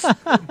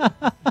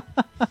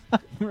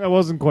 I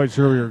wasn't quite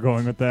sure where you were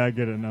going with that. I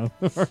get it now.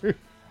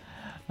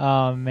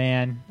 Oh,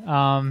 man.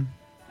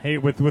 Hey,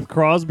 with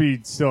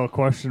Crosby still a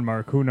question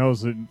mark, who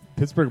knows?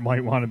 Pittsburgh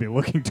might want to be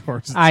looking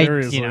towards it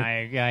seriously.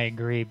 I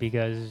agree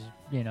because,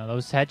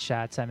 those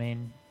headshots, I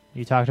mean,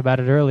 you talked about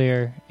it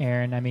earlier,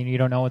 Aaron. I mean, you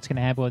don't know what's going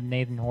to happen with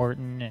Nathan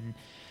Horton, and,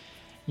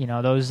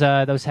 those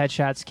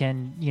headshots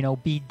can,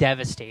 be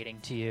devastating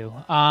to you.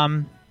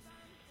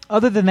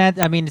 Other than that,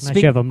 I mean, unless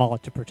you have a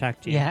mullet to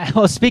protect you. Yeah.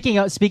 Well, speaking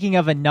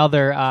of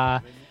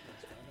another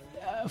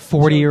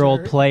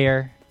 40-year-old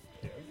player,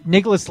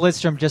 Nicholas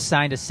Lidstrom just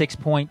signed a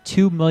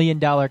 $6.2 million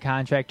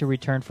contract to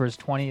return for his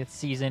 20th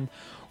season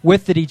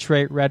with the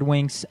Detroit Red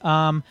Wings.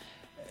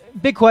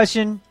 Big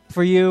question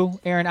for you,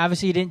 Aaron.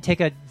 Obviously, he didn't take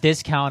a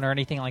discount or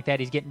anything like that.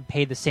 He's getting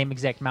paid the same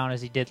exact amount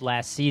as he did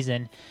last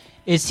season.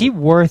 Is he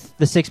worth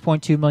the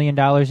 $6.2 million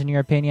in your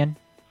opinion?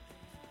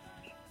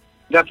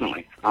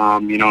 Definitely.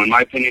 In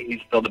my opinion,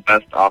 he's still the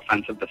best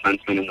offensive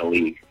defenseman in the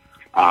league.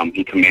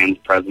 He commands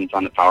presence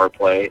on the power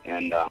play,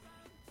 and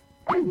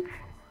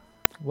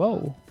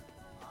whoa.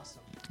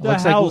 The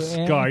hell,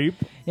 Skype?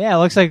 Yeah, it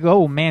looks like,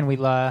 oh, man, we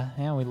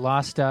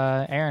lost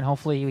Aaron.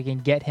 Hopefully we can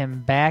get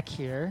him back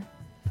here.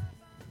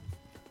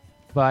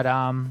 But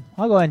I'll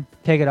go ahead and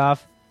take it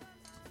off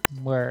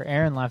where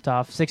Aaron left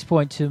off.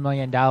 $6.2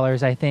 million,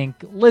 I think.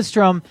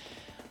 Lidstrom,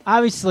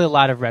 obviously a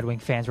lot of Red Wing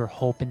fans were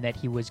hoping that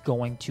he was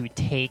going to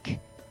take,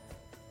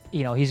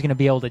 he's going to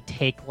be able to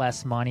take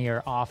less money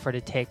or offer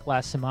to take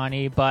less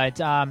money.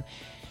 But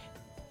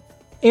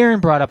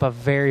Aaron brought up a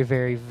very,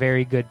 very,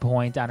 very good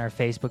point on our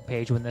Facebook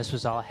page when this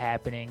was all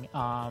happening,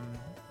 and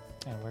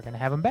we're going to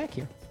have him back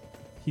here.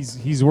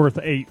 He's worth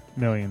 $8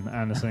 million,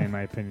 honestly, in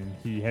my opinion.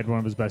 He had one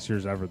of his best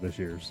years ever this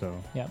year. So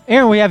yeah,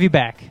 Aaron, we have you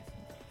back.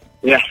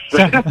 Yes.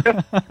 Sorry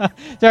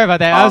about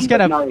that. I was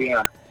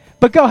gonna.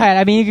 But go ahead.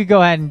 I mean, you could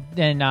go ahead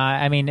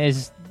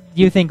and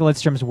you think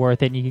Lidstrom's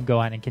worth it, and you can go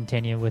ahead and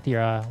continue with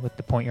your with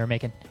the point you were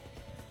making.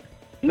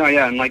 No,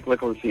 yeah, and like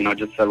Nicholas,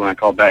 just said when I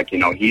called back,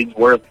 he's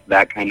worth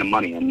that kind of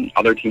money, and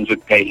other teams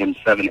would pay him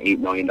 $7-8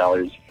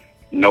 million,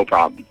 no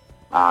problem.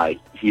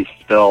 He's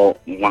still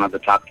one of the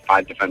top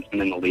 5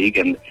 defensemen in the league,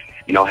 and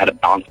had a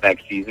bounce-back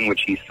season,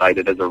 which he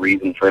cited as a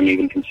reason for him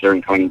even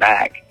considering coming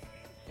back.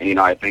 And,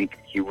 I think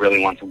he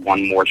really wants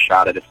one more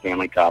shot at a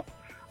Stanley Cup.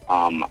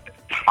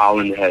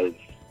 Holland has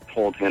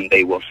told him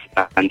they will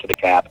spend to the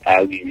cap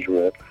as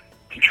usual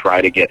to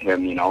try to get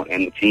him,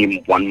 and the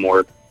team one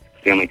more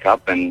Stanley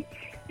Cup. And,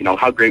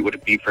 how great would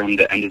it be for him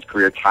to end his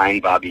career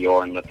tying Bobby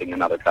Orr and lifting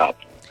another cup?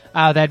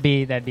 Oh, that'd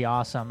be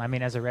awesome. I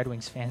mean, as a Red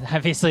Wings fan,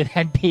 obviously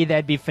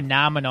that'd be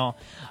phenomenal.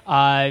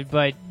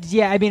 But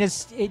yeah, I mean,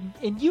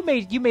 and you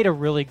made a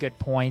really good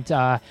point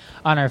on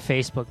our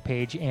Facebook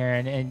page,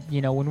 Aaron. And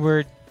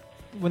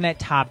when that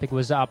topic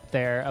was up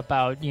there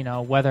about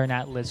whether or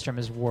not Lidstrom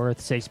is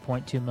worth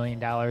 $6.2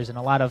 million, and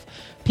a lot of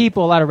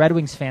Red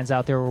Wings fans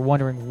out there were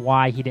wondering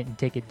why he didn't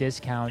take a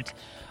discount.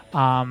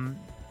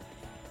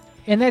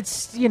 And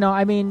that's,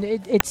 I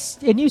mean,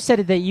 and you said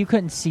it that you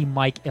couldn't see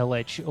Mike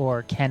Ilitch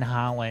or Ken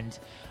Holland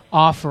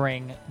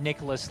offering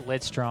Nicholas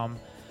Lidstrom,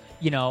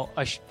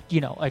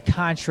 a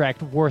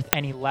contract worth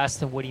any less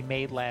than what he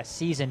made last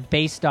season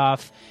based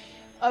off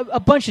a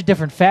bunch of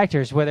different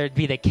factors, whether it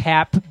be the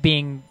cap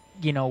being,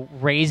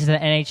 raised in the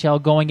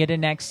NHL going into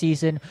next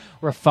season,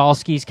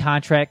 Rafalski's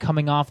contract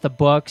coming off the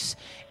books,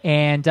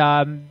 and,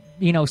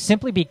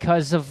 simply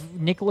because of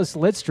Nicholas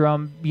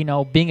Lidstrom,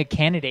 being a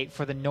candidate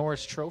for the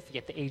Norris Trophy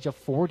at the age of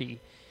 40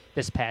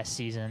 this past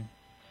season.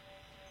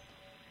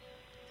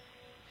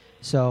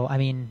 So, I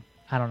mean,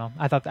 I don't know.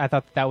 I thought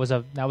that was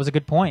a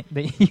good point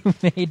that you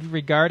made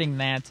regarding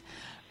that.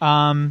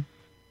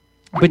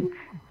 But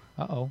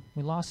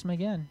we lost him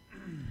again.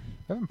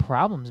 We're having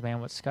problems, man,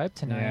 with Skype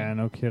tonight. Yeah,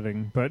 no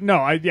kidding. But no,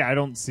 I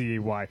don't see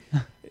why.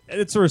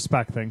 It's a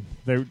respect thing.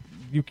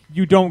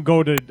 You don't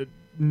go to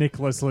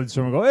Nicholas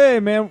Lidstrom and go, hey,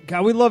 man,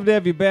 God, we'd love to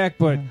have you back,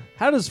 but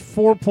how does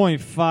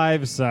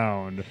 4.5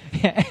 sound?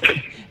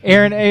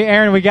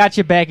 Aaron, we got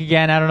you back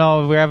again. I don't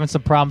know if we're having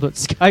some problems with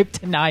Skype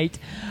tonight.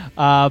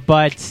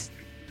 But,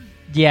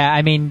 yeah,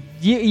 I mean,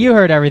 you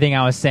heard everything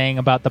I was saying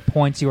about the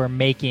points you were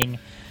making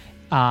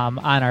on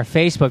our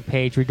Facebook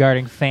page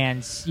regarding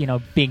fans,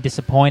 being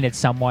disappointed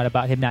somewhat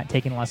about him not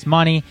taking less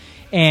money.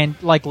 And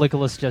like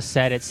Nicholas just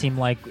said, it seemed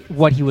like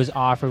what he was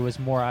offered was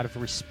more out of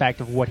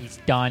respect of what he's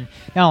done,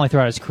 not only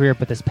throughout his career,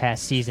 but this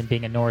past season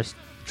being a Norris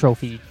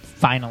Trophy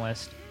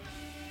finalist.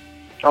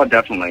 Oh,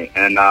 definitely.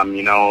 And,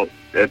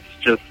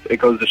 it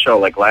goes to show,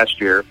 like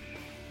last year,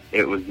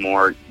 it was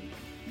more,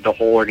 the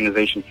whole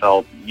organization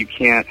felt you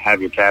can't have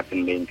your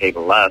captain being paid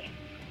less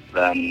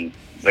than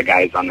the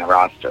guys on the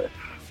roster.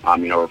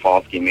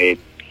 Rafalski made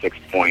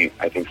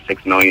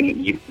 $6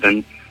 million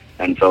even,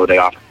 and so they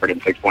offered him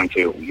 6.2.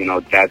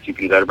 Datsyuk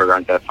and Zetterberg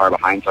aren't that far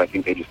behind, so I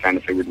think they just kind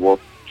of figured we'll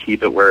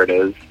keep it where it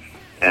is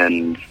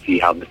and see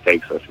how this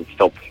takes us. It's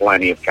still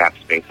plenty of cap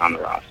space on the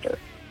roster.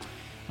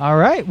 All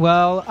right.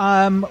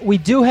 Well, we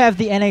do have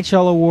the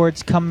NHL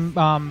awards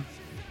come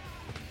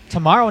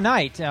tomorrow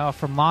night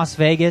from Las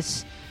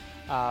Vegas.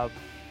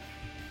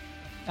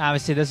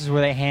 Obviously, this is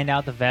where they hand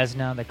out the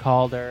Vezina, the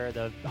Calder,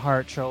 the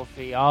Hart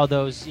Trophy, all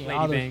those.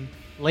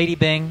 Lady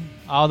Byng,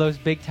 all those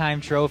big-time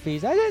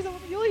trophies.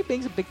 Lady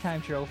Bing's a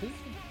big-time trophy.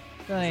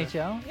 The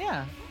NHL,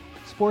 yeah.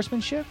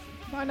 Sportsmanship,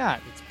 why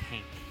not? It's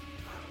pink.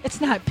 It's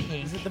not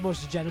pink. Is it the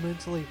most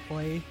gentlemanly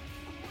play?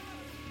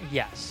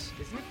 Yes.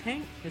 Isn't it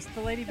pink? Is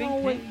the Lady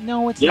Byng pink?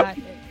 No, it's not.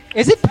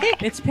 Is it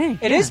pink? It's pink.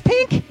 It is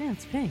pink? Yeah,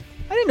 it's pink.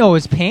 I didn't know it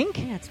was pink.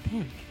 Yeah, it's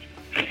pink.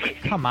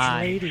 Come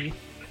on. Lady.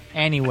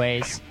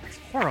 Anyways. It's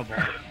horrible.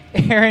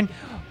 Aaron,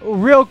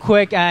 real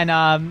quick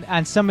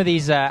on some of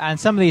these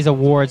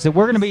awards that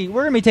we're gonna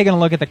be taking a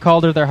look at the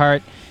Calder, the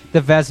Hart,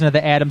 the Vezina,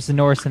 the Adams, the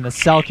Norris, and the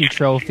Selke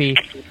Trophy.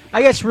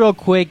 I guess real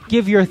quick,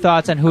 give your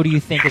thoughts on who do you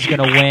think is going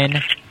to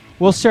win.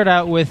 We'll start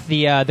out with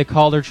the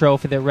Calder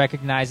Trophy that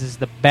recognizes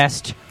the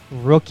best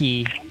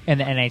rookie in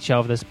the NHL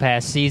of this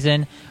past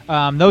season.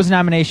 Those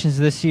nominations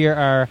this year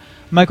are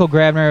Michael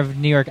Grabner of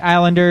New York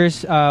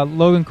Islanders,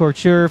 Logan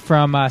Couture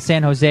from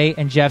San Jose,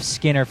 and Jeff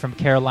Skinner from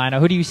Carolina.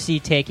 Who do you see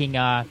taking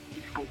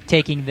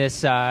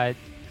this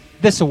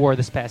award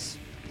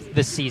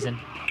this season?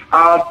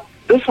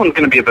 This one's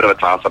going to be a bit of a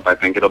toss-up, I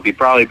think. It'll be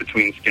probably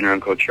between Skinner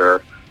and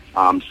Couture.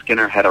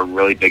 Skinner had a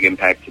really big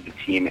impact to the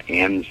team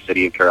and the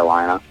city of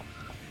Carolina.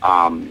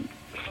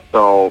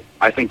 So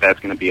I think that's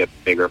going to be a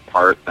bigger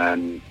part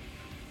than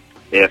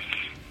if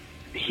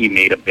he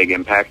made a big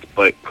impact.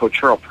 But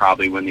Couture will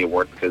probably win the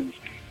award because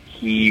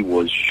he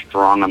was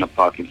strong on the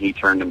puck and he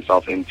turned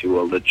himself into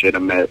a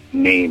legitimate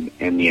name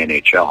in the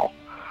NHL.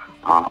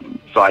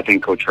 So I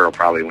think Couture will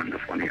probably win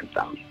this one hands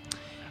down.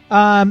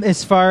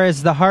 As far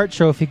as the Hart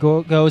Trophy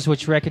goes,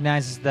 which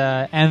recognizes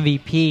the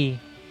MVP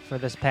for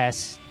this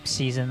past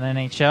season in the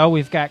NHL,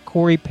 we've got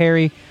Corey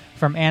Perry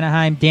from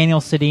Anaheim, Daniel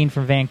Sedin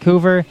from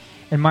Vancouver,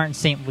 and Martin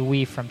St.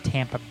 Louis from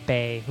Tampa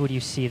Bay. Who do you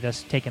see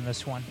taking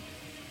this one?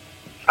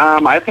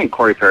 I think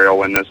Corey Perry will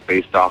win this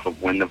based off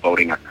of when the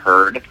voting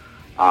occurred,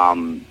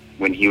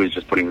 when he was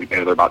just putting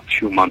together about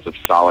 2 months of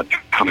solid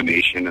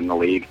domination in the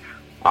league,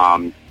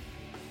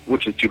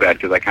 which is too bad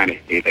because I kind of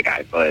hate the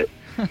guy, but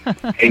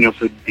Daniel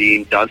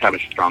Sedin does have a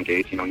strong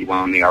case. He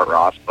won the Art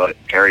Ross, but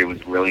Perry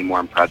was really more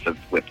impressive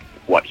with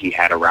what he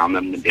had around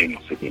him than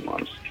Daniel Sedin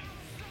was.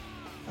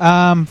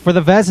 For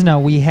the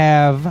Vezina, we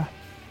have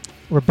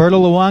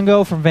Roberto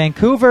Luongo from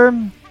Vancouver,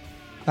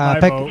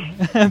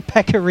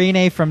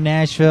 Pecorine from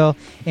Nashville,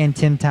 and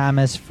Tim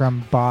Thomas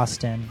from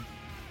Boston.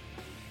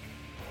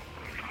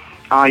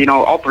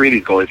 All three of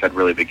these goalies had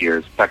really big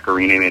years.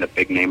 Pecorine made a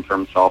big name for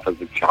himself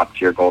as a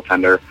top-tier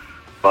goaltender,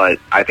 but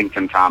I think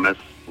Tim Thomas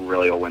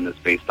really will win this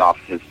based off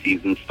his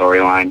season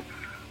storyline.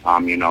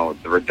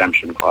 The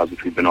redemption clause,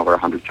 which we've been over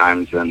 100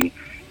 times, and,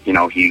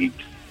 he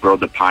rode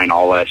the pine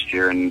all last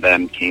year and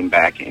then came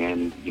back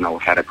and,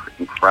 had an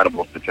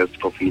incredible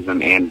statistical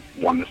season and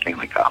won the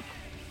Stanley Cup.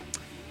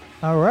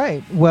 All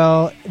right.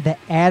 Well, the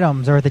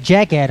Adams, or the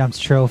Jack Adams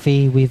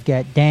Trophy, we've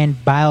got Dan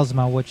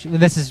Bylsma, which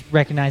this is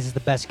recognized as the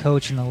best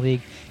coach in the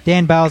league.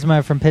 Dan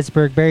Bylsma from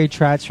Pittsburgh, Barry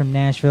Trotz from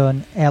Nashville,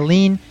 and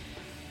Aline,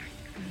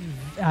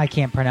 I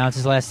can't pronounce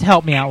his last.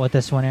 Help me out with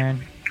this one,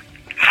 Aaron.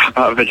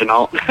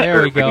 Viginal.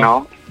 There we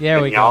go.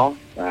 There we go.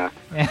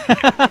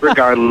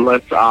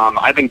 Regardless,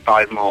 I think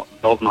Bylsma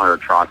or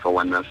Trotz will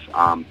win this.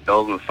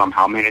 Bylsma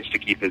somehow managed to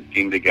keep his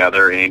team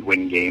together and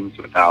win games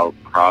without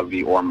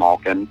Crosby or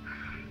Malkin.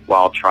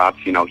 While Trotz,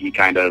 he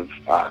kind of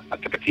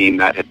took a team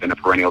that had been a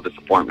perennial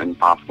disappointment,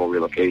 possible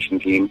relocation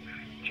team,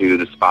 to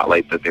the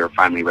spotlight that they were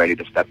finally ready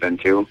to step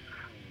into.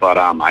 But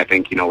I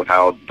think, with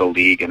how the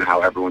league and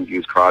how everyone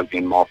views Crosby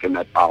and Malkin,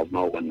 that Bylsma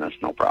will win this,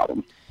 no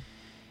problem.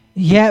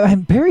 Yeah,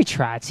 and Barry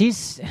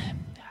Trotz,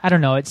 I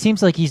don't know, it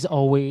seems like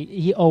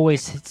he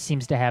always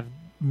seems to have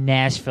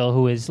Nashville,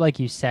 who is, like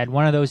you said,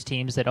 one of those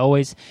teams that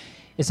always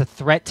is a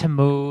threat to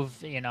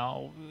move,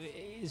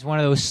 is one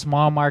of those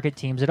small market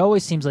teams. It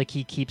always seems like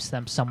he keeps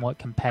them somewhat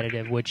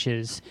competitive,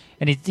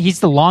 and he's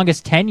the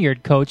longest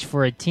tenured coach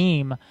for a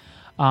team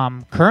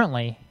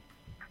currently,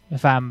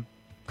 if I'm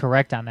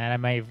correct on that. I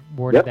may have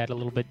worded that a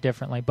little bit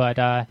differently,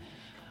 but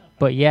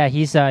yeah,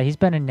 he's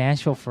been in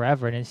Nashville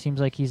forever, and it seems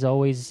like he's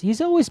always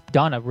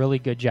done a really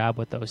good job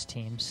with those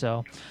teams.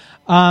 So,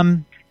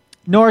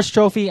 Norris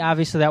Trophy,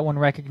 obviously that one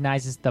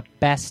recognizes the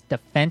best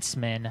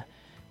defenseman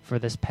for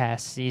this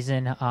past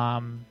season.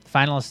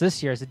 Finalists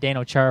this year is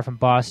Zdeno Chara from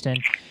Boston,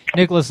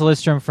 Nicholas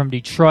Lidstrom from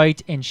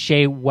Detroit, and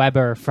Shea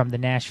Weber from the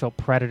Nashville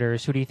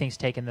Predators. Who do you think's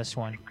taking this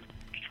one?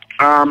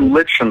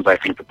 Lidstrom's, I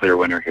think, the clear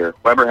winner here.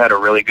 Weber had a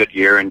really good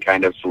year and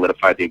kind of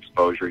solidified the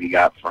exposure he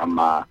got from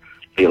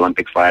the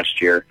Olympics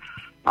last year.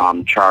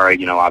 Chara,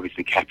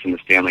 obviously catching the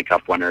Stanley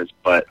Cup winners,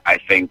 but I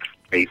think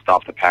based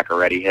off the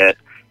Pacioretty hit,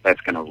 that's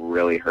going to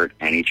really hurt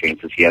any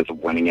chances he has of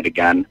winning it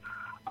again.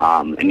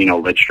 And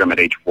Lidstrom at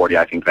age 40,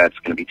 I think that's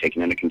going to be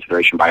taken into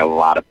consideration by a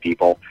lot of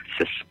people.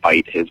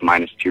 Despite his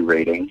 -2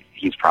 rating,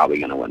 he's probably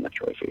going to win the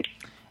trophy.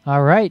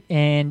 All right,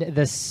 and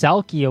the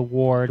Selke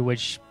Award,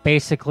 which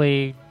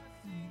basically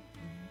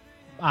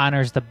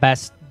honors the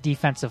best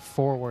defensive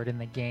forward in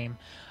the game.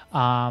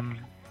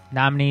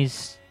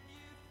 Nominees,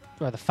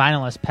 or the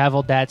finalists,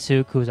 Pavel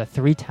Datsyuk, who's a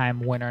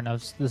 3-time winner, and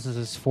this is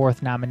his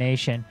 4th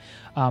nomination.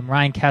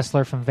 Ryan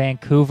Kessler from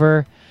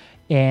Vancouver,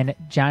 and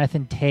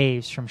Jonathan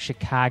Toews from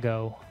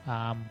Chicago.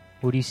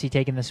 Who do you see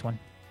taking this one?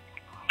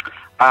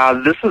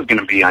 This is going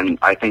to be,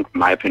 I think, in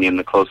my opinion,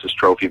 the closest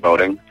trophy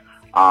voting.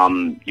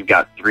 You've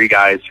got 3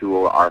 guys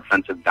who are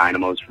offensive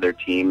dynamos for their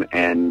team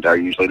and are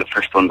usually the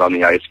first ones on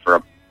the ice for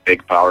a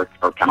big power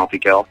or penalty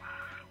kill.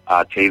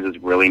 Toews has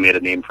really made a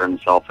name for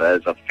himself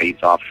as a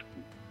face-off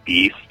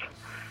beast.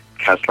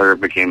 Kessler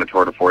became a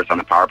tour de force on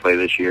the power play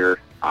this year.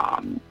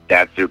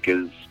 Datsyuk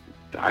is,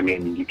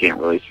 you can't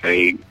really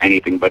say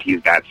anything but he's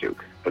Datsyuk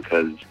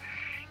because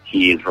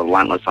he is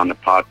relentless on the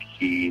puck.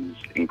 He's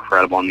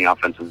incredible in the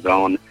offensive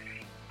zone,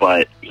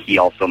 but he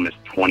also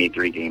missed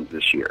 23 games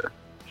this year.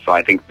 So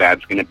I think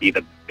that's going to be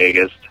the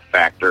biggest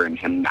factor in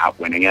him not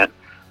winning it.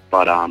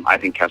 But I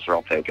think Kessler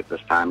will take it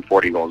this time.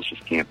 40 goals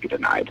just can't be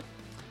denied.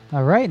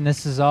 All right, and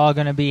this is all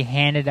going to be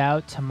handed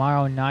out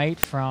tomorrow night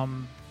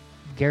from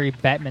Gary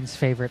Bettman's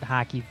favorite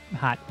hockey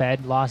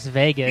hotbed, Las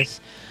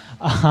Vegas.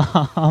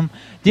 Do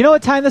you know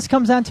what time this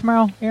comes on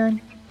tomorrow,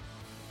 Aaron?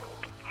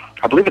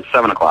 I believe it's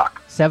 7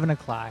 o'clock. 7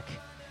 o'clock.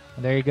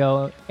 Well, there you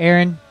go.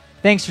 Aaron,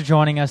 thanks for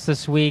joining us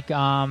this week.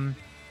 Another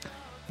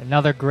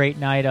great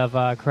night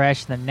of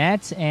Crash the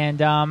Net, and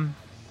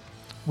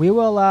we're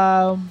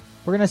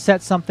going to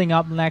set something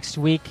up next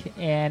week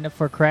and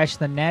for Crash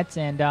the Net,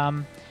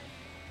 and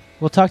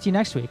we'll talk to you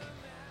next week.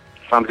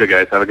 Sounds good,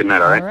 guys. Have a good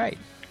night, all right? All right.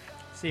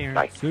 See you, Aaron.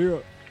 Bye. See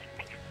you.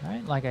 All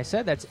right, like I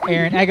said, that's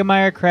Aaron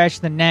Eggemeyer, Crash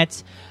the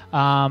Net.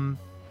 We're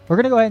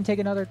going to go ahead and take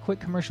another quick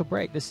commercial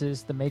break. This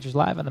is The Majors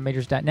Live on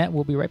themajors.net.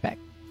 We'll be right back.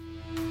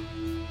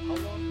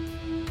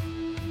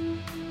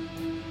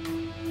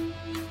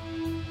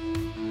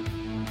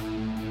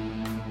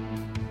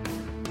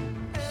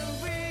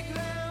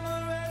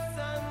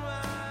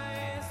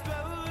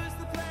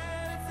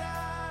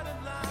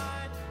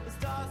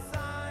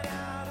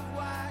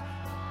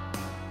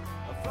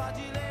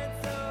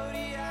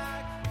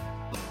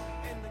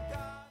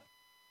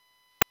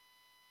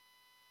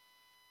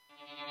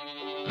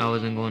 I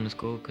wasn't going to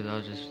school because I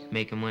was just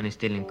making money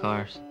stealing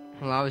cars.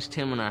 Well, I was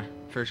 10 when I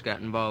first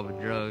got involved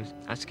with drugs.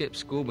 I skipped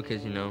school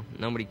because,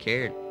 nobody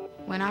cared.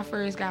 When I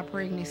first got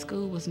pregnant,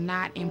 school was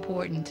not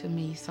important to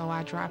me, so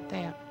I dropped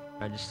out.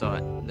 I just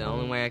thought the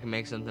only way I can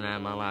make something out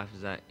of my life is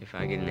that if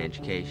I get an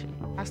education.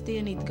 I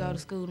still need to go to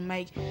school to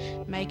make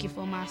it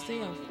for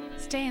myself.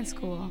 Stay in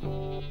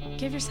school.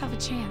 Give yourself a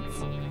chance.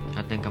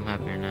 I think I'm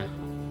happier now.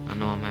 I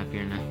know I'm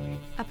happier now.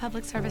 A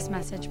public service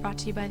message brought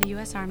to you by the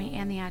U.S. Army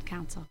and the Ad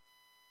Council.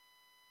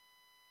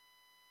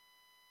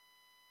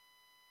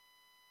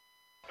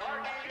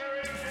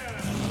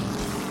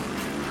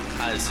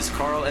 Hi, this is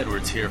Carl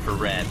Edwards here for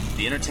RAD,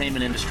 the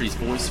entertainment industry's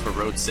voice for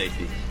road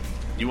safety.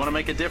 You want to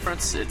make a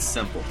difference? It's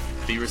simple.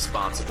 Be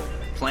responsible.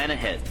 Plan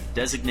ahead.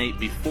 Designate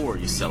before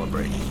you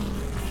celebrate.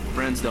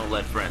 Friends don't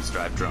let friends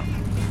drive drunk.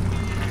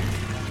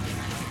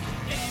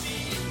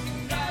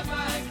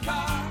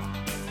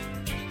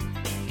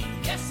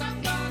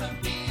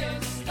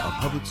 A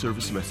public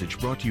service message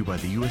brought to you by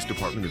the U.S.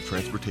 Department of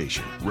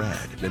Transportation,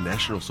 RAD, the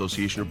National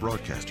Association of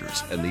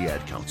Broadcasters, and the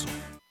Ad Council.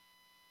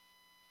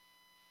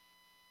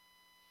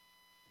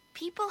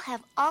 People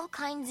have all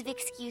kinds of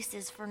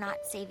excuses for not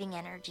saving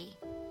energy.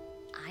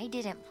 I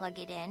didn't plug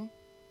it in.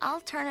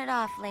 I'll turn it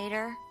off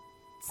later.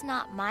 It's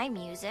not my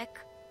music.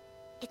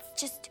 It's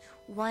just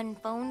one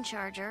phone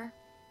charger.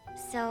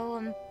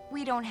 So,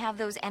 we don't have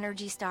those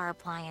Energy Star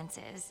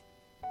appliances.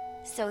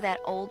 So that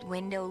old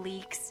window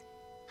leaks.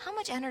 How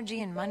much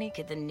energy and money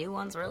could the new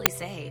ones really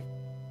save?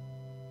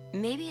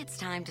 Maybe it's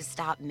time to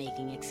stop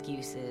making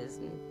excuses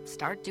and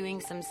start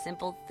doing some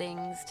simple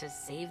things to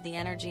save the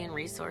energy and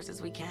resources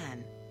we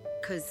can.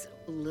 'Cause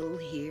a little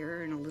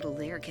here and a little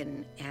there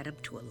can add up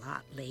to a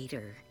lot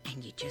later,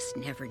 and you just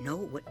never know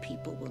what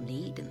people will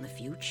need in the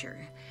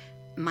future.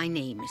 My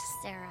name is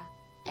Sarah,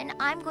 and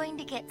I'm going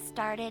to get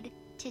started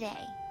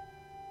today.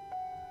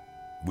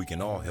 We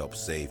can all help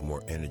save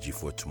more energy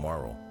for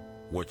tomorrow.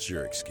 What's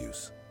your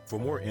excuse? For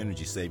more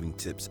energy-saving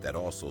tips that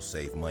also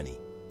save money,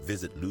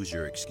 visit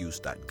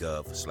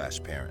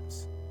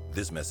loseyourexcuse.gov/parents.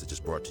 This message is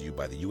brought to you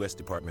by the U.S.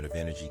 Department of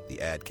Energy,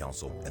 the Ad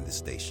Council, and this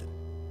station.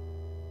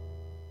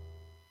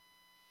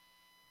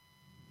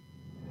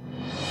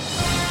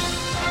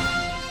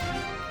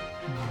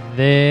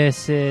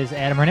 This is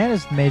Adam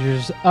Hernandez,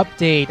 Majors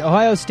Update.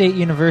 Ohio State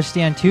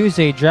University on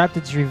Tuesday dropped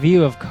its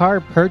review of car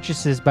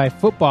purchases by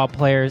football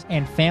players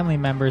and family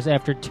members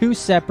after two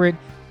separate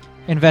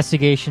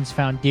investigations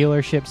found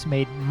dealerships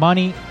made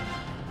money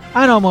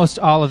on almost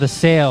all of the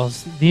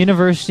sales. The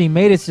university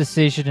made its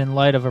decision in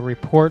light of a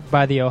report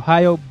by the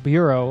Ohio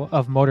Bureau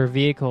of Motor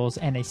Vehicles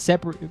and a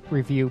separate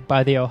review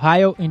by the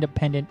Ohio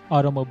Independent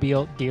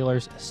Automobile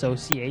Dealers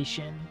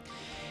Association.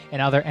 In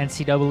other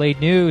NCAA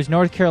news,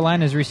 North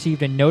Carolina has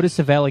received a notice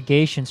of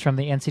allegations from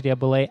the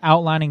NCAA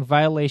outlining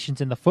violations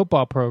in the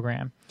football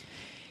program.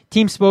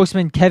 Team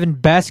spokesman Kevin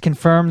Best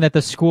confirmed that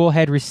the school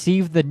had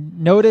received the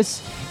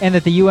notice and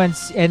that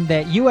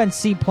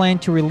UNC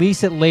planned to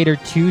release it later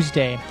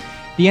Tuesday.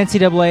 The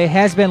NCAA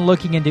has been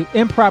looking into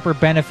improper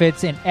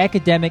benefits and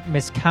academic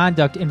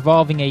misconduct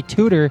involving a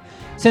tutor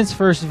since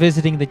first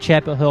visiting the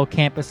Chapel Hill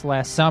campus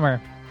last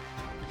summer.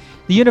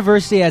 The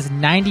university has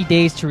 90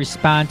 days to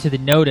respond to the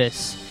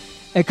notice.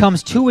 It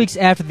comes 2 weeks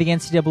after the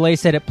NCAA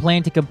said it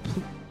planned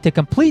to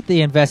complete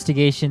the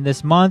investigation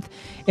this month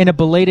in a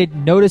belated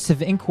notice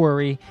of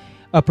inquiry,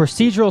 a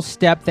procedural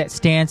step that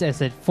stands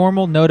as a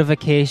formal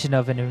notification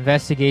of an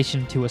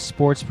investigation to a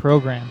sports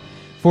program.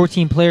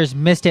 14 players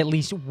missed at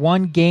least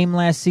one game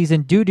last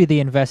season due to the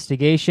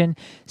investigation.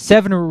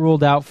 7 were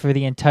ruled out for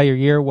the entire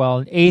year, while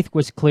an 8th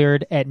was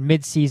cleared at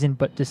midseason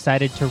but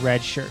decided to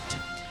redshirt.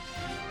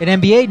 In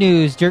NBA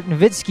news, Dirk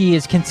Nowitzki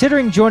is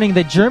considering joining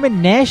the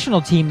German national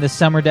team this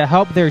summer to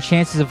help their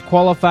chances of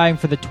qualifying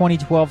for the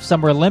 2012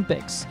 Summer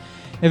Olympics.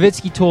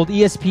 Nowitzki told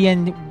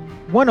ESPN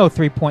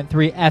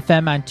 103.3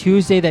 FM on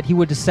Tuesday that he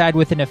would decide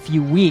within a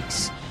few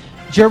weeks.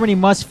 Germany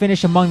must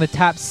finish among the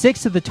top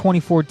 6 of the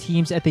 24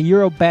 teams at the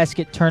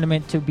Eurobasket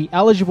tournament to be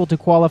eligible to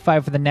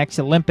qualify for the next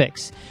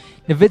Olympics.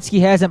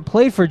 Nowitzki hasn't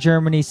played for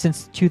Germany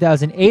since the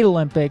 2008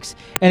 Olympics,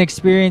 an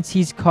experience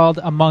he's called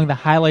among the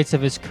highlights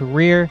of his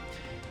career.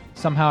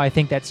 Somehow I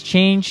think that's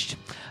changed.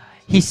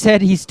 He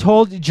said he's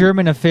told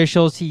German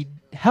officials he'd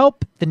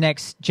help the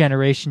next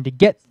generation to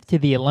get to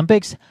the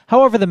Olympics.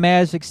 However, the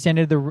Mavs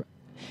extended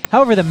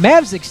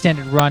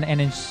run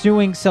and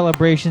ensuing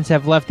celebrations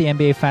have left the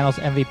NBA Finals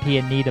MVP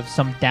in need of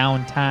some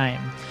downtime.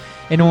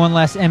 In one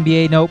last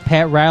NBA note,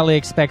 Pat Riley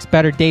expects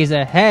better days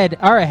are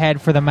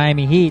ahead for the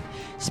Miami Heat.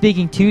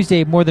 Speaking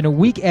Tuesday, more than a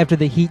week after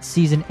the Heat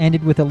season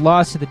ended with a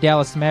loss to the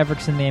Dallas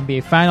Mavericks in the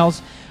NBA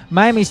Finals,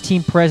 Miami's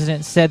team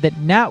president said that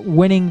not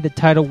winning the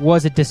title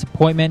was a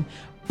disappointment,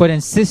 but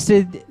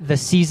insisted the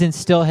season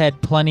still had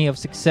plenty of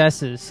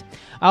successes.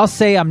 I'll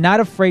say I'm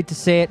not afraid to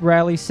say it,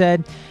 Riley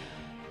said.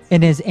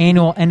 In his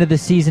annual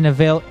end-of-the-season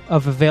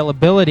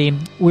availability,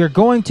 we're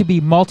going to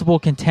be multiple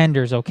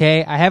contenders,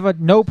 okay? I have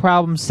no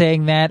problem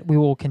saying that. We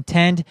will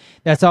contend.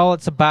 That's all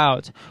it's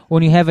about.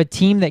 When you have a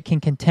team that can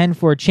contend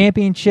for a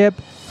championship,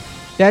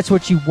 that's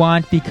what you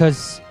want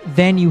because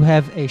then you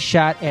have a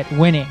shot at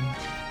winning.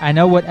 I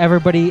know what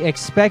everybody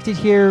expected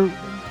here,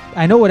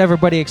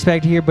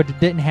 but it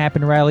didn't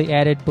happen, Riley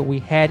added, but we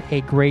had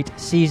a great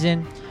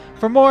season.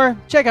 For more,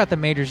 check out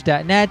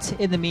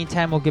themajors.net. In the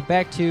meantime, we'll get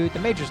back to the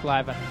Majors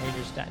Live on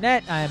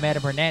themajors.net. I am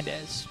Adam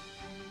Hernandez.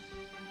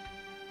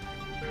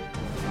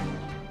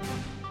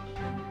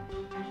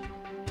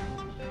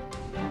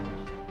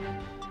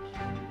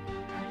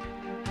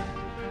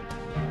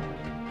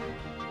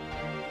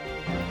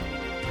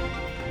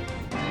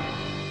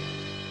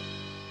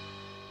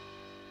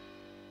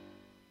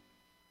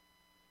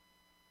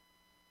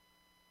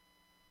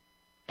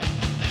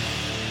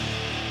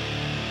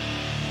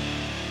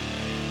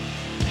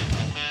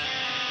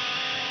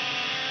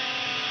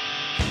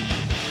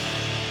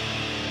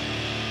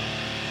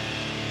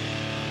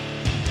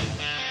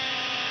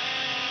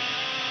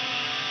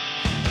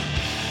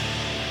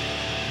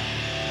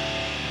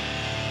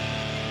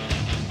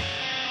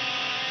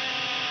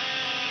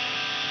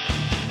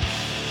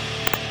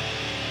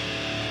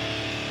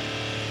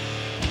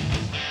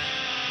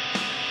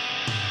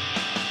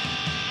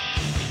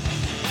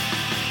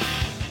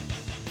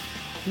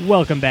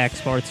 Welcome back,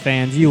 sports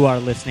fans. You are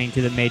listening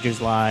to the Majors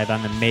Live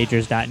on the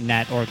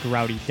Majors.net or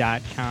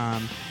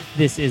Grouty.com.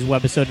 This is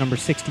webisode number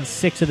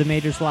 66 of the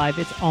Majors Live.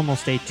 It's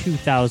almost a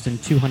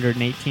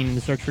 2,218 in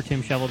the search for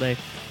Tim Shovelday.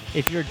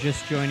 If you're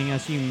just joining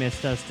us, you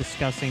missed us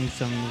discussing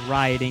some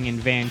rioting in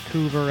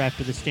Vancouver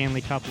after the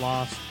Stanley Cup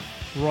loss.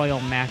 Rory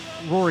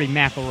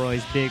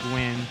McIlroy's big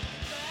win.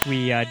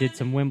 We did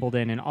some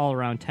Wimbledon and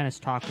all-around tennis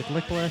talk with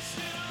Nicholas,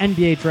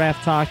 NBA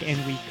draft talk,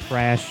 and we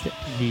crashed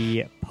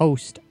the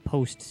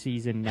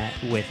postseason net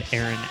with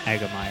Aaron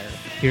Eggemeyer.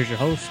 Here's your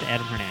host,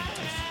 Adam Hernandez.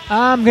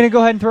 I'm going to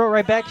go ahead and throw it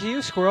right back to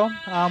you, Squirrel.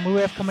 What do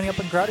we have coming up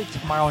in Grouty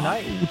tomorrow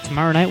night?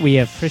 Tomorrow night we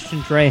have Christian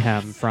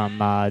Drahem from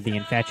The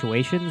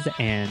Infatuations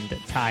and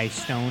Ty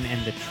Stone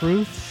and The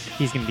Truth.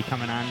 He's going to be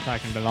coming on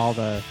talking about all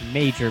the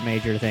major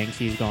things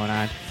he's got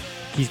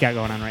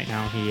going on right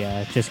now. He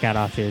just got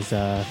off his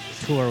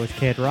tour with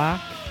Kid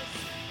Rock,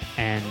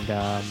 and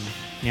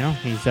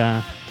he's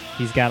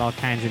got all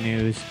kinds of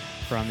news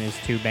from his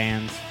two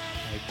bands.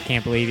 I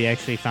can't believe he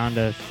actually found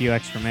a few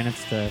extra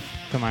minutes to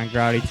come on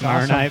Grouty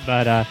tomorrow night,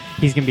 but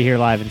he's going to be here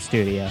live in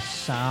studio.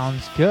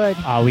 Sounds good.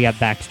 We got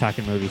Bex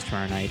talking movies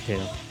tomorrow night, too.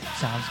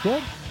 Sounds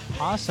good.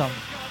 Awesome.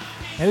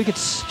 Maybe we could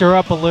stir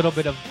up a little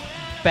bit of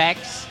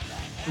Bex,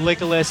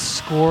 Nicholas,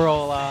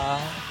 Squirrel,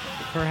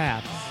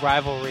 perhaps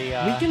rivalry.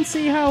 We can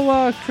see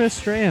how Chris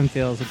Strahan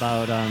feels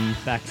about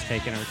Bex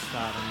taking her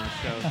spot on the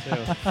show,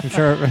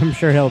 too. I'm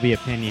sure he'll be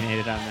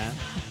opinionated on that.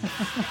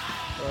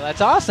 Well,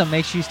 that's awesome.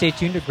 Make sure you stay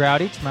tuned to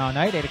Grouty tomorrow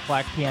night, 8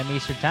 o'clock p.m.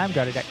 Eastern Time,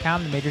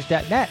 Grouty.com,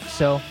 themajors.net.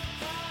 So,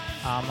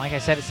 like I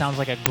said, it sounds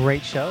like a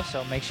great show,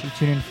 so make sure you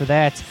tune in for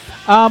that.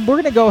 We're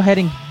going to go ahead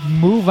and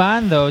move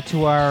on, though,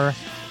 to our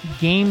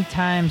game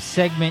time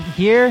segment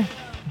here.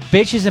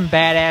 Bitches and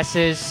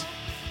badasses.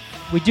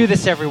 We do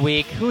this every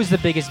week. Who's the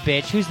biggest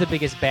bitch? Who's the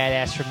biggest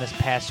badass from this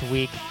past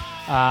week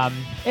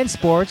in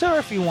sports? Or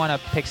if you want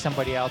to pick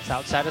somebody else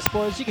outside of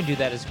sports, you can do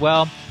that as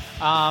well.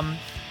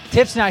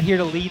 Tip's not here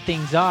to lead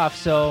things off,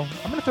 so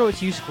I'm going to throw it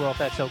to you, Squirrel, if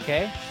that's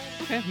okay.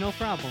 Okay, no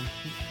problem.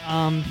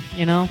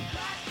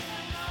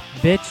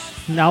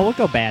 Bitch, no, we'll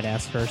go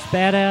badass first.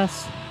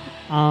 Badass,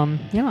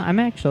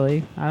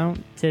 I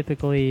don't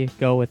typically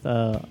go with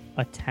a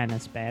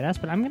tennis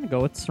badass, but I'm going to go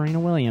with Serena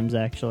Williams,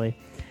 actually.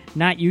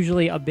 Not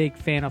usually a big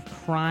fan of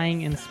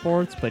crying in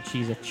sports, but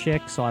she's a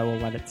chick, so I will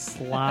let it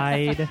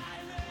slide.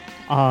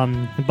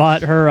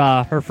 But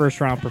her first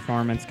round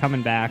performance,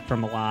 coming back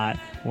from a lot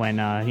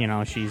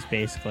when she's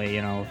basically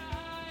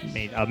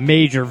made a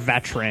major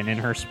veteran in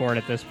her sport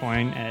at this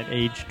point at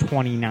age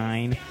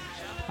 29,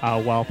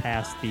 well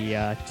past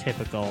the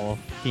typical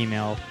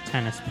female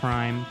tennis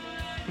prime.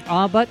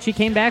 But she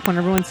came back when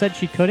everyone said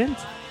she couldn't,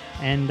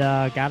 and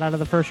got out of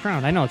the first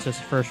round. I know it's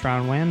just a first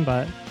round win,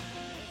 but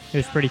it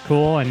was pretty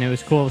cool, and it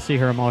was cool to see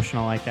her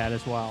emotional like that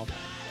as well.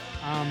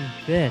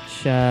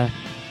 Bitch,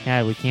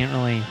 we can't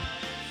really...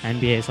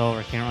 NBA's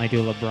over. Can't really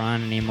do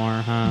LeBron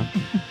anymore, huh?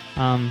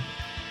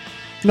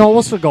 No,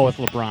 we'll still go with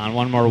LeBron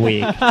one more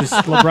week. Just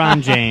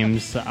LeBron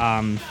James.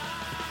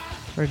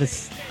 We're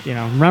just,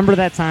 remember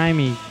that time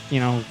he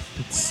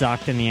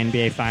sucked in the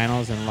NBA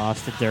Finals and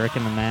lost to Dirk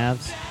and the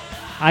Mavs?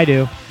 I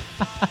do.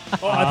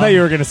 I thought you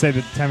were going to say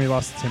that time he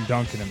lost to Tim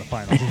Duncan in the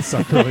finals and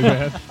sucked really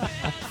bad.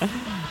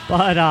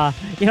 But,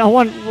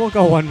 we'll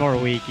go one more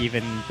week,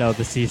 even though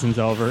the season's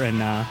over. And,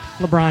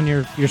 LeBron,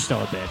 you're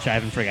still a bitch. I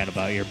haven't forgot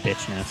about your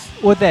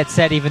bitchness. With that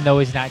said, even though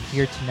he's not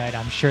here tonight,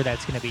 I'm sure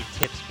that's going to be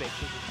Tip's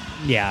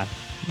bitch. Yeah.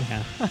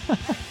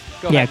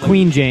 Go ahead,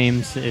 Queen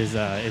James is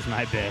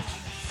my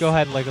bitch. Go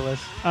ahead,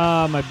 Legolas.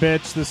 My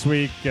bitch this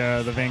week,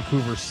 the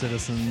Vancouver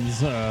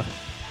Citizens. There's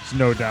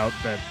no doubt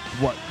that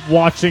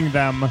watching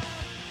them,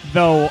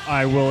 though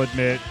I will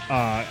admit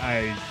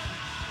I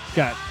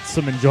got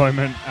some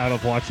enjoyment out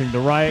of watching the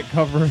riot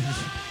coverage.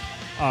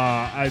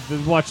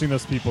 Watching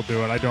those people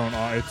do it, I don't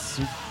know. It's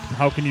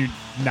how can you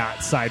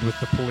not side with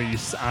the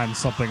police on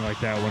something like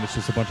that when it's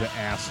just a bunch of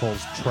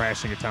assholes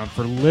trashing a town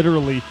for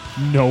literally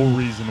no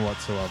reason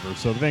whatsoever?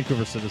 So the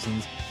Vancouver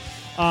Citizens.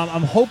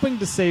 I'm hoping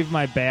to save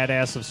my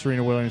badass of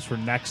Serena Williams for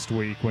next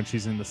week when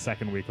she's in the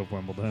second week of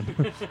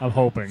Wimbledon. I'm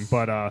hoping.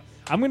 But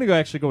I'm going to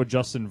actually go with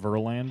Justin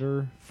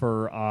Verlander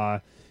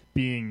for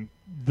being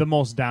the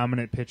most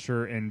dominant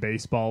pitcher in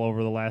baseball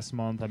over the last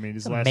month. I mean,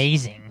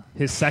 amazing.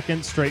 His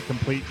second straight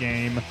complete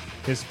game,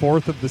 his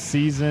fourth of the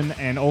season,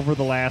 and over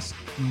the last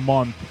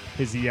month,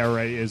 his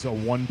ERA is a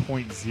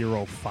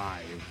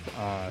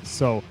 1.05.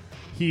 So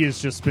he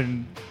has just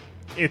been...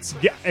 It's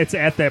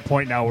at that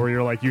point now where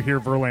you're like, you hear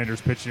Verlander's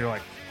pitch, and you're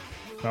like,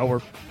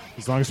 well,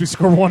 as long as we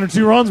score 1 or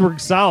 2 runs, we're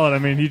solid. I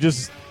mean,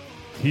 he's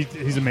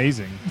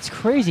amazing. It's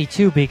crazy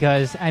too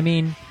because I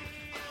mean,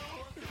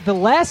 the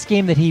last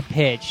game that he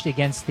pitched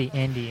against the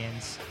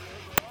Indians,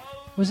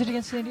 was it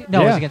against the Indians?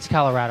 No, it was against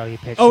Colorado. He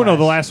pitched. Oh no,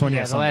 the last one.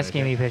 Yeah, the last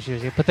game he pitched.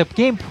 But the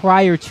game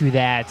prior to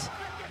that,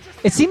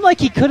 it seemed like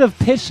he could have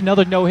pitched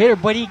another no-hitter,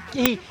 but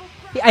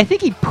I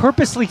think he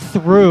purposely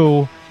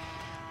threw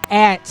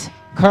at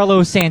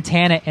Carlos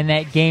Santana in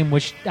that game,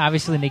 which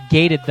obviously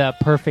negated the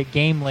perfect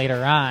game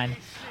later on,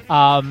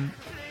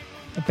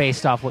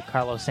 based off what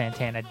Carlos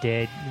Santana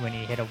did when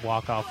he hit a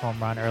walk-off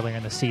home run earlier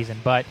in the season.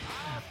 But,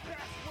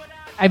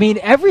 I mean,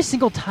 every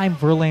single time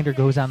Verlander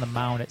goes on the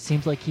mound, it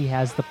seems like he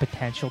has the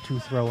potential to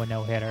throw a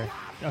no-hitter.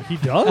 Oh, he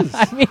does.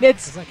 I mean,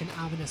 it's like an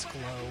ominous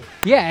glow.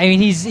 Yeah, I mean,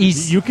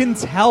 he's you can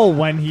tell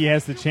when he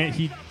has the chance.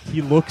 He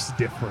looks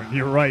different.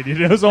 You're right. It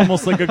has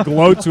almost like a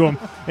glow to him,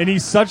 and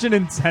he's such an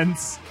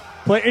intense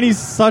play, and he's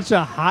such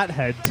a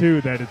hothead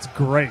too that it's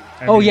great.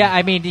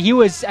 I mean,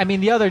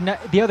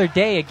 the other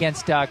day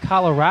against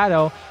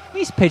Colorado,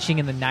 he's pitching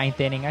in the 9th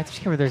inning. I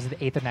can't remember there's the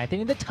 8th or 9th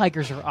inning. The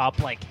Tigers are up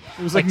it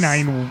was like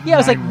 9. Yeah, it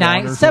was like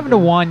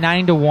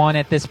 7-1, 9-1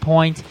 at this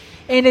point,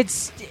 and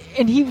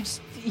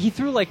he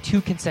threw like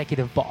 2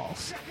 consecutive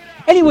balls,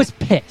 and he was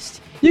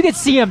pissed. You could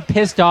see him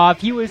pissed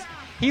off. He was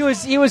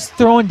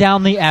throwing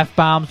down the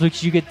F-bombs,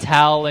 which you could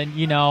tell, and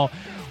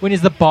when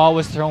the ball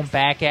was thrown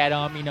back at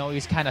him, he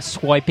was kind of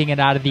swiping it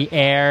out of the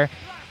air.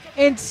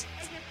 And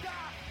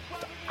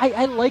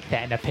I like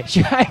that in a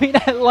pitcher. I mean,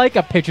 I like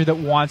a pitcher that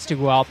wants to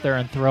go out there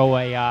and throw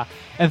a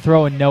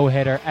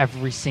no-hitter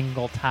every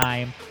single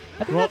time.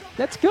 I think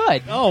that's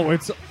good. Oh,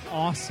 it's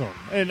awesome.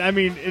 And, I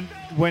mean,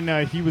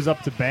 when he was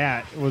up to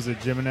bat, was it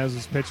Jimenez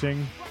was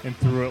pitching and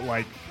threw it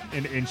like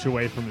an inch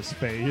away from his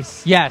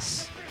face?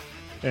 Yes.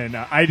 And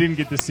I didn't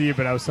get to see it,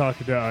 but I was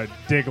talking to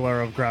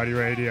Diggler of Grouty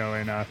Radio,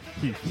 and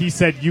he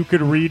said you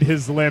could read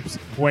his lips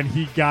when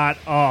he got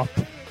up.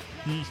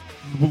 He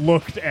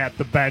looked at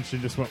the bench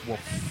and just went, well,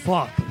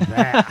 fuck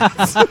that.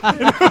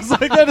 And I was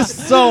like, that is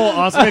so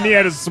awesome. And he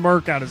had a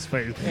smirk on his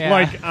face. Yeah.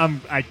 Like,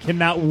 I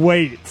cannot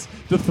wait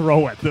to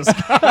throw at this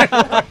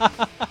guy.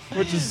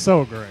 Which is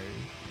so great.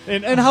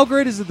 And how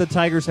great is it the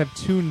Tigers have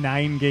 2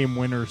 9-game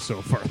winners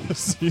so far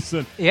this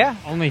season? Yeah.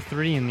 Only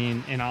 3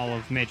 in all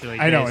of Major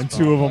League I know, Baseball. and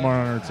 2 of them are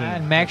on our team.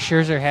 And Max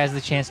Scherzer has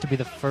the chance to be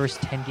the first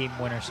 10-game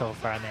winner so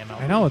far in the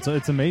MLB. I know,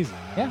 it's amazing.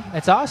 Yeah,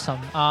 it's awesome.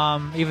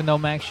 Even though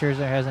Max Scherzer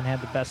hasn't had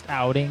the best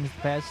outings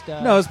the past...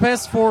 No, his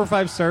past 4 or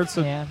 5 starts.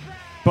 Yeah.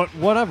 But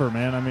whatever,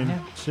 man. I mean,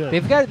 shit.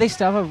 They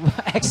still have an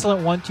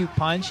excellent 1-2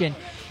 punch. And,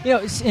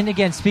 and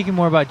again, speaking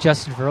more about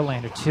Justin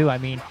Verlander, too, I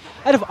mean,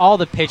 out of all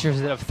the pitchers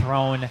that have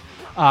thrown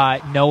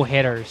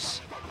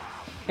no-hitters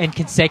and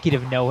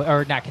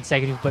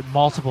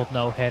multiple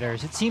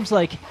no-hitters, it seems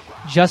like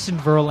Justin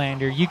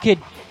Verlander, you could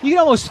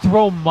almost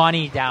throw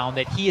money down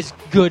that he is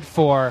good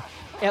for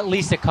at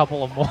least a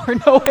couple of more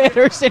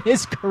no-hitters in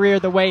his career,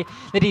 the way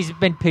that he's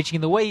been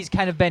pitching, the way he's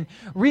kind of been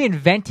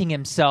reinventing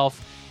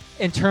himself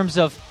in terms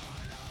of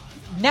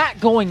not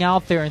going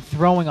out there and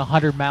throwing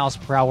 100 miles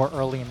per hour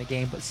early in the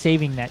game, but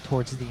saving that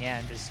towards the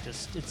end is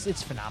just,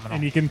 it's phenomenal.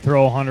 And he can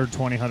throw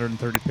 120,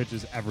 130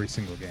 pitches every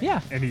single game.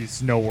 Yeah. And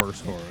he's no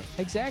worse for it.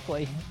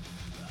 Exactly.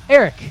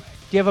 Eric, do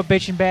you have a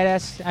bitch and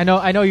badass? I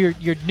know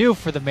you're new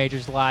for the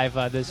Majors Live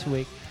this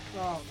week.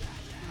 Well,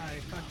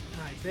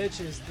 my bitch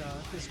is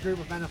this group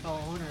of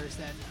NFL owners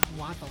that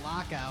want the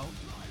lockout.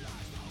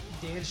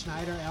 Dan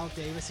Schneider, Al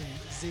Davis, and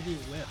Ziggy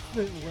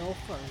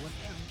Wilf or what?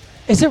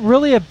 Is it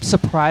really a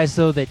surprise,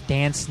 though, that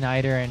Dan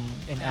Snyder and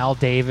Al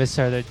Davis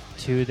are the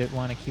 2 that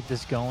want to keep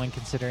this going,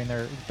 considering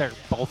they're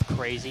both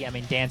crazy? I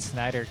mean, Dan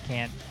Snyder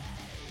can't...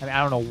 I mean,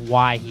 I don't know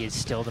why he is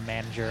still the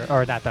manager,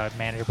 or not the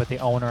manager, but the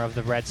owner of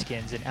the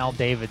Redskins. And Al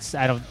Davis,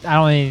 I don't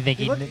even think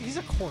he's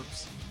a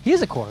corpse. He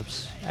is a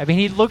corpse. I mean,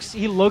 he looks.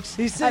 He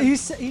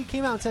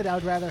came out and said, "I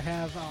would rather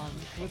have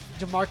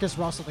DeMarcus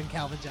Russell than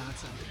Calvin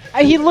Johnson."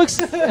 He looks.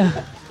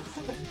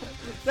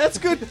 That's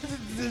good.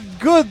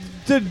 Good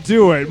to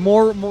do it.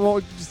 More.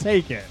 Just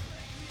take it.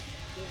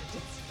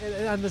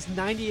 On this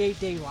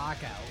 98-day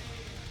lockout.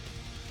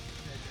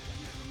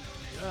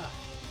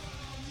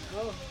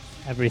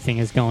 Everything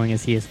is going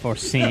as he has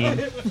foreseen.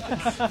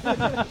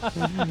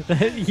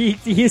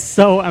 He is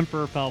so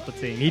Emperor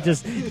Palpatine.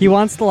 He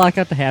wants the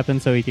lockout to happen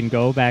so he can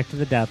go back to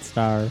the Death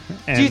Star.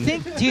 And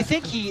do you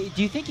think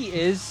he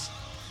is,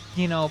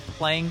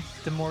 playing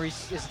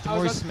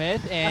DeMaurice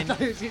Smith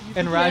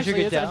and Roger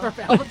Goodell?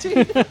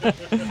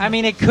 I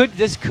mean,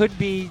 this could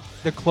be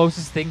the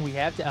closest thing we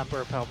have to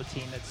Emperor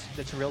Palpatine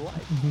that's real life.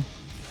 Mm-hmm.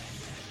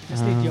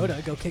 Just need Yoda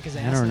to go kick his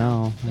ass. I don't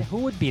know. Yeah, who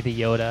would be the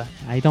Yoda?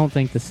 I don't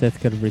think the Sith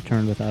could have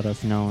returned without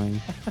us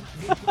knowing.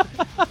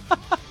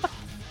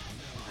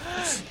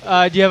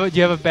 Do you have a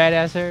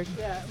badass, Eric?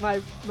 Yeah, my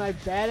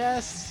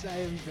badass. I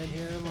haven't been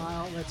here in a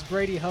while. That's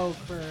Brady Hoke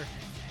for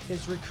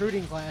his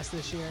recruiting class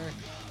this year.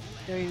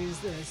 I mean, he's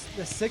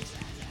the sixth.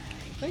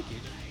 Thank you.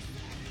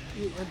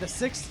 The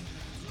sixth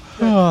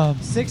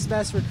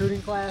best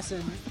recruiting class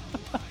in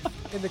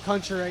the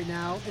country right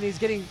now, and he's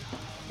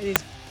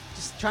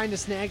just trying to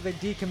snag the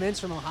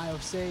decommits from Ohio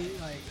State,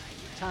 like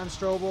Tom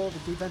Strobel, the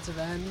defensive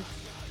end,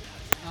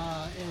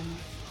 and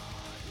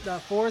the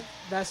fourth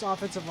best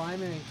offensive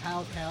lineman in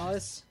Kyle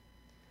Callis,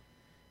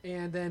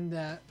 and then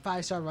the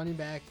 5-star running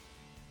back,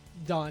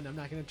 Dunn. I'm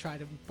not going to try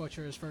to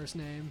butcher his first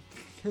name.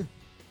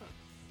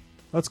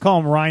 Let's call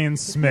him Ryan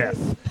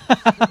Smith.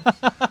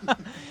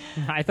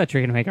 I thought you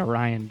were going to make a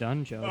Ryan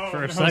Dunn joke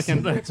for a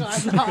second. That's what I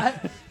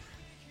thought.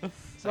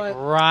 But,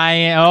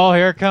 Ryan, oh,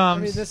 here it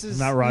comes. I mean, this is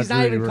Not he's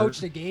not even Rodriguez.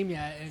 coached a game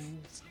yet,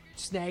 and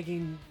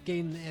snagging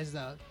game as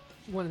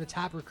one of the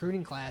top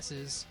recruiting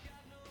classes.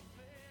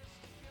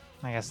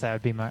 I guess that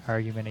would be my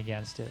argument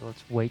against it.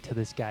 Let's wait till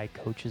this guy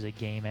coaches a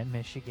game at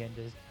Michigan.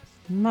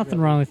 Nothing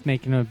wrong with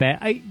making him a bad.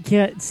 I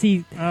can't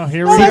see. Oh,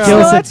 here No, we that's- go.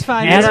 no, that's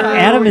fine.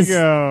 Adam is.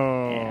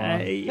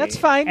 That's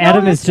fine. No,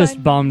 Adam is that's just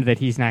fine. bummed that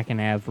he's not going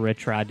to have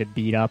Rich Rod to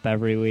beat up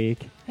every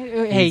week.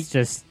 Hey, he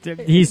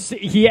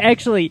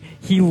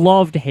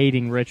loved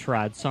hating Rich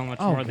Rod so much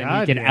more than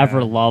he could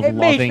ever love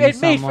loving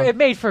someone. it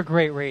made for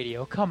great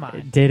radio. Come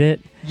on. Did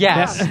it?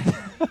 Yes.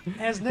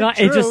 As Nick No, it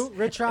Drew, just-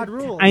 Rich Rod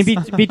rules. I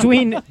mean,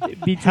 between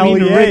Hell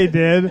yeah, he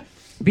did.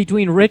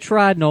 Between Rich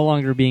Rod no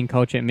longer being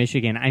coach at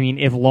Michigan, I mean,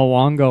 if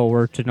Luongo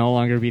were to no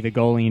longer be the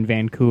goalie in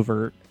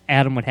Vancouver,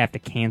 Adam would have to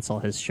cancel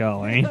his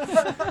show. I mean,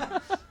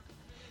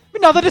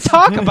 Nothing to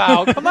talk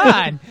about. Come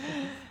on.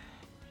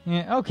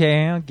 Yeah,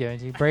 okay, I'll give it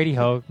to you. Brady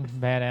Hoke,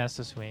 badass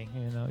this week.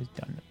 You know, he's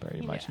done it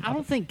pretty much. I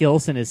don't think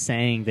Gilson is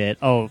saying that.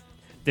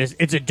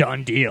 It's a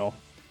done deal.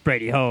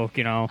 Brady Hoke,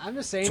 I'm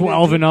just saying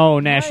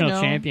 12-0 national I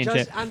know. championship.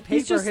 Just on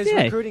He's paper, his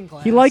recruiting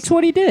class. He likes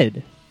what he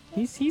did.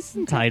 He's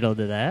entitled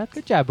to that.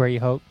 Good job, Brady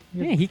Hoke.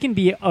 Yeah, he can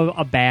be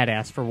a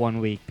badass for 1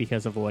 week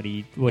because of what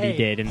he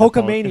did. In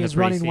Hokamania the is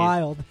running preseason.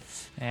 wild.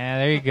 Yeah,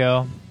 there you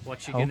go.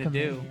 What you gonna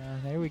do?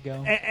 There we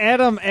go.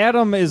 Adam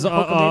is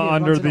Hulkamania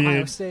under runs at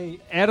Ohio the.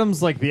 State.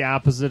 Adam's like the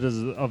opposite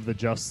of the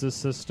justice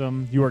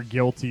system. You are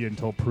guilty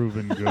until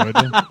proven good.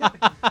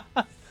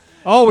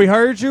 Oh, we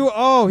hired you?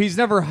 Oh, he's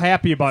never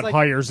happy about like-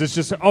 hires. It's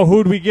just,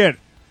 who'd we get?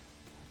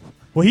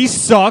 Well, he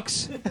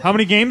sucks. How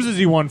many games has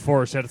he won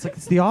for us yet? It's like,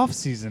 it's the off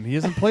season. He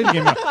hasn't played a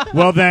game yet.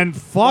 Well, then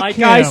fuck Like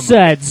him. I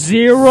said,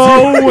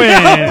 0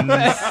 wins.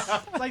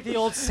 It's like the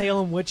old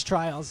Salem witch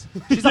trials.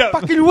 She's a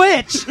fucking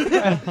witch.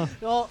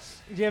 Well,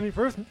 do you have any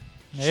proof?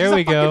 There She's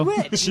we a go.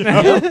 fucking witch.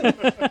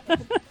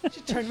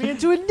 She turned me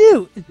into a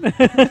newt.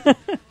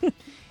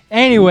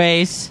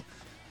 Anyways,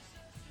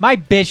 my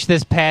bitch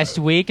this past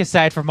week,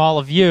 aside from all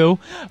of you,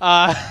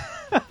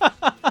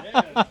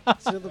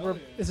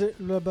 Is it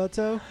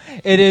Roberto?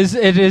 it is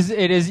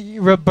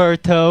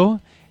Roberto.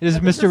 It is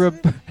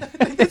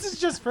Mr. This is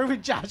just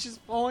proving Josh's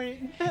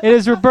point. It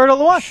is Roberto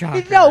Luongo.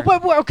 Shocker. No,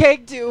 but okay.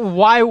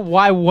 Why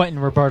wouldn't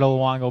Roberto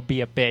Luongo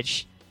be a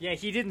bitch? Yeah,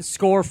 he didn't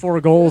score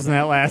 4 goals in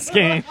that last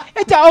game.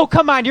 Oh,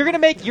 come on! You're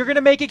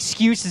gonna make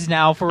excuses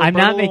now for Roberto I'm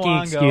not making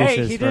Luongo.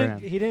 excuses. Hey, for him.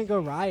 he didn't go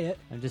riot.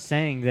 I'm just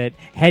saying that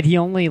had he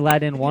only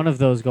let in one of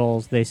those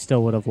goals, they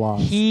still would have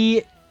lost.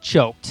 He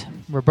choked.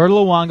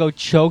 Roberto Luongo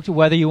choked,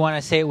 whether you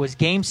want to say it was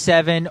Game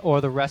 7 or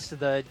the rest of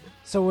the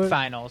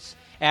finals,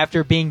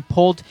 after being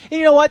pulled. And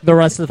you know what? The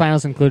rest of the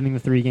finals, including the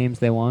 3 games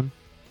they won.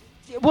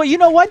 Well, you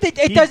know what? It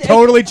He does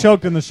totally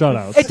choked in the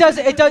shutouts. It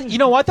does. You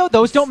know what though?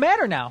 Those don't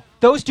matter now.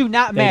 Those do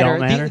not They matter.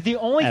 don't matter The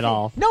only at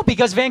all. No,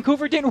 because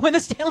Vancouver didn't win the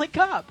Stanley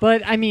Cup.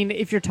 But, I mean,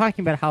 if you're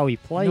talking about how he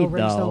played, No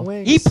rings, no though.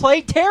 wings. He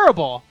played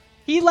terrible.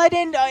 He let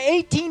in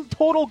 18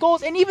 total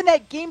goals, and even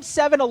that Game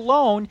 7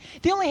 alone,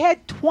 they only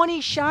had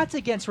 20 shots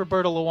against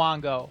Roberto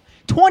Luongo.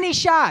 20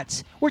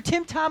 shots, where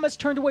Tim Thomas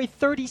turned away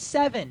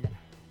 37.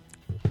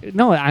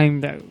 No,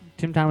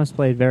 Tim Thomas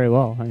played very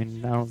well. I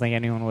mean, I don't think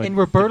anyone would. And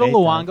Roberto debate that.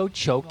 Luongo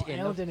choked in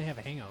Allen the... didn't have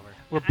a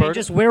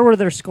hangover. Where were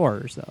their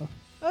scorers, though?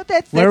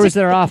 Where was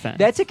their offense?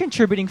 That's a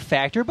contributing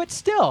factor, but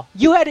still,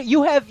 you have a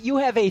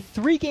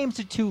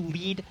 3-2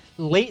 lead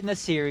late in the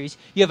series.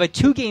 You have a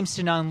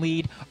 2-0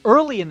 lead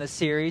early in the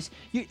series,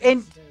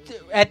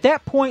 at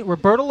that point,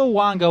 Roberto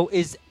Luongo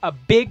is a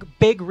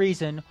big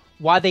reason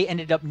why they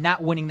ended up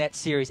not winning that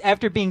series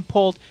after being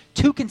pulled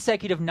 2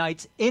 consecutive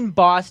nights in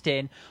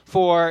Boston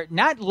for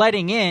not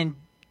letting in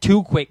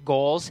 2 quick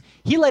goals.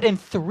 He let in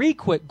 3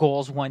 quick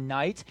goals one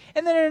night,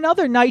 and then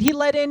another night he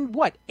let in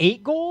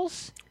 8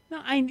 goals. No,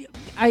 I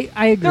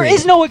agree. There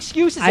is no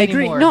excuses I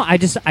agree. anymore. No,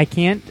 I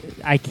can't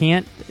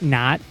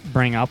not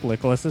bring up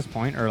Nicholas's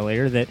point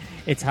earlier that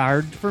it's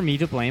hard for me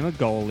to blame a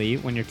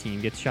goalie when your team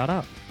gets shut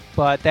up.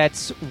 But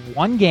that's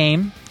one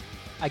game,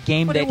 a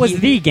game But that it was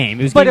the game.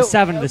 It was Game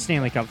 7 of the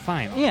Stanley Cup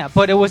Final. Yeah,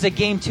 but it was a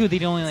game 2 that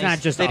he only. It's not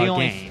just that he a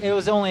only, game. It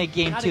was only a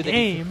game Not 2 a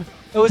game.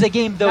 It was a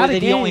game though Not a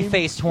that he only game.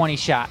 faced 20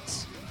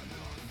 shots.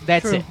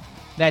 That's True. it.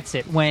 That's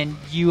it. When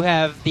you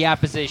have the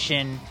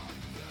opposition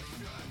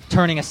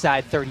turning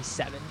aside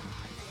 37.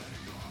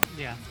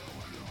 Yeah.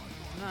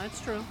 No,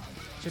 it's true.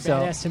 Is your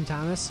badass Tim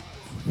Thomas?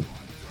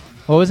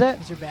 What was that?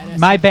 Is your badass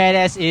My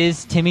badass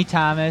is Timmy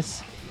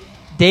Thomas.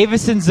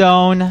 Davison's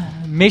own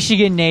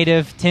Michigan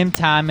native Tim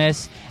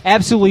Thomas.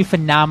 Absolutely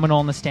phenomenal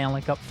in the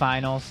Stanley Cup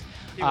Finals.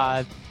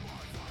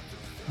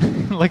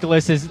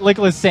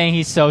 Nicholas saying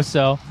he's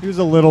so-so. He was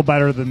a little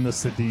better than the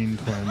Sedin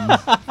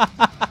twins.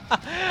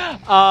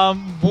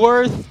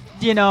 Worth,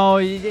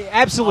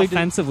 absolutely.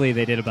 Offensively,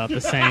 they did about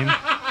the same.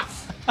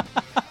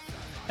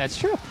 That's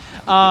true.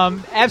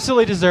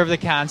 Absolutely deserved the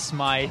Conn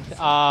Smythe.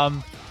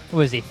 What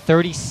was he,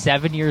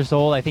 37 years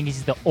old? I think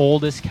he's the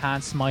oldest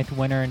Conn Smythe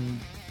winner in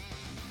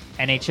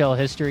NHL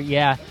history.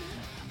 Yeah.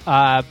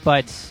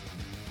 But,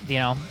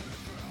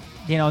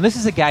 this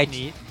is a guy...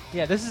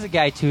 Yeah, this is a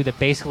guy, too, that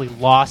basically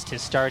lost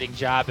his starting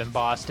job in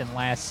Boston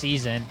last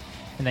season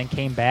and then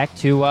came back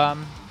to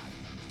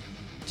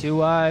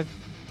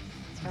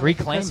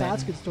reclaim Chris it.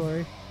 Osgood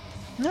story.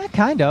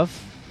 Kind of.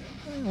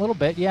 A little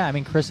bit, yeah. I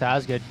mean, Chris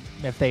Osgood,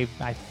 I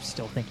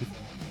still think he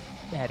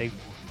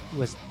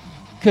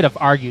could have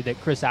argued that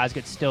Chris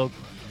Osgood still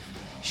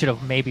should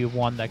have maybe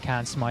won the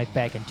Conn Smythe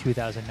back in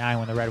 2009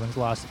 when the Red Wings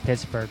lost to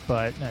Pittsburgh,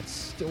 but that's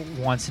still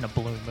once in a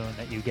blue moon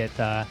that you get.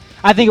 I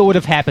think it would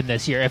have happened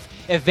this year.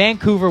 If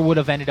Vancouver would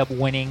have ended up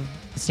winning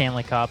the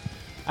Stanley Cup,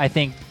 I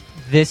think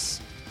this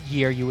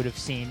year you would have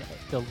seen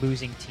the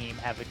losing team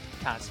have a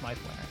Conn Smythe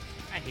winner.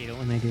 I hate it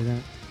when they do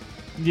that.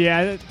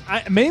 Yeah,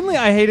 I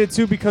hate it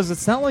too because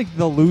it's not like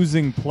the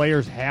losing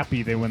player's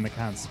happy they win the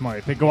Conn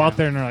Smythe. They go out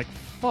there and they're like,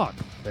 fuck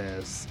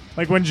this.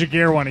 Like when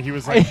Jaguar won it, he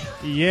was like,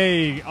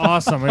 yay,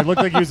 awesome. It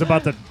looked like he was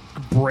about to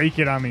break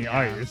it on the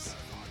ice.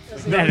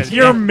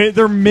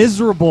 They're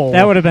miserable.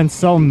 That would have been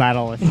so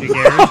metal if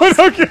Jaguar.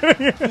 Like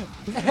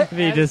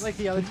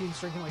the other team's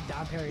drinking like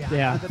Dom Perignon.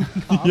 Yeah.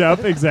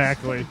 Yep,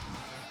 exactly.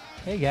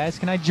 Hey guys,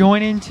 can I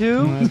join in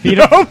too? He'd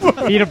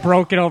have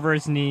broke it over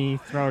his knee,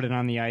 thrown it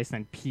on the ice,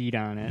 and peed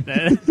on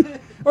it.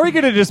 Or he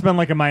could have just been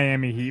like a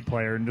Miami Heat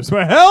player and just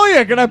went, hell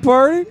yeah, can I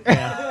party?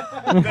 Yeah.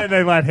 And then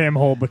they let him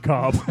hold the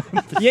cup.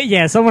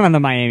 yeah, someone on the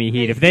Miami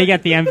Heat. If they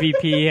got the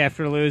MVP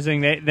after losing,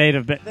 they'd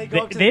have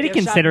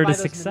considered a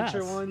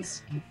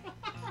success.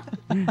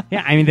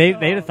 Yeah, I mean,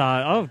 they'd have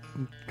thought, oh,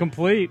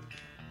 complete.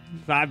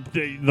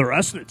 The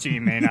rest of the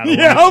team may not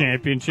have won a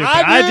championship.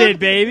 I did,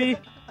 baby.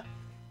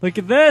 Look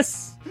at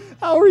this.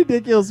 How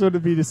ridiculous would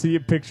it be to see a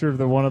picture of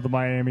one of the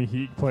Miami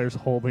Heat players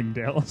holding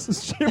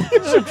Dallas'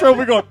 championship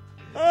trophy going,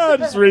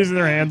 just raising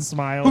their hands,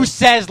 smiling. Who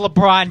says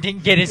LeBron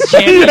didn't get his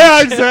championship?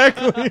 Yeah,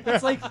 exactly.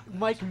 It's like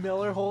Mike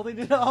Miller holding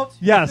it up.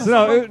 Yes,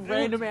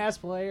 random ass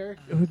player.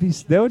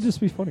 That would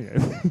just be funny. I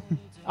think.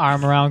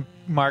 Arm around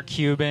Mark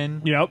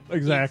Cuban. Yep,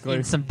 exactly.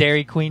 Eating some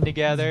Dairy Queen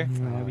together.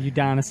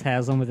 Udonis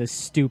Haslem with his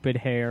stupid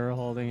hair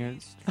holding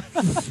it.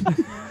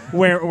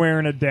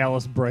 Wearing a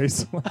Dallas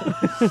bracelet.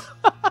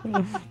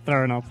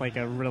 Throwing up like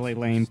a really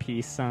lame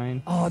peace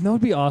sign. Oh, that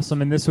would be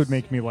awesome, and this would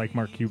make me like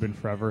Mark Cuban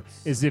forever,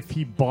 is if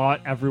he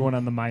bought everyone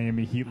on the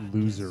Miami Heat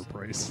loser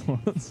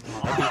bracelets.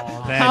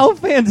 How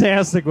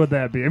fantastic would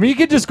that be? I mean, you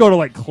could just go to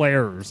like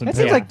Claire's and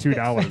pay like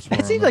 $2 for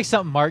It seems like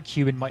something Mark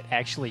Cuban might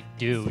actually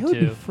do, That would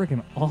too. be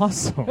freaking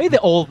awesome. Maybe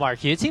the old Mark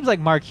Cuban. It seems like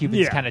Mark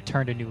Cuban's kind of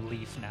turned a new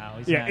leaf now.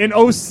 He's not-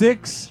 in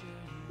 06,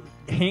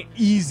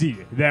 easy,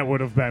 that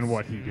would have been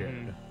what he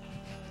did.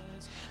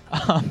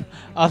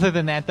 Other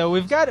than that, though,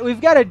 we've got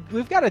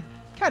a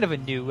kind of a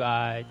new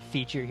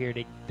feature here,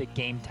 the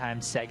Game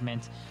Time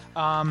segment.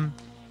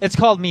 It's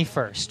called Me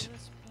First,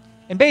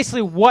 and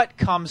basically, what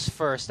comes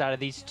first out of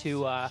these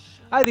two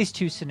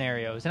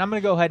scenarios? And I'm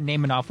going to go ahead and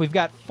name it off. We've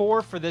got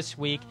 4 for this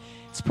week.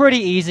 It's pretty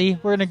easy.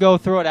 We're going to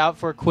throw it out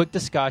for a quick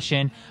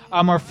discussion.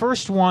 Our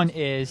first one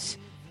is,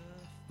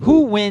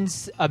 who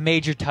wins a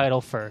major title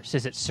first?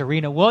 Is it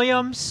Serena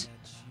Williams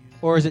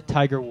or is it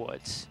Tiger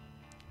Woods?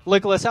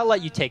 Nicholas, I'll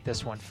let you take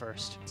this one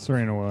first.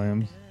 Serena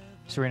Williams.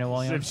 Serena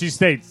Williams.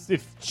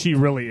 If she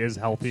really is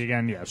healthy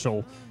again, yeah,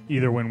 she'll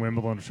either win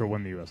Wimbledon or she'll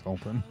win the U.S.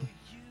 Open.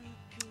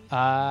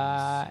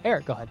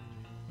 Eric, go ahead.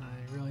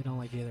 I really don't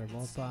like either of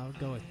both, but I would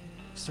go with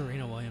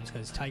Serena Williams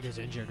because Tiger's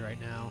injured right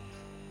now.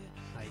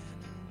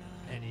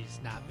 And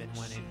he's not been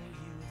winning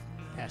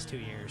past 2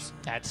 years.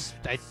 That's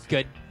a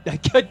good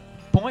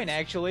point,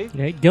 actually.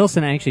 Yeah,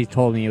 Gilson actually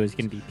told me it was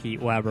going to be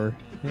Pete Weber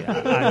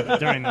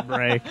during the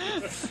break.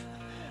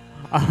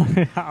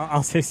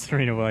 I'll say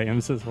Serena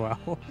Williams as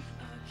well.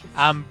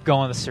 I'm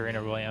going with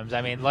Serena Williams.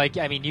 I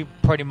mean, you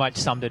pretty much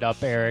summed it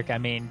up, Eric. I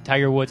mean,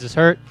 Tiger Woods is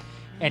hurt,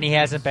 and he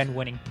hasn't been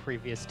winning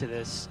previous to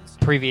his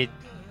injury.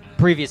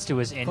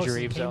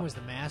 Closest So was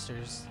the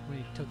Masters when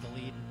he took the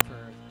lead for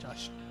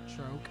Josh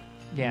Stroke.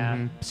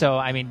 yeah. So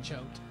I mean,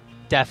 Choked.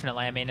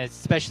 definitely. I mean,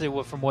 especially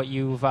from what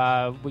you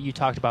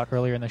talked about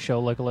earlier in the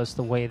show, Nicholas,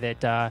 the way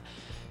that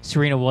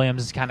Serena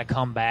Williams has kind of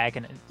come back,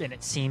 and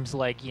it seems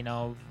like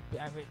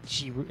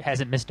she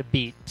hasn't missed a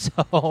beat.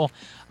 So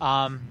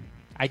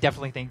I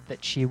definitely think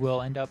that she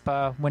will end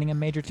up winning a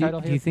major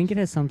title. Do you think it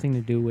has something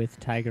to do with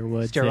Tiger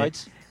Woods?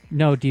 Steroids?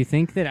 No, do you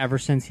think that ever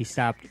since he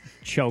stopped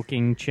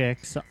choking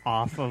chicks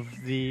off of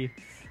the,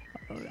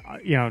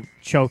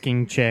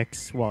 choking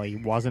chicks while he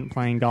wasn't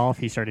playing golf,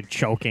 he started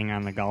choking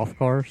on the golf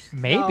course?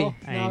 Maybe.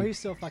 No, he's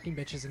still fucking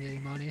bitches and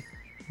getting money.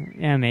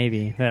 Yeah,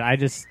 maybe. But I'm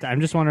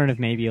just wondering if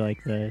maybe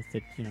like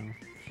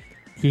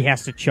he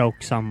has to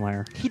choke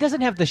somewhere. He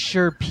doesn't have the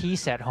sure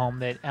peace at home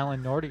that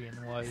Ellen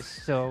Nordian was,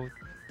 so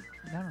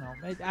I don't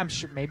know. I'm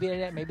sure maybe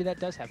that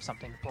does have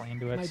something to play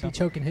into it. Might be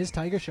choking his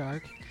tiger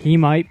shark. He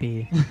might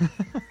be.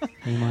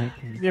 He might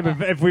be. Yeah,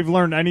 but if we've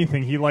learned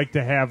anything, he liked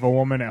to have a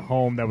woman at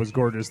home that was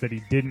gorgeous that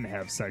he didn't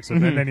have sex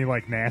with, and then he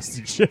liked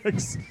nasty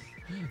chicks.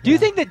 Do you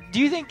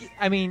think?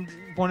 I mean,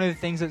 one of the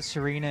things that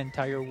Serena and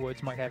Tiger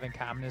Woods might have in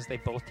common is they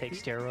both take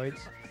steroids.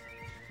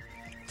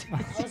 I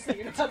was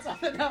thinking about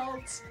something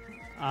else.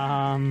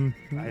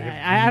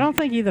 I don't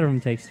think either of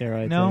them take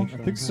steroids. No?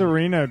 actually. I think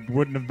Serena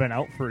wouldn't have been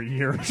out for a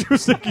year. She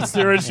was taking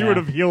steroids. She would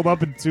have healed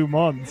up in 2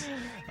 months.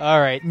 All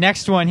right,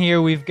 next one here.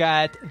 We've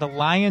got the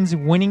Lions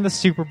winning the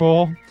Super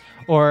Bowl,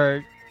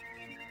 or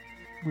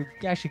we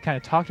actually kind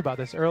of talked about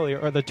this earlier,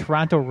 or the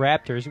Toronto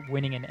Raptors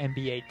winning an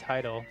NBA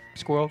title.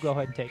 Squirrel, go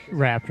ahead and take it.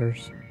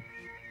 Raptors.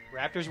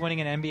 Raptors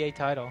winning an NBA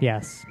title.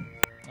 Yes.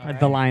 All right.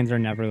 The Lions are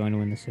never going to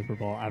win the Super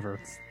Bowl ever.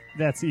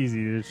 That's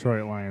easy. The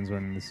Detroit Lions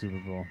winning the Super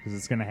Bowl because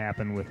it's going to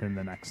happen within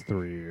the next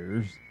 3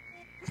 years.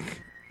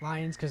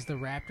 Lions, because the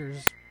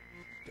Raptors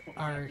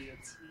are.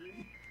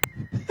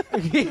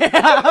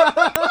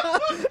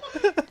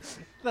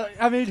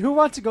 I mean, who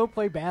wants to go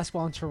play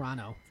basketball in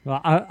Toronto?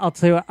 Well, I'll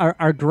tell you what,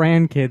 our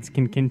grandkids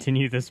can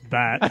continue this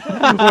bet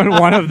when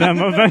one of them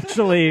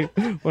eventually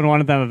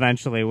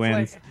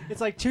wins.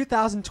 It's like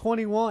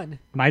 2021.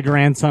 My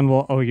grandson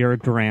will owe your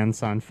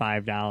grandson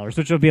 $5,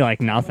 which will be like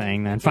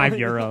nothing then.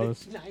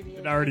 €5.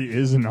 It already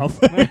is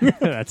nothing.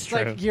 That's It's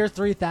true. like year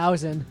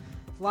 3000.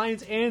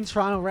 Lions and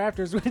Toronto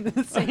Raptors win in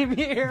the same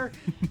year.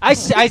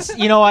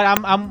 You know what?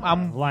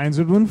 I'm Lions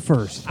would win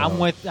first. I'm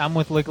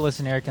with Nicholas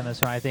and Eric on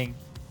this one. I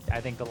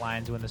think the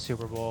Lions win the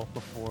Super Bowl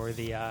before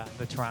the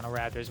Toronto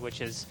Raptors,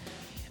 which is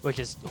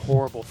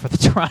horrible for the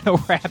Toronto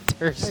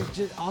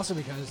Raptors. Also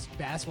because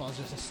basketball is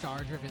just a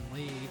star-driven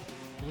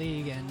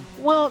league, and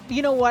well,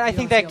 you know what? I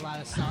think see that a lot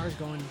of stars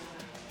going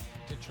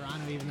to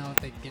Toronto, even though if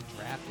they get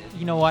drafted.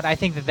 You know what? I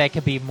think that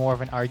could be more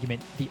of an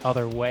argument the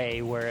other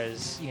way,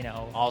 whereas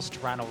all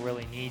Toronto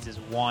really needs is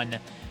one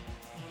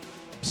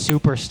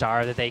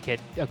superstar that they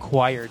could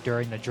acquire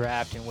during the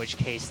draft, in which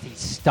case he's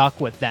stuck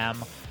with them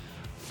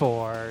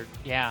for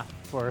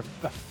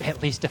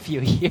at least a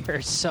few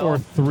years. So Or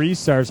 3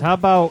 stars. How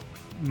about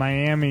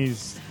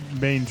Miami's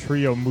main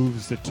trio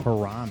moves to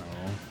Toronto?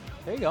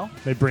 there you go.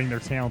 They bring their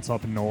talents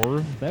up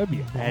north. That would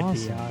be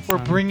awesome. We're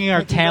bringing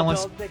our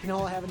talents. They can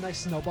all have a nice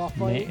snowball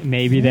fight.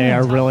 Maybe they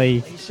are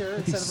really,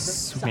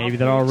 maybe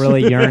they're all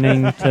really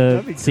yearning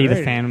That'd be to see the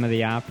great. Phantom of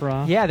the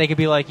Opera. Yeah, they could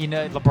be like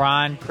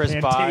LeBron, Chris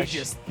Bosh.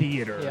 Pantages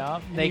Theater. Yeah,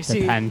 And they you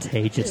see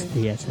Pantages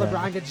Theater.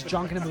 LeBron gets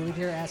drunk in a movie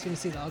theater, asking to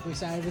see the ugly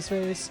side of his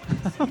face.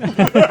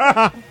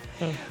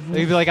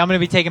 They'd be like, I'm going to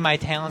be taking my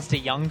talents to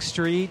Young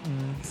Street.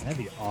 And That'd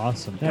be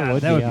awesome. That God,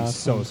 would that be would be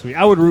awesome. so sweet.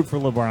 I would root for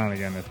LeBron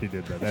again if he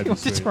did that. That'd go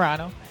be to sweet.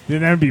 Toronto. Then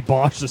that would be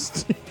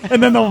Bosch's team.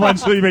 And then they'll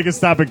eventually make a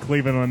stop in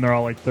Cleveland when they're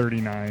all like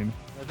 39.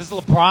 This is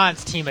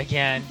LeBron's team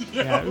again.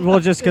 Yeah,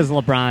 well, just because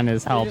LeBron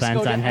is They hell just bent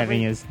go to on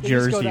having his they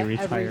just go jersey to every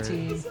retired.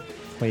 team.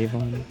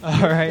 Cleveland. All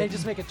right. They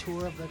just make a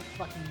tour of the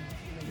fucking.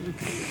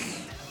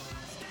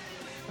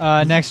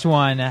 Next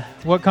one.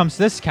 What comes?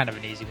 This is kind of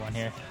an easy one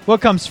here.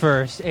 What comes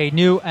first? A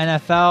new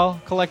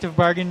NFL collective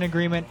bargaining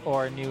agreement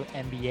or a new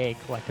NBA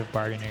collective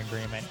bargaining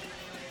agreement?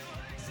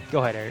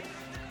 Go ahead, Eric.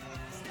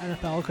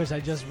 NFL, because I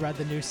just read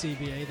the new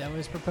CBA that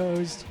was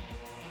proposed.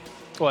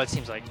 Well, it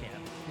seems like,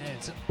 Yeah,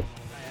 it's. I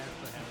have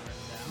it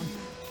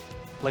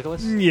written down.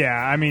 Legolas? Yeah,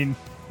 I mean,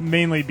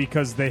 mainly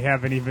because they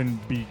haven't even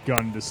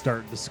begun to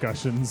start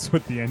discussions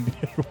with the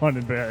NBA one,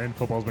 and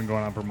football's been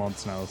going on for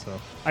months now. So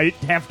I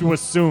have to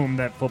assume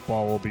that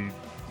football will be.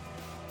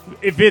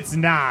 If it's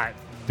not,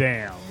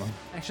 damn.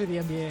 Actually,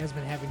 the NBA has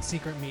been having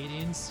secret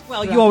meetings.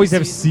 Well, throughout you always the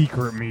have season.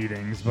 secret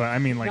meetings, but I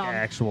mean like No, I'm-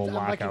 actual I'm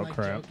lockout like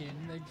crap. joking.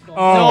 They go-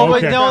 Oh, No,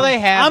 okay. but no, they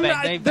have been.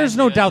 not- They've there's been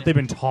no doing doubt it. they've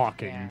been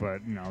talking,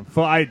 but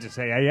I just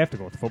say I have to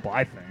go with football.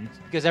 I think.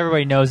 Because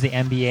everybody knows the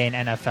NBA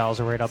and NFLs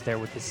are right up there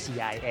with the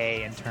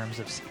CIA in terms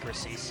of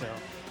secrecy. So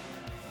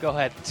go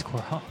ahead,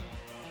 Squirrel.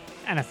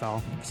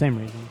 NFL, same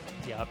reason.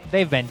 Yep,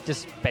 they've been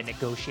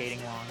negotiating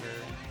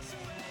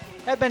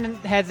longer.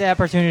 Had the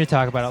opportunity to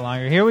talk about it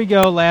longer. Here we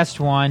go, last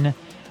one.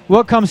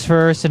 What comes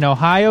first, an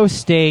Ohio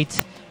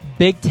State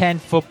Big Ten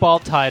football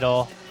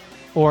title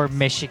or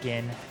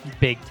Michigan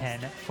Big Ten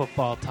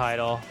football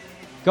title?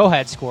 Go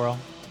ahead, Squirrel.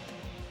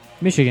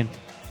 Michigan.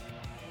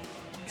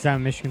 Because I'm a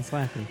Michigan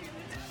slappy.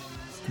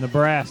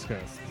 Nebraska.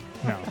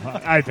 No,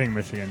 I think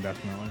Michigan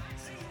definitely.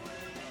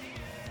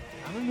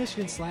 I'm a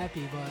Michigan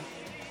slappy, but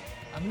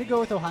I'm going to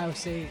go with Ohio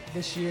State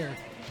this year.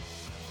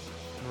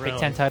 Big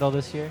Ten title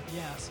this year?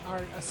 Yes.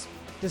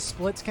 Does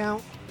splits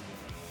count?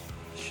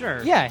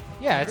 Sure. Yeah,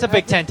 it's a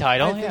Big Ten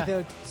title. I think Yeah.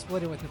 they'll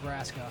split it with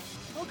Nebraska.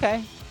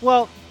 Okay.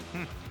 Well,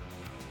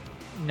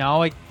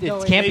 No, it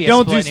No, can't they be.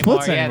 don't a do split anymore.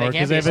 splits Yeah, anymore they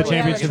 'cause can't they be have a a split.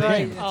 championship Yeah,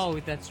 game. Oh,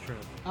 that's true.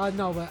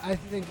 No, but I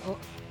think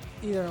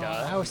either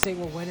Ohio State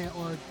will win it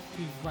or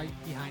be right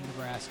behind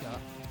Nebraska.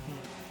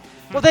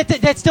 Well,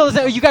 that still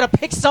is. You got to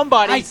pick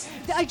somebody.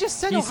 I just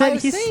said He Ohio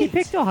said State. he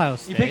picked Ohio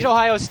State. You picked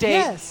Ohio State.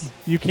 Yes.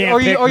 You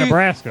can't pick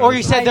Nebraska. Or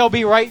you said they'll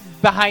be right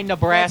behind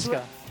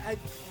Nebraska.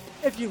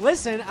 If you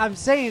listen, I'm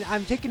saying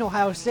I'm taking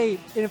Ohio State,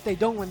 and if they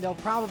don't win, they'll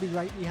probably be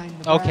right behind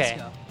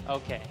Nebraska.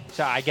 Okay.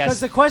 So I Because guess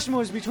the question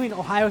was between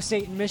Ohio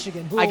State and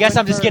Michigan. Who I will guess win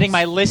I'm just first? getting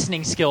my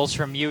listening skills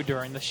from you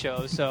during the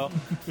show. So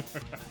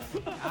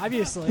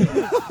Obviously.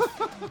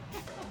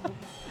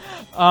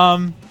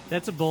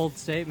 That's a bold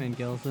statement,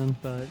 Gilson,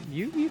 but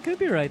you could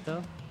be right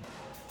though.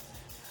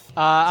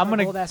 I'm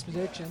gonna bold-ass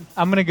prediction.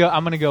 I'm gonna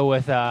go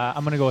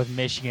with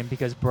Michigan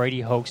because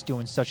Brady Hoke's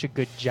doing such a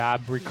good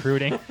job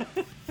recruiting.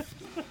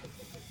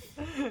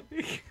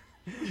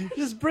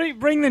 Just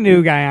bring the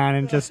new guy on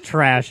and just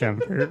trash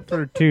him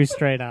for 2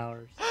 straight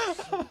hours.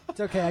 It's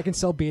okay. I can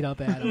still beat up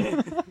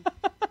Adam.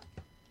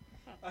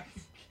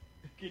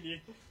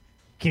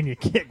 Can you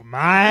kick my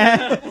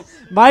ass?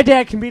 My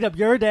dad can beat up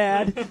your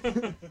dad.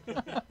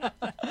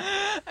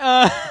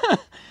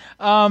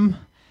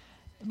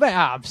 But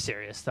I'm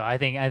serious though. I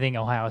think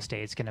Ohio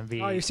State's gonna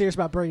be. Oh, you're serious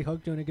about Brady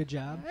Hoke doing a good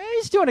job?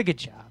 He's doing a good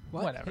job.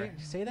 What? Whatever. Hey,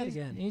 say that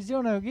again. He's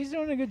doing a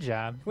good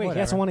job. Wait, he Whatever.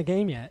 hasn't won a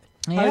game yet.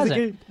 He How is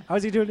hasn't. How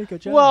is he doing a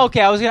good job? Well,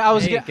 okay. I was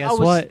Hey, guess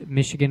what?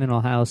 Michigan and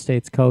Ohio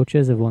State's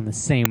coaches have won the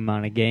same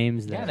amount of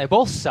games. Yeah, There. they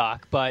both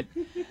suck, but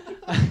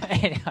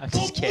I'm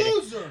just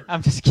kidding.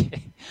 I'm just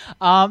kidding.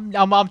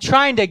 I'm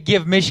trying to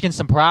give Michigan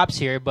some props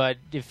here, but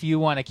if you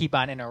want to keep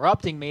on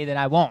interrupting me, then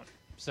I won't.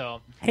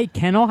 So, Hey,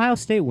 can Ohio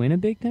State win a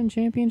Big Ten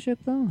championship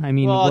though? I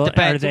mean, well, it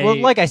depends. Are they, Well,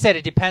 like I said,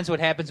 it depends what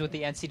happens with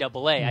the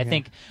NCAA. I Okay.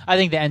 think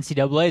the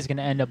NCAA is going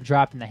to end up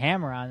dropping the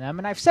hammer on them,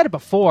 and I've said it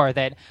before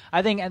that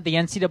I think the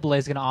NCAA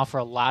is going to offer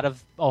a lot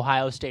of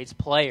Ohio State's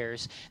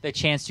players the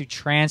chance to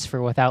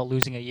transfer without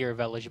losing a year of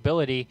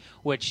eligibility,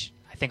 which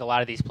I think a lot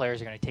of these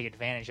players are going to take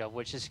advantage of,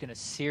 which is going to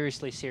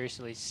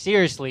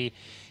seriously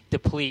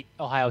deplete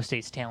Ohio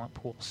State's talent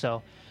pool.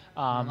 So, a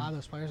lot of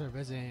those players are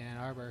visiting Ann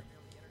Arbor.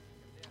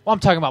 well, I'm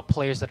talking about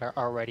players that are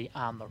already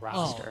on the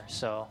roster.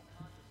 So,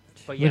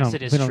 but we yes, don't,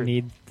 it is we true. don't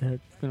need that.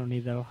 We don't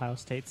need that Ohio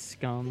State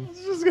scum. I was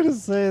just gonna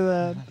say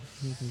that.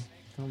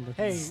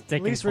 Hey, Stick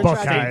at least in Rich Rod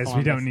Buckeyes,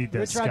 we don't need that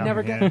Rich Rod scum never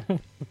again. got.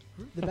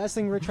 The best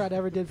thing Rich Rod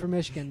ever did for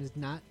Michigan is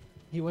not.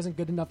 He wasn't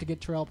good enough to get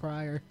Terrell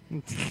Pryor.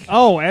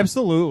 Oh,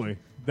 absolutely.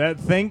 That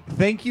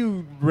thank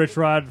you, Rich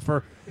Rod,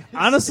 for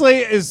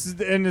honestly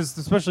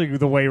especially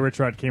the way Rich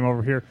Rod came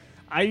over here.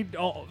 I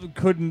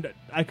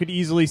could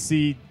easily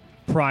see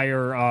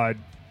Pryor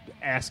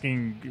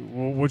asking,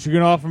 well, "What you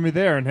gonna offer me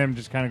there?" and him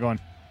just kind of going,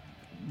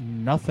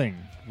 "Nothing.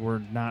 We're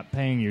not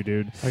paying you,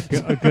 dude."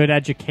 A good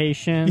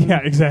education. Yeah,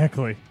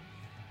 exactly.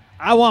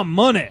 I want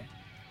money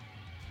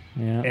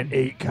Yeah. and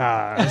 8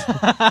 cars.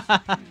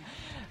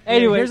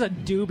 Anyway. Here's a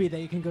doobie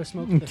that you can go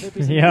smoke with the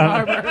hippies in Yeah.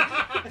 Ann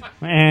Arbor.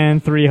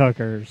 And 3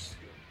 hookers.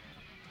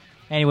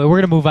 Anyway, we're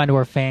going to move on to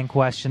our fan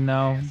question,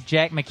 though.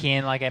 Jack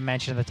McKeon, like I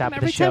mentioned at the top of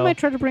Every the show. time I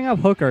try to bring up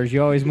hookers,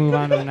 you always move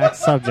on to the next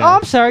subject. Oh,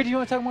 I'm sorry. Do you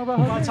want to talk more about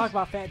You want hookers? to talk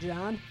about Fat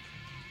John?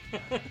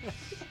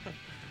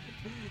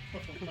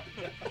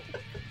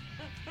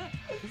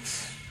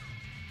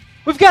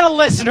 We've got a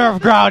listener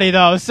of Growdy,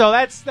 though, so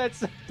that's That's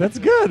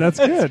good. That's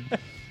good.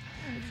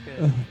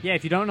 Yeah,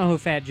 if you don't know who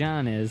Fat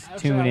John is, Actually,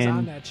 tune I was in.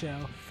 on that show.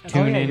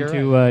 Tune yeah, you're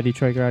into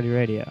Detroit Growdy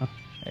Radio.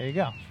 There you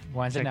go.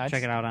 Wednesday nights.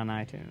 Check it out on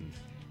iTunes.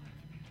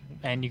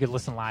 And you could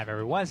listen live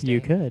every Wednesday.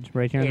 You could,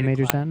 right here on 8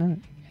 majors.net.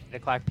 8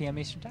 o'clock p.m.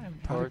 Eastern Time.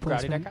 Or Product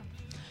placement.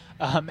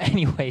 Growdy.com.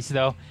 Anyways,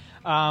 though,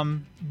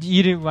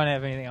 you didn't want to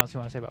have anything else you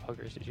want to say about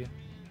hookers, did you?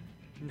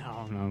 No,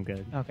 I'm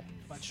good. Okay.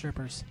 About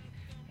strippers.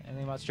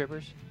 Anything about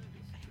strippers?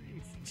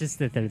 Just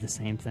that they're the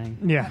same thing.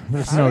 Yeah,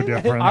 there's no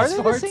difference. Are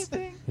they the same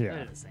thing? Yeah.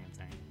 They're the same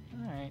thing.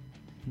 All right.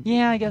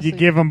 Yeah, I guess You they-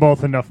 give them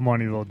both enough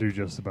money, they'll do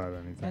just about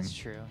anything. That's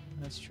true.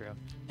 That's true.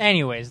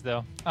 Anyways,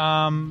 though,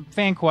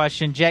 fan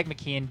question: Jack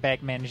McKeon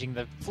back managing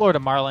the Florida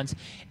Marlins,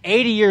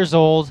 80 years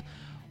old,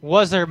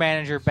 was their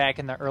manager back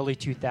in the early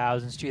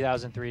 2000s,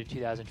 2003 to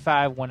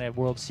 2005. Won a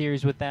World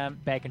Series with them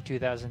back in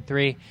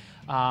 2003.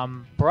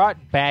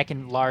 Brought back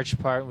in large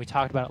part, we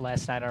talked about it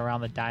last night on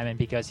Around the Diamond,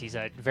 because he's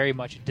very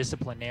much a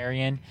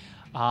disciplinarian.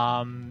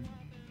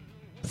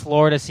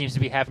 Florida seems to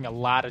be having a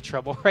lot of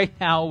trouble right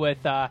now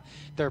with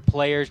their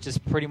players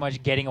just pretty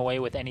much getting away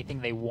with anything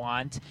they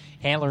want.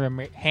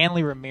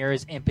 Hanley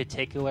Ramirez in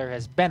particular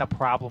has been a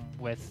problem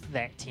with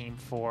that team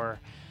for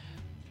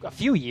a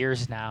few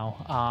years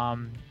now.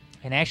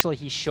 And actually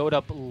he showed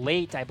up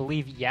late, I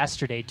believe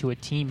yesterday, to a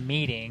team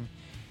meeting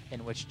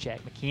in which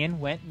Jack McKeon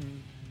went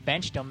and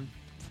benched him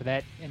for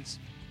that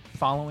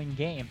following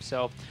game.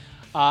 So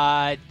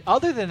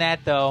other than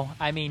that, though,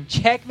 I mean,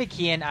 Jack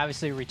McKeon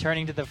obviously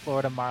returning to the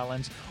Florida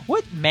Marlins.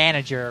 What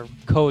manager,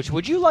 coach,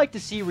 would you like to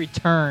see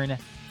return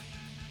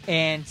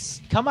and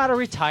come out of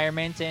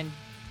retirement and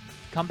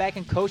come back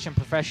and coach in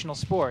professional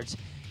sports?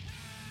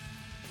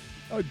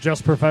 Oh,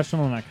 just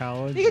professional, not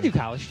college? You could do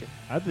college,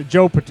 too.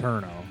 Joe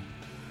Paterno.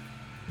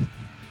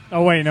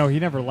 Oh wait, no, he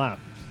never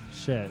left.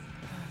 Shit.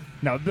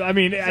 No, I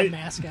mean, He's a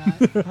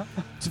mascot.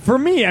 For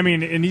me, I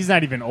mean, and he's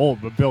not even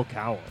old, but Bill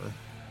Cowher,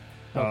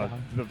 Cowher.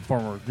 the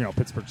former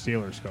Pittsburgh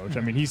Steelers coach.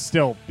 I mean, he's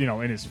still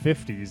in his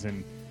 50s,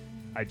 and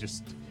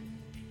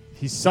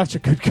he's such a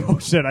good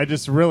coach that I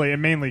just really,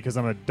 and mainly because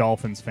I'm a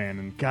Dolphins fan,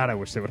 and God, I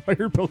wish they would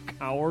hire Bill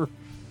Cowher.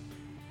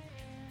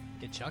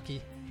 Get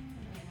Chucky.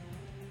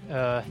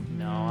 No,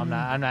 I'm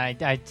not.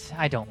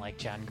 I don't like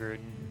John Gruden.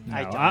 No,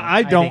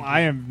 I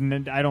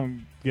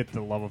don't get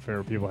the love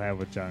affair people have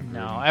with John Gruden.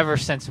 No,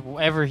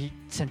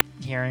 since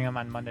hearing him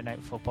on Monday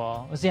Night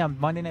Football. Was he on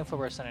Monday Night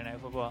Football or Sunday Night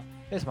Football?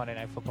 It's Monday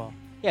Night Football.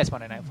 Yeah, it's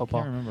Monday Night Football.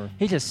 I can't remember.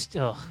 He just,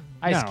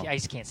 I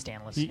just can't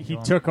stand listening to He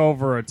him. took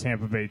over a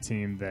Tampa Bay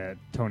team that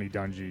Tony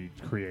Dungy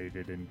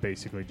created and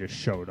basically just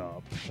showed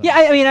up. So. Yeah,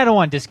 I mean, I don't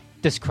want to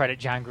discredit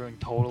John Gruden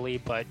totally,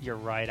 but you're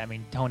right. I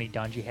mean, Tony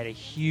Dungy had a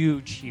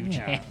huge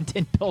hand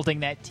in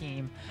building that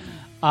team.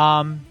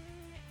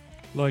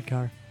 Lloyd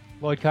Carr.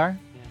 Lloyd Carr?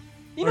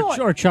 You know what?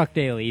 Or Chuck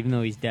Daly, even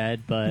though he's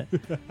dead. But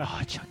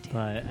Chuck Daly.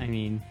 But I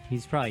mean,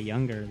 he's probably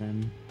younger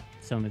than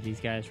some of these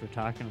guys we're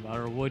talking about,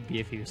 or would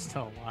be if he was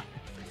still alive.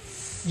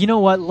 You know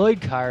what?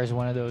 Lloyd Carr is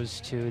one of those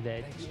two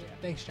that.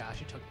 Thanks, Josh.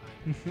 You took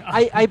mine.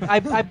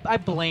 I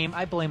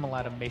blame a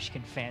lot of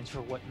Michigan fans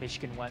for what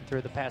Michigan went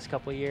through the past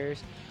couple of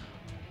years.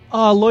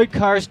 Lloyd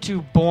Carr's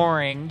too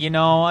boring.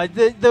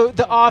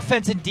 The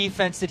offense and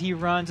defense that he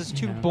runs is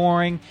too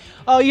boring.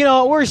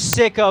 We're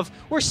sick of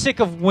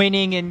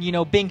winning and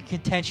being in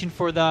contention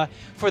for the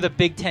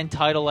Big Ten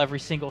title every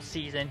single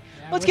season.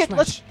 I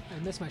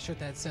miss my shirt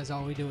that says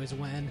all we do is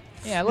win.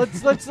 Yeah,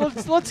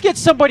 let's get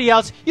somebody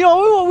else. We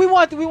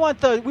want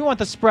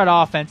the spread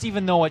offense,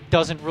 even though it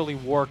doesn't really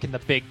work in the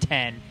Big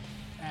Ten.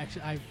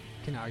 Actually, I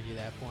can argue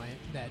that point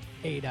that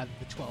 8 out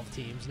of the 12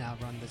 teams now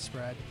run the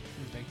spread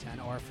in the Big Ten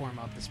or form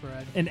up the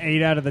spread. And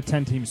 8 out of the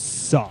 10 teams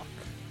suck.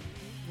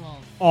 Well,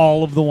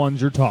 all of the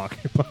ones you're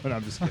talking about.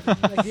 I'm just kidding.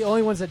 Like the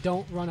only ones that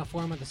don't run a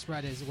form of the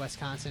spread is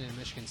Wisconsin and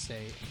Michigan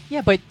State.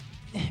 Yeah, but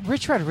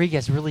Rich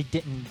Rodriguez really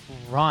didn't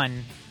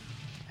run.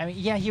 I mean,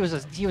 yeah, he was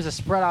a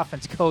spread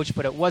offense coach,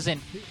 but it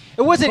wasn't.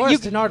 Of course,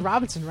 Denard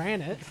Robinson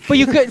ran it. But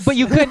you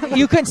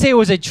couldn't say it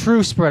was a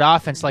true spread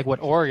offense like what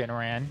Oregon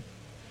ran.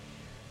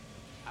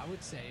 I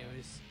would say it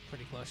was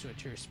pretty close to a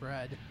true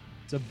spread.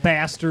 It's a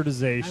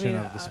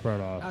bastardization of the spread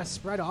offense. A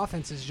spread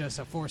offense is just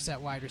a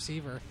 4-set wide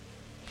receiver,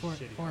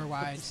 four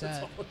wide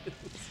set.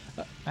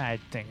 I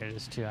think it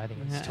is too. I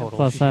think it's total.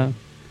 Plus, I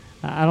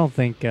don't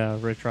think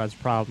Rich Rod's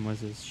problem was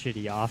his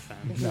shitty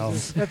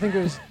offense. I think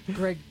it was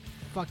Greg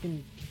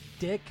fucking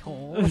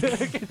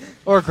dickhole.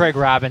 Or Greg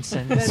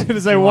Robinson. I was going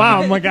to say,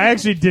 wow. I'm like, I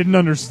actually didn't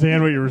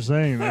understand what you were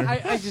saying there.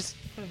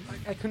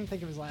 I couldn't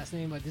think of his last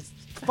name, but this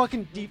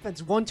fucking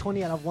defense,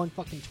 120 out of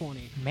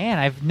 120. Man,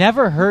 I've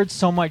never heard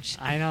so much.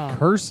 I know.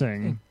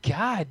 Cursing.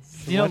 God,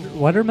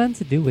 what are men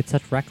to do with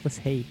such reckless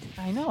hate?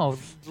 I know.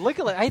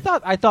 I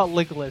thought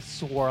Nicholas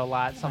swore a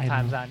lot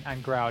sometimes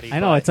on Grouty. I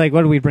know. It's like,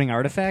 what do we bring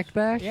Artifact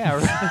back?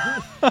 Yeah.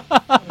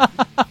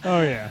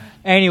 Oh yeah.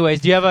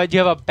 Anyways, do you have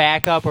a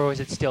backup, or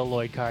was it still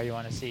Lloyd Carr you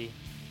want to see,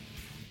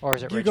 or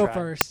is it? You Rich go Rod?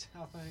 first.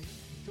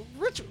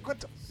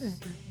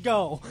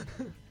 Go.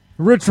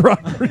 Rich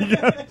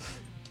Rodriguez.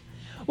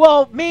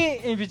 Well, me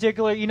in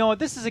particular,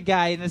 this is a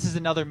guy, and this is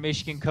another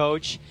Michigan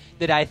coach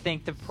that I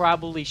think that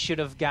probably should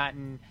have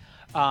gotten.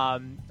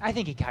 I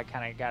think he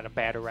kind of got a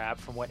bad rap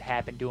from what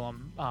happened to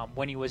him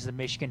when he was the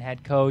Michigan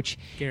head coach.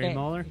 Gary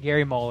Moeller?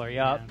 Gary Moeller,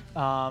 yep.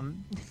 Yeah.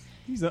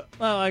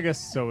 I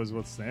guess so is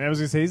what's the name. I was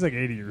going to say he's like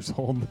 80 years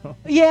old, though.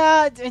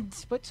 Yeah,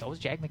 but so is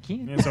Jack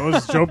McKeon. Yeah, so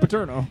is Joe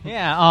Paterno.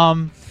 Yeah,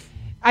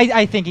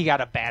 I think he got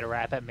a bad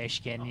rap at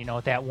Michigan.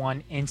 That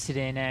one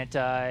incident at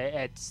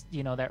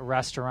that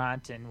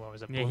restaurant, and what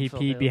was it? Yeah, he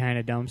peed behind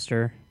a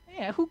dumpster.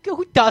 Yeah,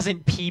 who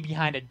doesn't pee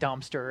behind a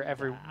dumpster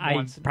every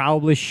once? I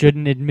probably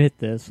shouldn't admit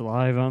this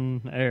live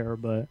on air,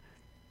 but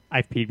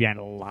I've peed behind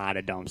a lot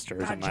of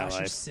dumpsters in my Josh, life.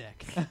 you're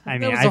sick. I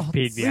mean, I've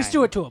peed behind. Just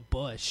do it to a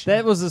bush.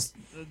 That was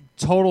a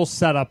total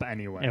setup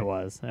anyway. It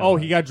was.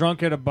 He got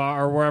drunk at a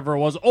bar or wherever it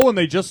was. Oh, and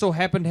they just so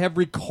happened to have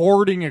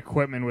recording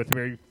equipment with him.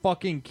 Are you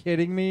fucking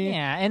kidding me?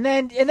 Yeah, and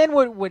then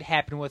what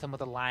happened with him with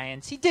the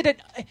Lions? He did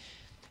it.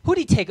 Who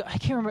did he take? I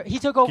can't remember. He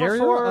took over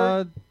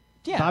for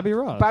Bobby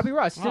Ross. Bobby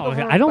Ross. He took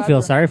over I don't Bobby feel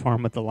Ross. sorry for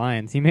him with the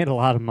Lions. He made a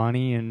lot of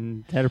money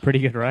and had a pretty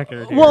good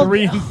record. Here. Well,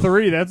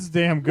 3-3. That's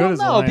damn good. Well, as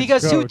no,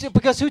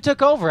 because who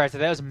took over after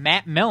that? It was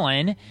Matt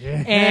Millen.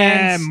 Yeah,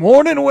 and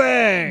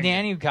Morningway.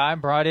 Danny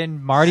brought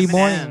in Marty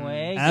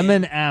Morningway.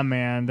 M&M,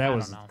 man. That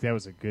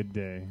was a good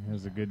day. It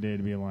was a good day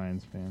to be a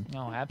Lions fan.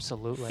 Oh,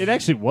 absolutely. It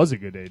actually was a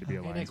good day to be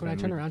a Lions Nick, fan. when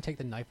I turn around, take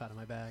the knife out of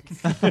my back.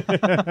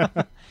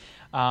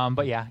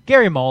 But yeah,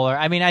 Gary Moeller.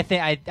 I mean, I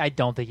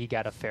don't think he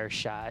got a fair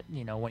shot.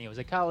 When he was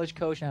a college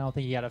coach, and I don't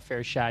think he got a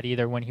fair shot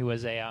either when he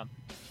was a.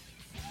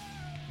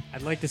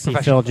 I'd like to see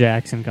Phil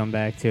Jackson come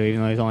back too,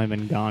 even though he's only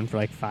been gone for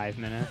like 5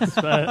 minutes.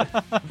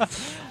 But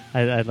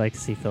I'd like to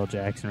see Phil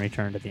Jackson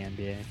return to the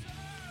NBA.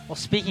 Well,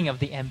 speaking of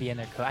the NBA and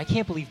their coach, I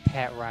can't believe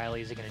Pat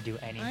Riley isn't going to do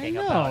anything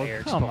about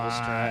Eric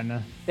Spoelstra.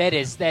 On. That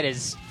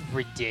is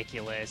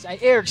ridiculous.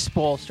 Eric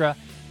Spoelstra.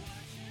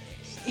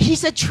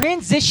 He's a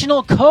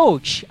transitional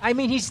coach. I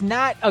mean, he's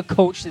not a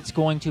coach that's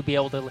going to be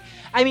able to.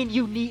 I mean,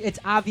 it's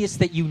obvious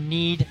that you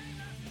need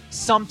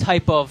some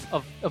type of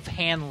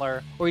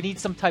handler, or you need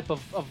some type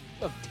of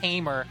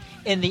tamer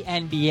in the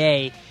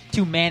NBA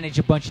to manage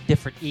a bunch of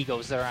different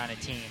egos that are on a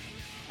team.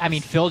 I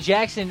mean, Phil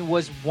Jackson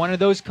was one of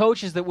those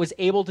coaches that was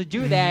able to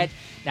do that,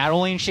 not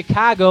only in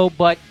Chicago,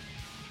 but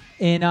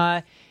in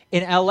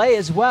LA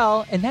as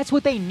well, and that's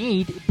what they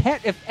need.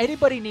 If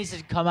anybody needs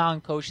to come out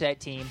and coach that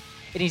team,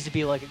 it needs to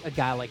be like a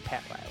guy like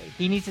Pat Riley.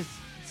 He needs to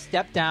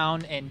step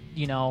down and,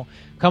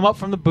 come up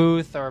from the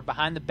booth or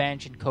behind the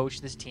bench and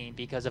coach this team,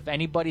 because if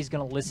anybody's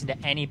going to listen to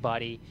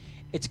anybody,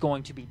 it's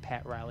going to be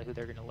Pat Riley who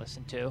they're going to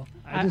listen to.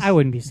 I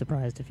wouldn't be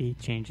surprised if he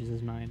changes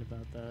his mind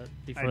about that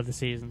before the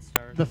season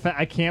starts.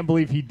 I can't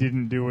believe he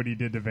didn't do what he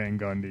did to Van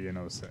Gundy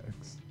in 06.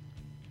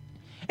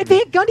 And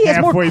Van Gundy has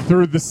halfway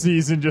through the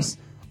season, just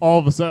all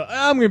of a sudden,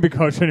 I'm going to be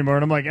coach anymore.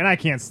 And I'm like, and I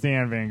can't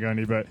stand Van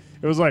Gundy, but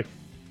it was like,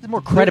 there's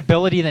more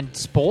credibility than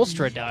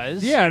Spoelstra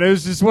does. Yeah, and it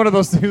was just one of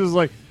those things. It was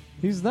like,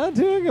 he's not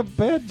doing a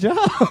bad job.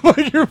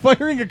 Like, you're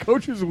firing a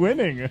coach who's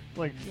winning.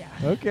 Like,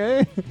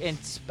 okay. And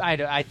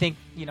I think,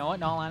 in all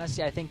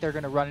honesty, I think they're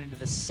going to run into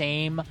the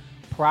same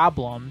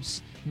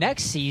problems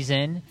next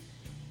season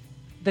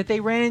that they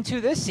ran into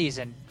this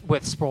season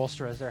with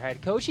Spoelstra as their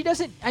head coach. He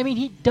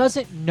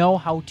doesn't know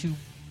how to.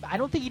 I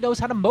don't think he knows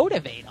how to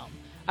motivate them.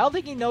 I don't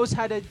think he knows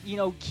how to,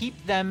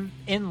 keep them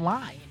in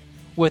line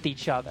with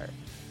each other.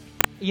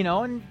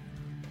 And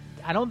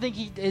I don't think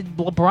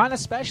LeBron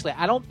especially,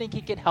 I don't think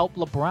he could help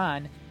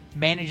LeBron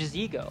manage his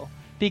ego,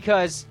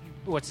 because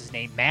what's his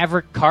name,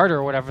 Maverick Carter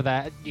or whatever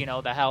that,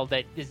 the hell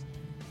that is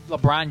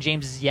LeBron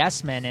James's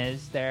yes man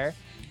is there.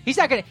 He's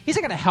not gonna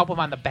help him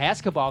on the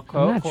basketball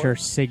court. I'm not sure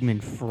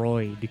Sigmund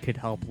Freud could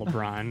help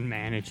LeBron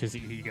manage his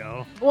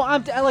ego. Well,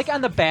 I like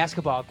on the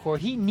basketball court,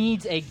 he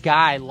needs a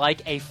guy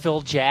like a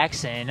Phil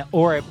Jackson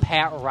or a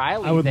Pat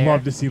Riley. I would there.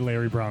 love to see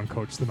Larry Brown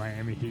coach the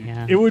Miami Heat.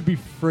 Yeah. It would be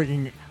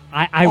frigging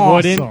I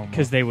awesome. wouldn't,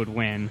 because they would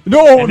win.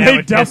 No, And that they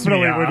would piss me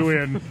definitely off. would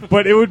win.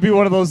 But it would be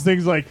one of those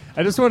things like,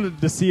 I just wanted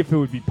to see if it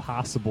would be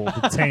possible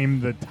to tame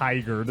the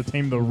tiger, to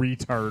tame the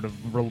retard of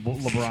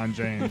LeBron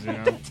James,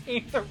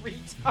 Tame the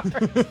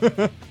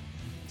retard.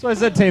 So I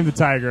said tame the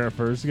tiger at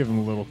first, give him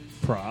a little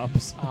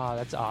props. Oh,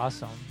 that's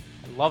awesome.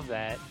 I love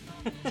that.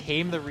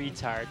 Tame the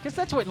retard. Because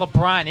that's what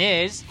LeBron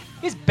is.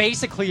 He's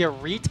basically a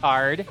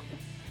retard.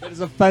 It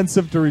is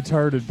offensive to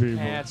retarded people.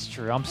 That's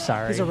true. I'm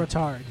sorry. He's a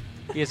retard.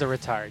 He is a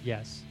retard,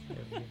 yes.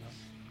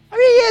 I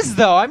mean, he is,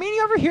 though. I mean,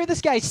 you ever hear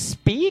this guy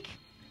speak?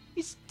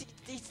 He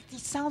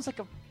sounds like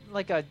a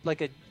Sounds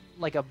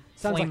like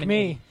flaming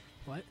me.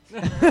 idiot.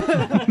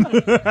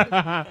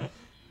 What?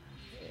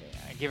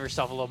 Give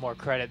yourself a little more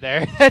credit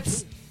there.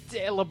 That's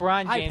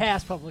LeBron James. I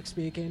pass public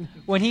speaking.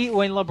 When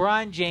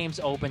LeBron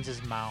James opens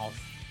his mouth,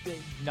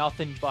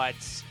 nothing but.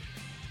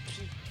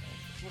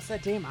 What's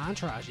that damn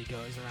entourage he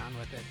goes around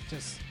with it?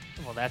 Just.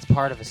 Well, that's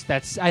part of it.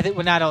 I think.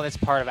 Well, not only that's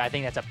part of it. I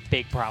think that's a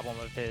big problem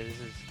of his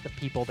is the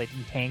people that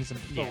he hangs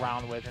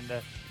around with and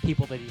the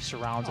people that he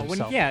surrounds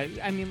himself.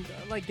 I mean,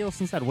 like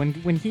Gilson said, when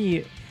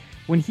he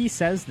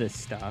says this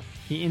stuff,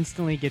 he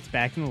instantly gets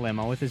back in the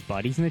limo with his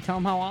buddies, and they tell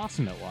him how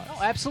awesome it was.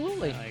 Oh,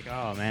 absolutely. Like,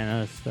 oh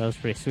man, that was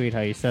pretty sweet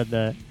how you said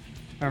that.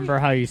 Remember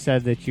how you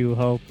said that you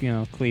hope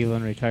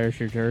Cleveland retires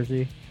your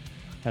jersey?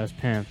 That was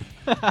pimp.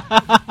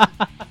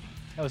 That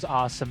was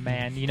awesome,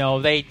 man.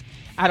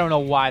 I don't know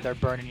why they're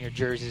burning your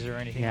jerseys or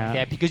anything like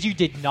that, because you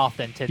did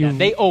nothing to them.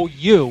 They owe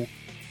you.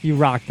 You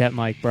rocked that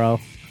mic, bro.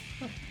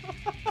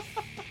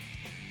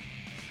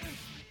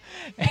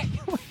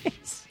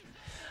 Anyways.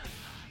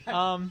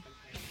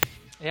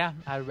 Yeah,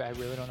 I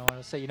really don't know what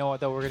to say. You know what,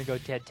 though? We're going to go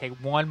ahead and take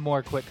one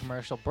more quick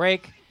commercial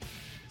break.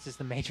 This is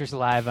the Majors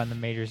Live on the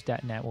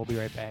Majors.net. We'll be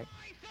right back.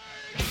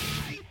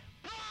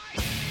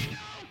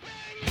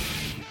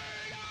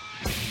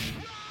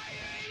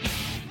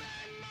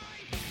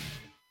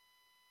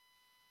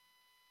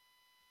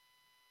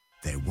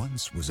 There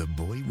once was a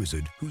boy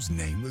wizard whose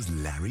name was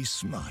Larry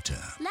Smarter.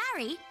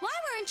 Larry, why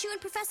weren't you in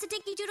Professor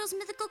Dinky Doodle's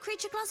mythical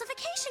creature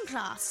classification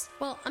class?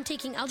 Well, I'm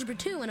taking Algebra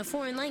 2 in a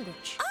foreign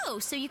language. Oh,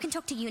 so you can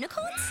talk to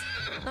unicorns?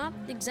 Not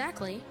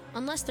exactly,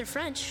 unless they're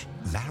French.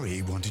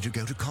 Larry wanted to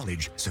go to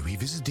college, so he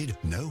visited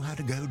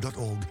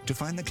knowhowtogo.org to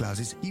find the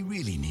classes he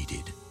really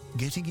needed.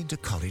 Getting into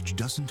college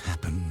doesn't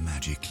happen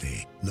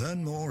magically.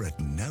 Learn more at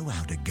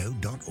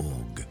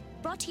knowhowtogo.org.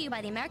 Brought to you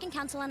by the American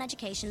Council on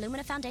Education,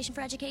 Lumina Foundation for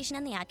Education,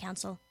 and the Ad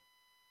Council.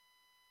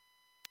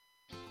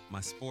 My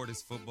sport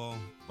is football,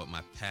 but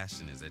my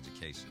passion is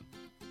education.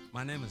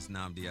 My name is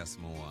Nnamdi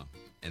Asomugha,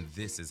 and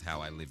this is how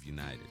I live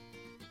united.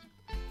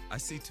 I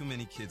see too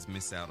many kids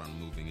miss out on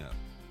moving up.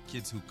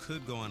 Kids who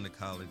could go on to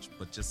college,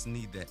 but just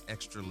need that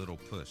extra little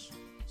push.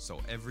 So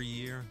every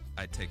year,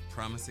 I take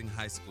promising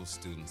high school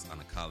students on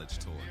a college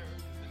tour.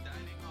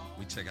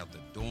 We check out the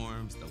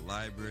dorms, the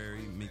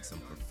library, meet some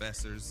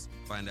professors,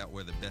 find out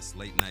where the best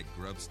late-night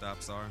grub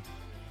stops are.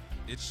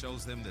 It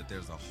shows them that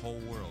there's a whole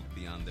world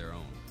beyond their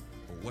own.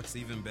 But what's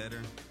even better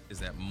is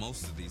that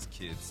most of these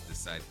kids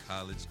decide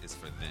college is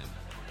for them.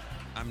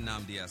 I'm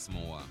Nnamdi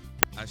Asomugha.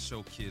 I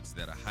show kids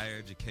that a higher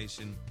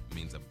education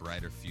means a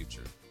brighter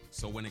future.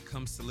 So when it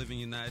comes to living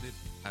united,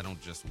 I don't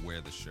just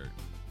wear the shirt,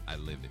 I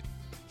live it.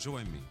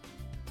 Join me.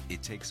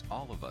 It takes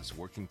all of us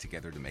working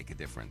together to make a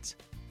difference.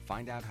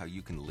 Find out how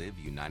you can live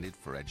united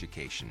for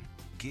education.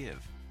 Give,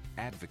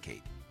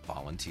 advocate,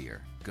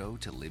 volunteer. Go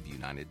to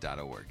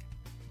liveunited.org.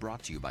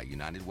 Brought to you by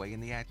United Way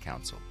and the Ad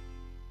Council.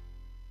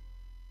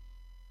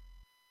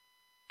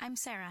 I'm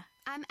Sarah.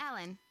 I'm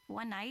Ellen.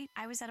 One night,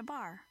 I was at a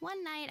bar.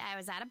 One night I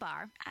was at a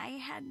bar. I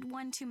had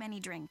one too many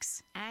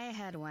drinks. I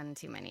had one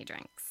too many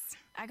drinks.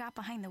 I got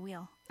behind the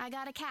wheel. I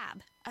got a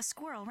cab. A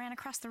squirrel ran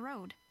across the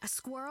road. A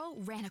squirrel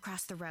ran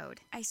across the road.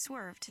 I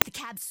swerved. The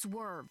cab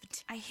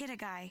swerved. I hit a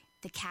guy.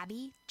 The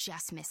cabbie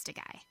just missed a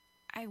guy.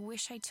 I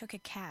wish I took a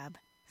cab.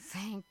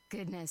 Thank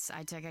goodness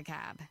I took a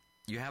cab.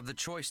 You have the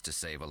choice to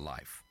save a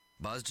life.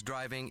 Buzzed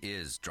driving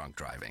is drunk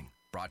driving.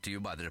 Brought to you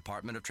by the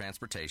Department of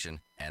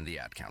Transportation and the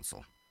Ad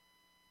Council.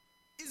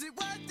 Is it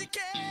worth it?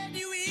 Can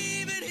you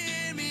even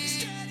hear me?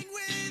 Standing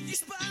with your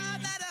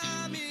spotlight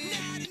on me.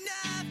 Not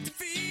enough to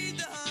feed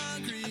the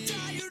hungry. I'm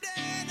tired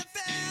and I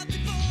felt it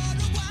for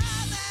a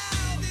while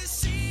now. This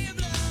sea of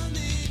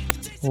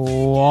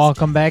lonely.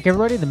 Welcome back,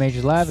 everybody. The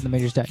Majors Live at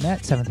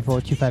themajors.net,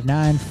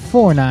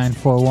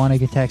 734-259-4941. You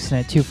can text in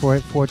at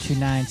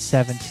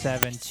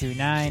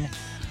 248-429-7729.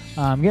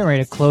 I'm getting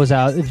ready to close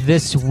out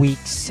this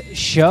week's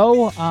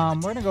show.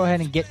 We're going to go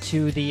ahead and get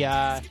to the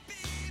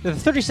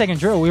 30-second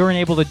drill. We weren't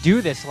able to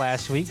do this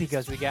last week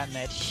because we got in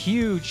that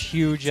huge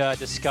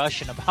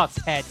discussion about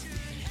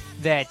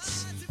that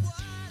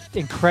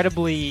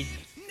incredibly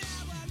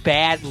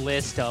bad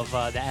list of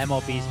the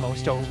MLB's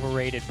most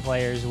overrated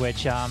players,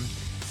 which,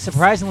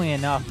 surprisingly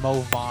enough,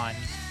 Mo Vaughn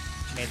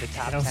made the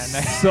top 10.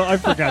 So I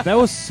forgot. That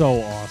was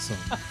so awesome.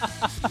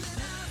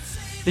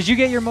 Did you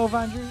get your Mo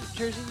Vaughn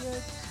jersey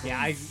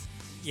yet?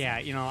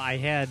 Yeah, I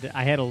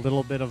had a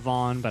little bit of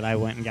Vaughn, but I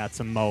went and got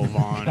some Mo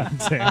Vaughn.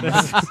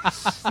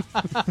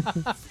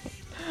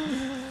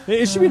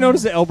 It should be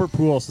noticed that Albert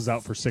Pujols is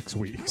out for 6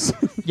 weeks.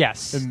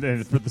 Yes,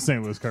 and for the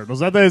St. Louis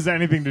Cardinals. Not that has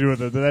anything to do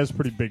with it. That is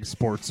pretty big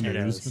sports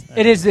news.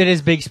 It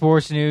is big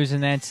sports news,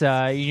 and that's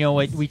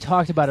we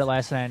talked about it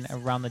last night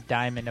around the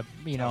diamond.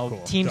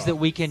 Cool. Teams that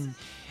we can.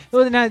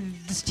 Well, not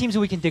this teams that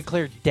we can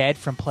declare dead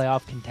from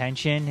playoff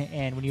contention,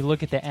 and when you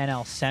look at the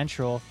NL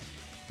Central.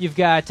 You've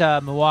got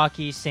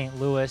Milwaukee, St.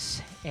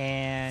 Louis,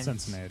 and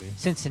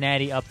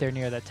Cincinnati up there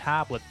near the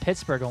top, with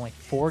Pittsburgh only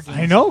 4 games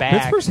back. I know.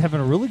 Pittsburgh's having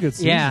a really good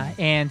season. Yeah,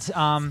 and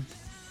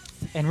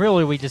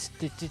really we just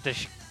the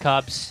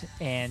Cubs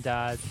and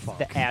the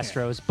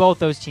Astros. Yeah. Both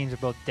those teams are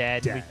both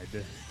dead.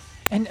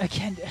 And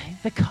again,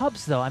 the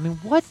Cubs though. I mean,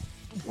 what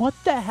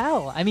the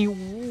hell? Who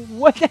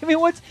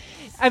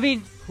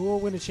will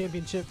win a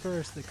championship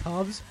first? The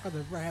Cubs or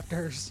the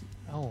Raptors?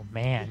 Oh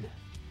man.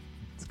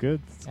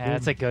 Good.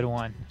 That's a good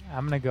one.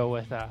 I'm gonna go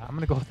with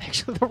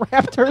actually the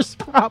Raptors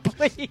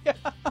probably,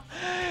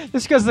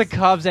 just because the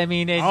Cubs.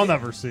 I'll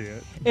never see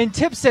it. And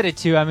Tip said it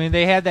too.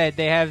 They have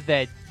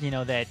that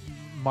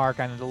mark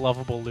on the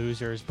lovable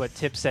losers, but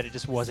Tip said it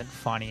just wasn't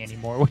funny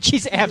anymore, which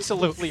he's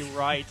absolutely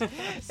right.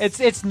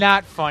 It's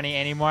not funny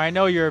anymore. I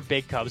know you're a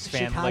big Cubs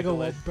fan. Chicago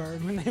will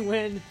burn when they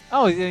win.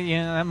 Oh,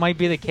 that might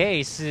be the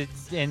case.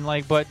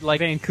 But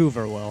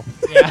Vancouver will.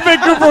 Yeah.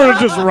 Vancouver will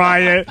just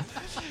riot.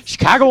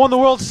 Chicago won the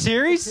World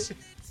Series?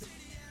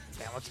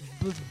 Damn, let's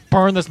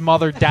burn this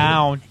mother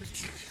down.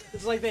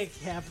 It's like they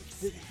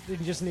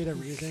just need a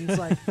reason. It's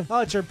like,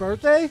 oh, it's your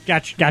birthday?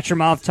 Got your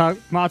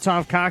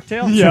Molotov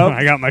cocktail? Yep.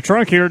 I got my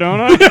trunk here,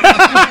 don't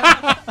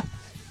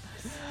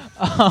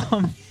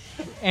I?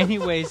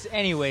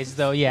 Anyways,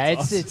 though, yeah,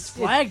 it's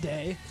Flag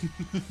Day.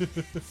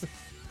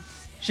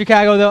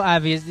 Chicago, though,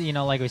 obviously,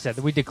 like we said,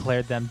 we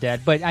declared them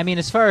dead. But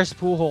as far as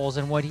Pujols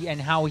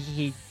and how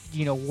he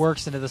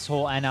works into this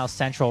whole NL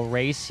Central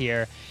race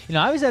here.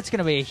 That's going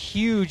to be a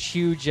huge,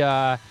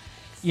 blow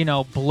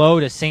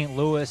to St.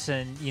 Louis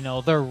and,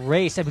 their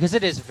race. Because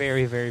it is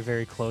very, very,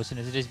 very close, and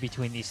it is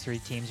between these 3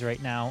 teams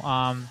right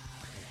now.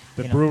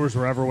 The Brewers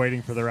were ever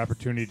waiting for their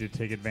opportunity to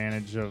take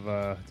advantage of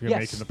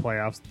making the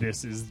playoffs.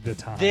 This is the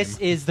time. This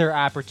is their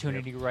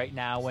opportunity right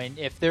now. And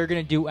if they're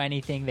going to do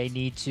anything, they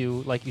need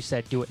to, like you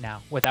said, do it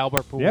now with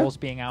Albert Pujols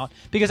being out.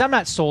 Because I'm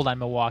not sold on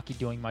Milwaukee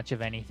doing much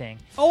of anything.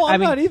 Oh,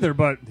 I'm not either,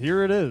 but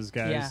here it is,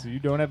 guys. Yeah. You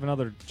don't have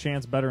another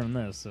chance better than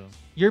this. So.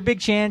 Your big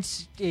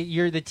chance,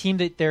 you're the team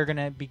that they're going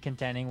to be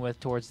contending with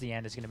towards the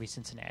end is going to be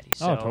Cincinnati.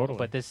 So, totally.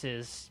 But this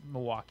is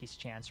Milwaukee's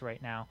chance right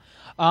now.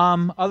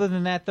 Other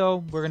than that, though,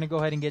 we're going to go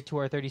ahead and get to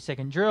our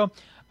 30-second drill.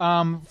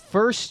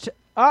 First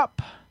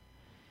up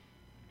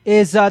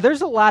is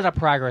there's a lot of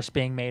progress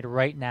being made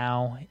right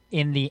now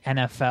in the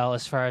NFL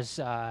as far as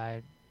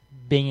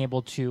being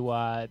able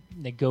to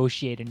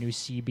negotiate a new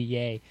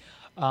CBA.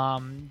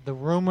 The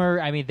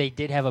rumor, they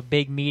did have a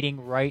big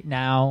meeting right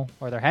now,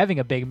 or they're having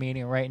a big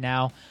meeting right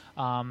now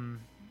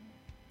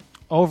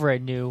over a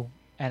new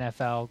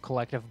NFL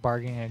collective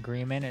bargaining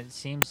agreement. And it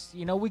seems,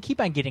 we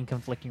keep on getting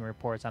conflicting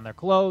reports on they're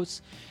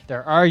close,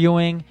 they're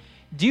arguing.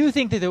 Do you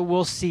think that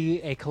we'll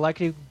see a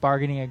collective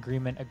bargaining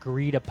agreement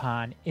agreed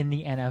upon in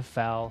the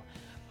NFL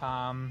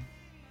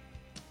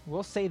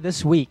We'll say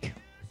this week.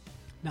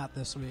 Not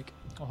this week.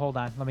 Oh, hold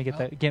on. Let me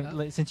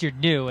get since you're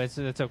new, it's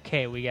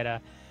okay.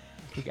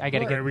 I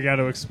gotta get. We got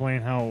to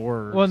explain how it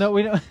works. Well, no,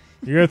 we don't.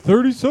 You got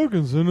 30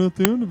 seconds, and at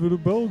the end of it, a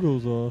bell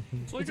goes off.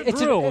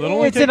 It's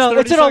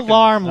an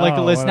alarm,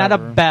 Nicholas, not a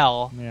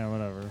bell. Yeah,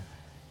 whatever.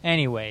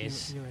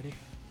 Anyways, You ready?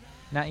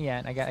 not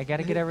yet. I got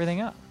to get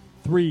everything up.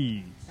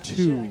 3,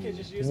 2, I could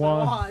just use 1.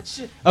 my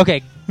watch.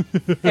 Okay,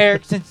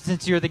 Eric,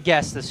 since you're the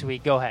guest this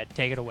week, go ahead,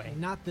 take it away.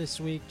 Not this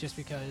week, just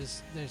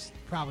because there's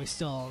probably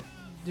still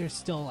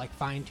like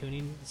fine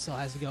tuning still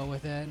has to go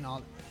with it, and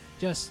all.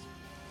 Just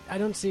I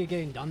don't see it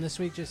getting done this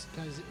week, just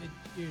because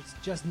it's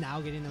just now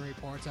getting the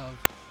reports of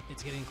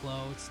it's getting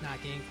close, it's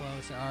not getting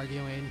close, they're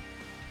arguing,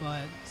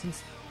 but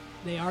since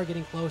they are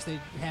getting close,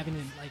 they're having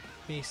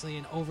basically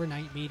an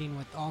overnight meeting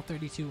with all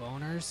 32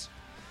 owners.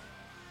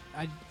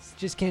 I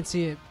just can't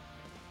see it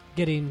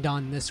getting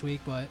done this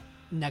week, but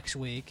next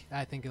week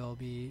I think it'll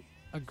be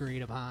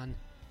agreed upon.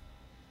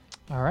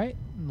 All right,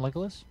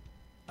 Nicholas.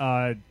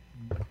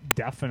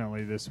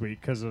 Definitely this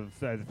week, because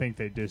I think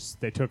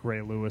they took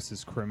Ray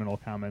Lewis's criminal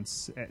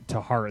comments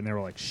to heart, and they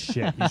were like,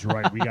 "Shit, he's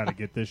right. We got to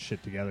get this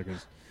shit together."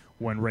 Because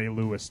when Ray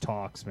Lewis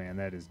talks, man,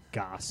 that is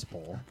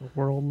gospel. The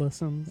world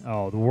listens.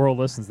 Oh, the world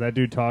listens. That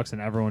dude talks,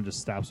 and everyone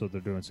just stops what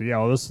they're doing. So yeah,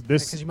 well, this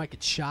Because you might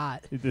get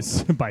shot.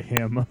 this by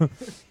him.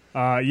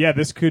 Yeah,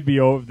 this could be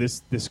over.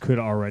 This could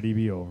already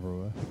be over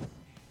with.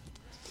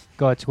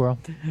 Go ahead, Squirrel.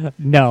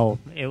 No,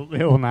 it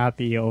will not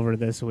be over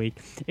this week.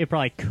 It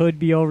probably could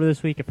be over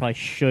this week. It probably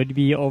should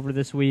be over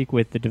this week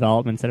with the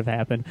developments that have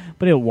happened,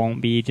 but it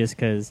won't be, just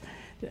because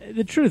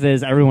the truth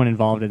is everyone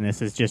involved in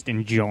this is just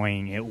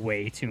enjoying it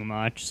way too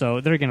much, so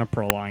they're going to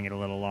prolong it a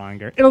little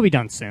longer. It'll be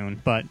done soon,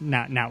 but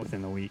not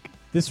within the week.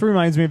 This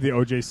reminds me of the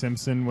O.J.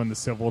 Simpson when the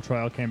civil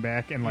trial came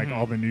back, and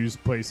all the news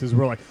places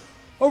were like,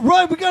 "All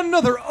right, we got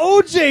another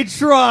O.J.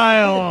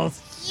 trial!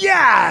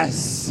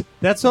 Yes!"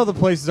 That's how the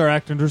places are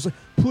acting. There's like,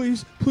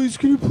 please,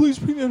 can you please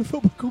bring the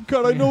NFL back? Oh,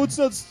 God, I know it's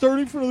not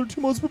starting for another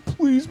 2 months, but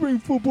please bring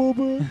football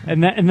back.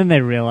 And then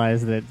they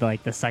realize that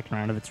the second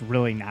round of it's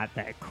really not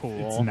that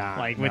cool. It's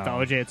not. With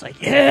OJ, it's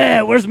like,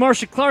 yeah, where's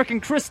Marcia Clark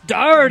and Chris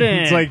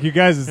Darden? It's like, you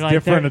guys, it's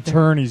different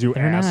attorneys, you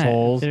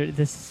assholes.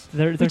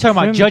 They're talking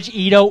about Judge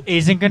Ito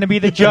isn't going to be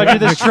the judge of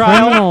this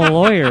trial. Criminal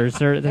lawyers,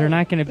 they're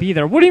not going to be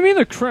there. What do you mean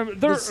they're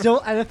There's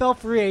still NFL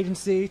free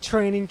agency,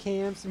 training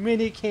camps,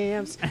 mini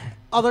camps,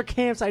 other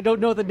camps I don't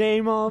know the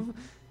name of.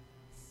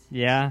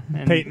 Yeah.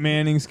 And Peyton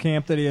Manning's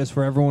camp that he has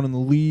for everyone in the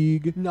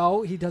league.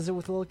 No, he does it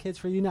with little kids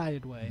for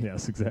United Way.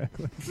 Yes,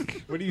 exactly.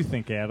 What do you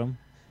think, Adam?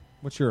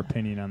 What's your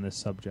opinion on this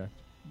subject?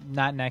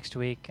 Not next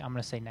week. I'm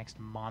going to say next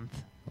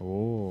month.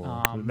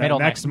 Oh. Middle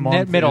next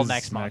month. Middle is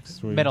next month.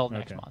 next week. Middle Okay.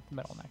 next month.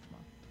 Middle next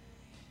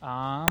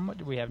month. What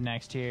do we have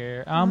next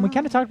here? We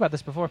kind of talked about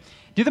this before.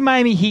 Do the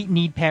Miami Heat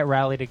need Pat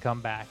Riley to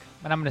come back?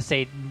 And I'm going to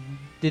say,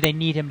 do they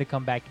need him to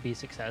come back to be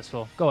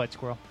successful? Go ahead,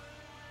 Squirrel.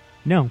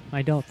 No,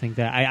 I don't think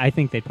that. I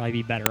think they'd probably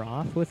be better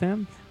off with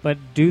him. But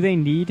do they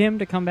need him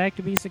to come back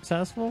to be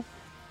successful?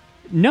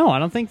 No, I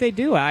don't think they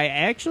do. I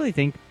actually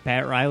think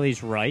Pat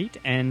Riley's right.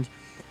 And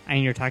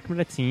you're talking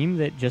about a team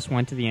that just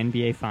went to the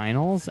NBA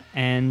Finals,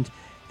 and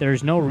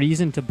there's no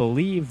reason to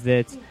believe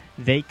that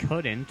they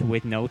couldn't,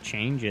 with no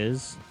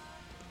changes,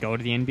 go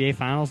to the NBA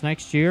Finals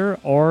next year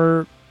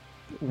or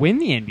win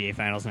the NBA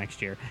Finals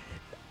next year.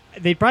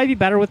 They'd probably be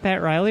better with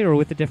Pat Riley or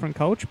with a different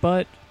coach,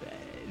 but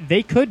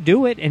they could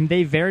do it, and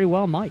they very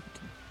well might.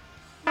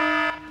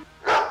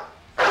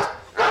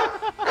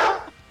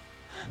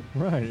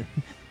 Right.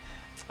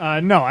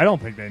 No, I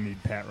don't think they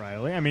need Pat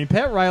Riley. I mean,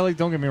 Pat Riley,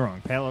 don't get me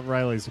wrong, Pat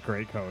Riley's a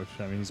great coach.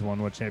 I mean, he's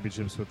won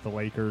championships with the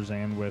Lakers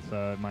and with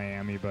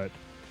Miami, but,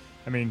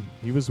 I mean,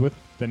 he was with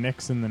the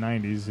Knicks in the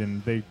 90s,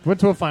 and they went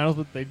to a finals,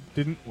 but they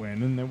didn't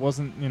win, and it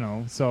wasn't,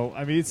 so,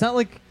 I mean, it's not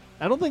like,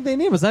 I don't think they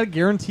need him. It's not a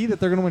guarantee that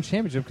they're going to win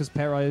championship because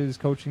Pat Riley is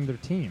coaching their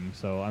team.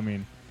 So, I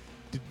mean,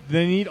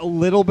 they need a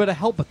little bit of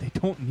help, but they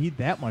don't need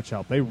that much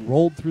help. They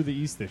rolled through the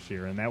East this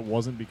year, and that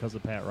wasn't because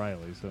of Pat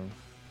Riley, so...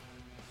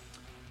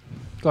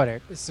 Go ahead,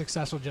 Eric. Is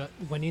successful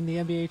winning the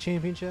NBA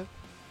championship?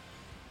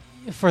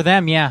 For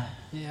them, yeah.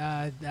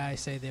 Yeah, I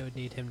say they would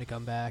need him to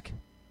come back,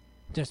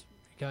 just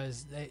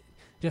because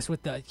just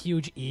with the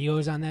huge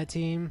egos on that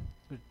team,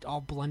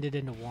 all blended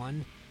into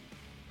one.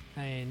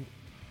 I mean,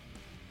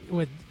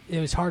 it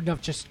was hard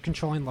enough just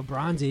controlling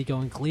LeBron's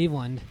ego in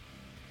Cleveland,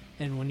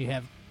 and when you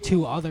have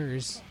two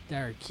others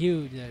that are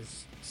huge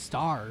as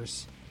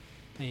stars,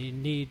 and you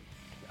need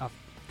a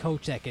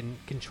coach that can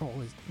control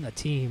the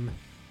team,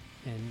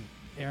 and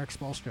Eric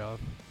Spoelstra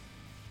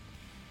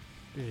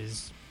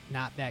is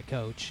not that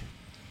coach.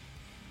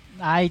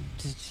 I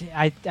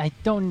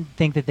don't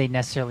think that they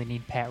necessarily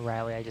need Pat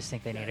Riley. I just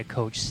think they need a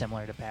coach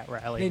similar to Pat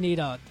Riley. They need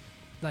a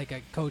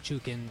coach who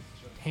can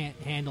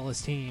handle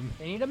his team.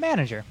 They need a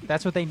manager.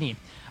 That's what they need.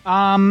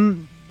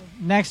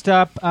 Next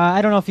up,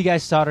 I don't know if you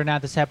guys saw it or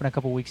not. This happened a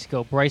couple weeks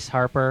ago. Bryce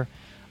Harper,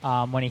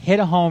 when he hit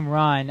a home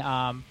run,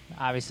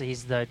 obviously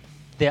he's the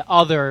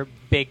other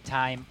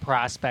big-time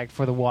prospect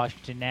for the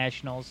Washington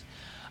Nationals.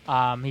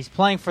 He's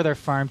playing for their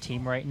farm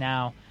team right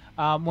now.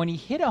 When he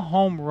hit a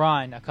home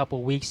run a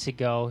couple weeks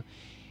ago,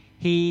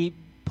 he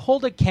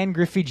pulled a Ken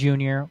Griffey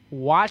Jr.,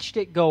 watched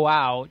it go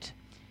out.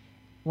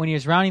 When he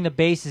was rounding the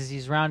bases,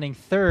 he's rounding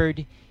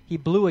third. He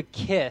blew a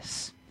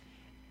kiss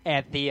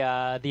at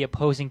the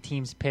opposing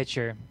team's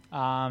pitcher.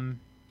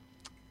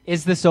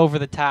 Is this over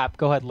the top?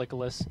 Go ahead,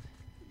 Nicholas.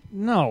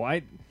 No,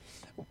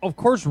 of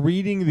course,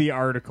 reading the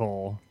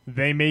article,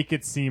 they make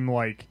it seem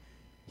like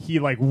he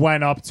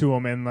went up to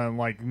him and then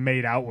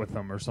made out with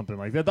him or something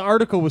like that. The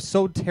article was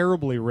so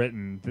terribly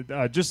written.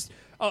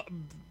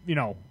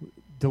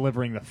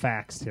 Delivering the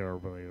facts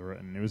terribly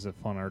written. It was a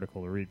fun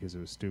article to read because it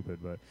was stupid,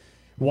 but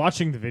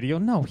watching the video,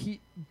 no,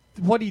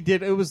 what he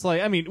did, it was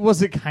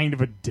was it kind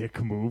of a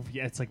dick move?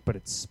 Yeah, it's but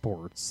it's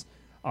sports.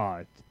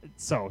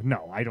 So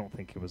no, I don't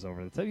think it was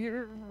over the top.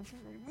 You're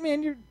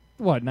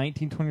what,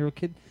 19, 20-year-old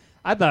kid?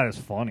 I thought it was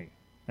funny.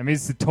 I mean,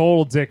 it's a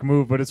total dick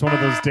move, but it's one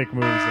of those dick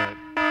moves that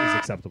is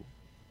acceptable.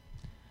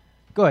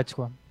 Go ahead,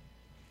 Squam.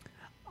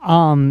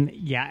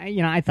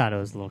 Yeah, I thought it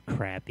was a little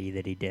crappy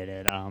that he did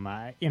it.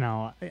 I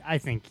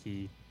think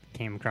he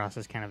came across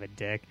as kind of a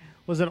dick.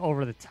 Was it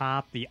over the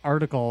top? The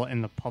article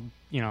in the pub,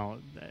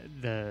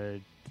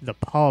 the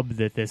pub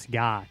that this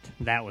got,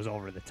 that was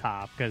over the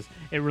top because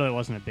it really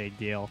wasn't a big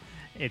deal.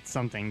 It's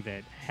something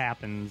that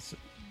happens.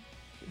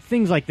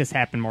 Things like this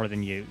happen more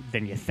than you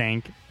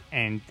think,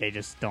 and they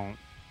just don't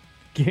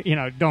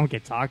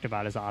get talked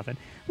about as often.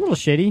 A little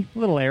shitty, a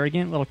little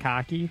arrogant, a little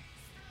cocky,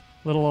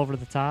 a little over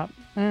the top.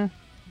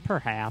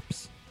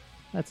 Perhaps.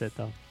 That's it,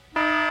 though.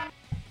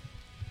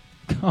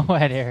 Go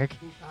ahead, Eric.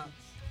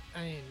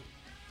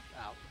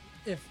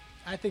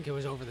 I think it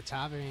was over the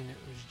top. I mean, it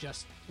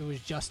was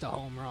just a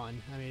home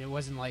run. I mean, it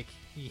wasn't like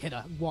he hit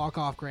a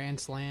walk-off grand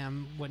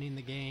slam, winning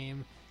the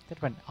game.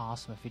 That'd been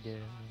awesome if he did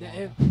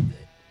it.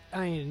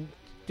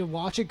 To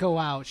watch it go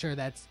out, sure,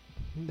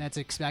 that's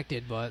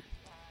expected, but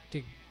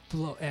to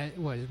blow,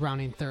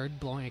 rounding third,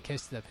 blowing a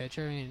kiss to the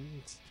pitcher. I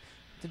mean,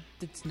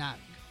 it's not.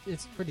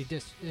 It's pretty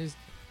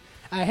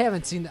I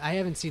haven't seen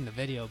the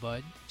video,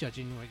 but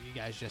judging what you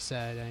guys just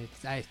said,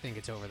 I think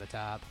it's over the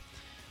top.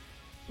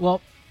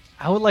 Well,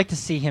 I would like to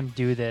see him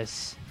do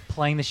this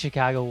playing the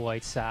Chicago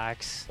White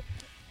Sox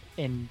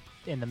in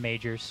the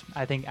majors.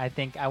 I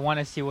think I want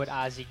to see what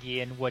Ozzie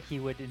Guillen, what he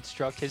would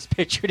instruct his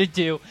pitcher to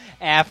do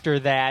after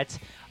that.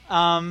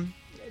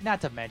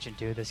 Not to mention,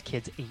 too, this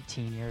kid's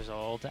 18 years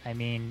old. I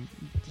mean,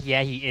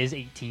 yeah, he is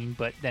 18,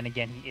 but then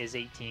again, he is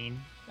 18.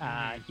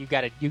 You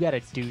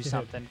gotta do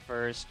something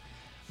first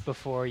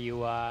before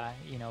you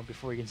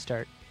can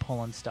start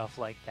pulling stuff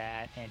like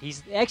that. And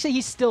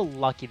he's still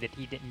lucky that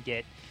he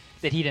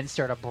didn't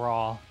start a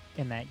brawl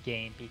in that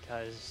game,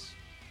 because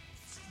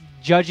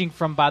judging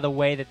from by the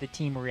way that the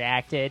team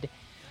reacted,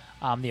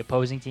 the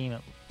opposing team,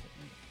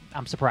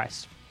 I'm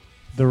surprised.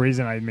 The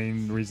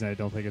main reason I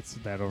don't think it's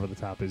that over the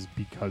top is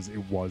because it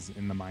was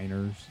in the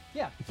minors.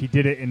 Yeah. If he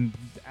did it in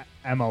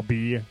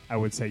MLB, I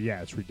would say,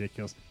 yeah, it's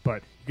ridiculous.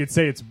 But you could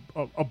say it's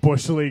a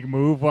Bush League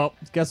move. Well,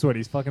 guess what?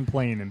 He's fucking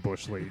playing in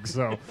Bush League.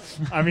 So,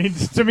 I mean,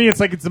 to me, it's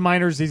the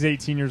minors. He's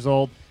 18 years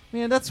old.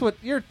 Man, that's what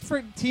you're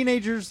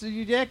teenagers.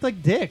 You act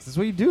like dicks. That's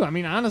what you do. I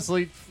mean,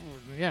 honestly,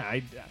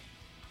 yeah.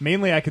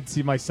 Mainly, I could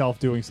see myself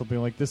doing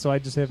something like this, so I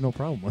just have no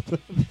problem with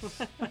it.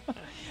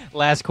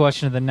 Last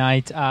question of the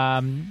night.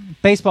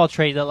 Baseball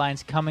trade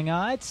deadline's coming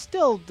on. It's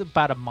still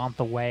about a month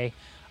away,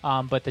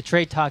 but the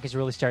trade talk has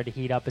really started to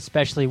heat up,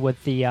 especially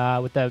with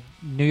the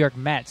New York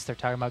Mets. They're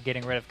talking about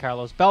getting rid of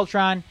Carlos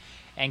Beltran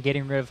and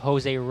getting rid of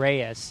Jose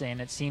Reyes,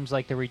 and it seems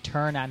like the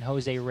return on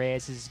Jose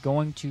Reyes is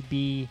going to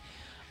be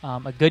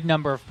a good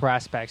number of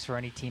prospects for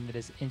any team that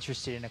is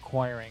interested in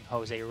acquiring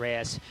Jose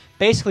Reyes,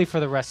 basically for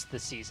the rest of the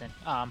season.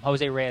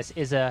 Jose Reyes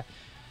is a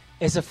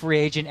free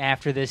agent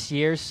after this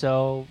year,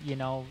 so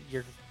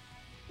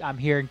I'm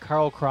hearing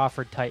Carl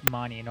Crawford type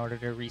money in order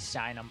to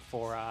re-sign him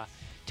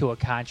to a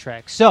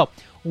contract. So,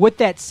 with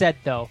that said,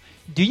 though,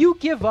 do you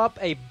give up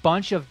a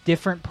bunch of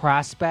different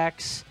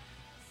prospects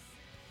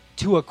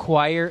to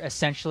acquire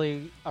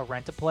essentially a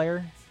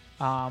rent-a-player?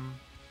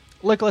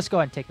 Let's go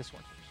ahead and take this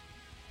one.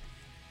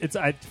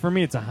 For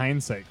me, it's a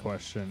hindsight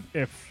question.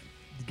 If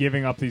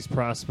giving up these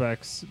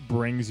prospects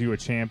brings you a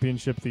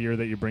championship the year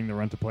that you bring the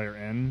rent-a-player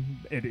in,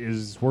 it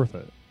is worth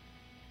it.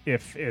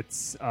 If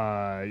it's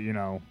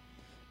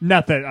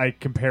not that I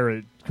compare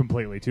it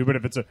completely to, but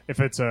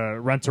if it's a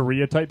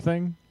rent-a-ria type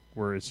thing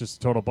where it's just a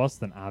total bust,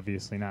 then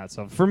obviously not.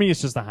 So for me,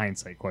 it's just a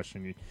hindsight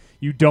question.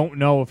 You don't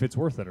know if it's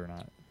worth it or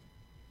not.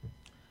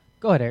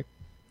 Go ahead, Eric.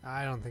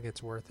 I don't think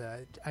it's worth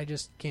it. I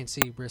just can't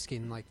see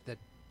risking the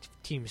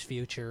team's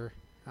future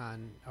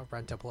on a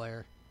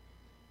rent-a-player.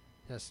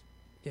 Just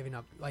giving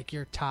up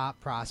your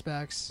top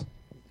prospects.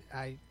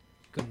 I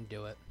couldn't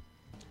do it.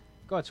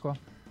 Go ahead, Squall.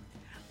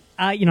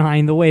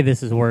 The way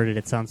this is worded,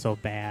 it sounds so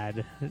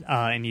bad,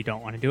 and you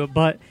don't want to do it.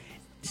 But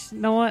you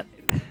know what?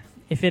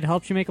 If it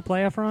helps you make a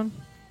playoff run,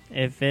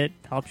 if it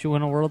helps you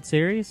win a World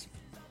Series,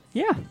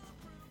 yeah,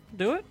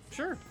 do it.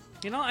 Sure.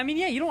 You don't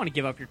want to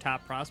give up your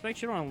top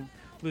prospects. You don't want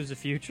to lose the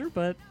future,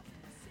 but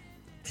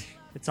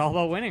it's all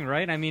about winning,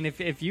 right? I mean,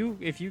 if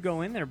you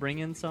go in there, bring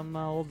in some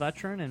old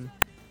veteran and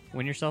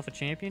win yourself a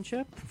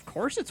championship, of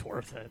course it's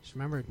worth it. Just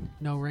remember,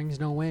 no rings,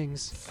 no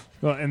wings.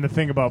 Well, and the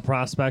thing about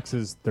prospects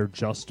is they're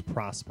just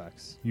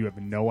prospects. You have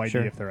no idea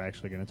Sure. if they're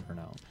actually going to turn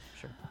out.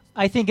 Sure.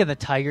 I think in the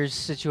Tigers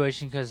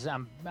situation, because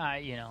I'm,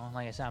 like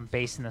I said, I'm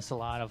basing this a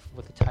lot of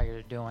what the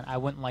Tigers are doing. I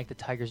wouldn't like the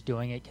Tigers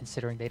doing it,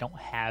 considering they don't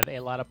have a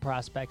lot of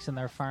prospects in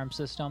their farm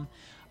system.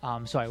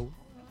 So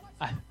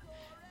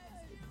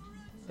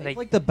They have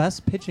like the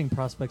best pitching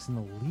prospects in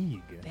the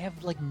league. They have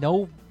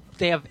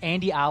They have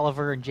Andy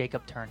Oliver and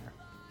Jacob Turner,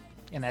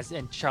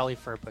 and Charlie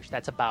Furbush.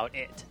 That's about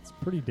it. It's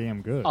pretty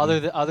damn good.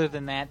 Other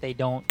than that, they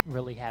don't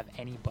really have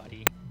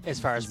anybody as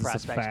far as Is this a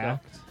prospects go.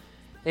 fact?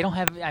 They don't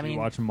have. I Do you mean,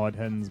 watch Mud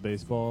Hens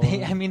baseball? They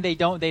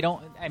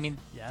don't. I mean,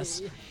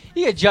 yes.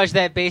 You could judge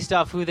that based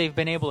off who they've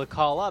been able to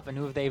call up and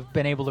who they've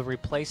been able to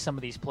replace some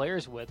of these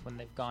players with when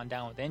they've gone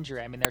down with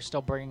injury. I mean, they're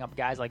still bringing up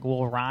guys like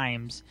Will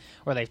Rhymes,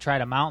 or they've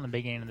tried him out in the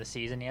beginning of the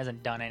season. He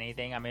hasn't done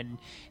anything. I mean,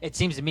 it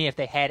seems to me if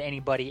they had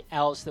anybody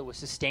else that was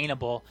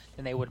sustainable,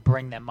 then they would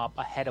bring them up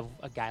ahead of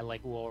a guy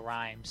like Will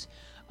Rhymes,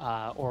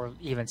 or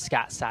even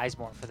Scott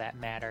Sizemore for that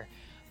matter.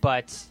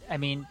 But I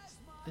mean.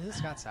 Isn't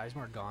Scott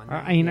Sizemore gone?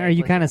 I mean, are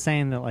you kind of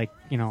saying that, like,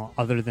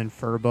 other than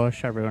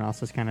Furbush, everyone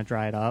else is kind of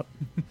dried up?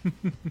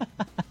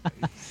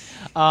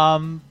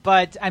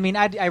 But I mean,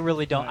 I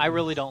really don't. I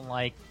really don't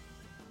like,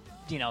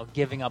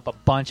 giving up a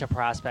bunch of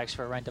prospects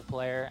for a rent a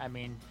player. I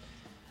mean,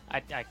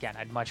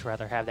 I'd much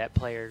rather have that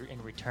player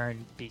in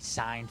return be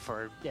signed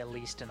for at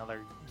least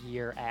another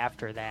year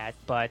after that.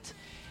 But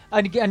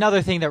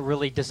another thing that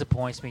really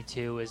disappoints me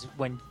too is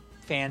when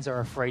fans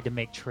are afraid to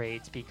make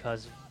trades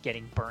because of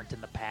getting burnt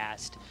in the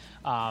past.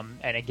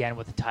 And again,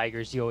 with the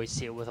Tigers, you always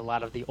see it with a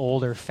lot of the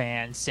older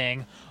fans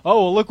saying,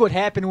 "Oh, well, look what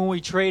happened when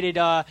we traded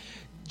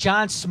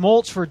John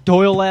Smoltz for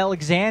Doyle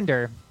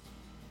Alexander."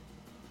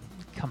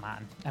 Come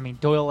on. I mean,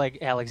 Doyle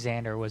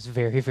Alexander was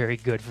very, very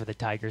good for the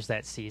Tigers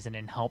that season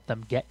and helped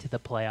them get to the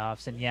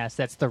playoffs. And yes,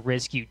 that's the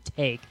risk you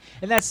take.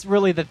 And that's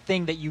really the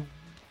thing that you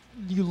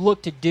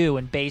look to do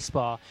in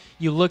baseball.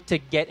 You look to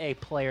get a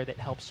player that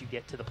helps you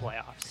get to the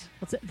playoffs.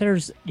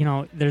 There's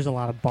a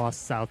lot of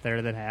busts out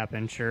there that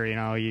happen. Sure,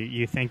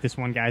 you think this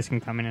one guy's can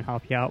come in and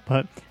help you out,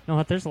 but you know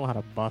what? There's a lot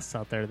of busts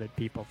out there that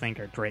people think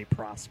are great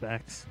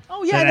prospects.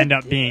 Oh yeah, that end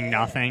up being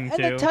nothing and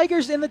too.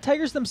 The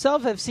Tigers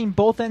themselves have seen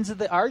both ends of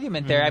the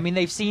argument there. I mean,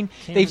 they've seen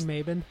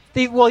Maben.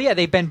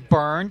 They've been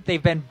burned.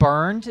 They've been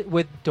burned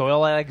with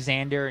Doyle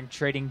Alexander and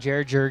trading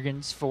Jared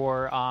Jurgens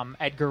for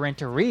Edgar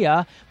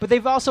Renteria, but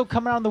they've also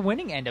come out on the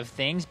winning end of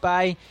things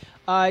by,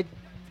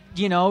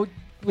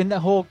 in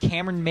the whole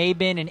Cameron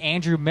Maben and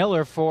Andrew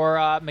Miller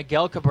for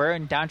Miguel Cabrera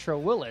and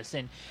Dontrelle Willis.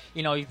 And,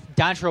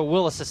 Dontrelle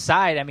Willis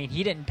aside, I mean,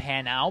 he didn't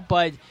pan out,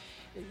 but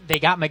they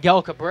got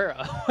Miguel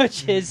Cabrera,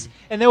 which is,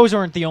 and those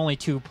weren't the only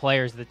two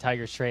players the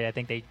Tigers traded. I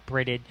think they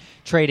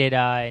traded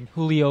in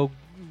Julio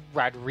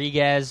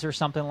Rodriguez or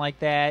something like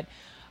that.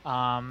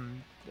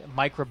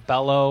 Mike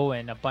Rabello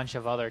and a bunch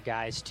of other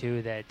guys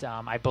too that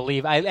I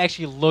believe I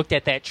actually looked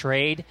at that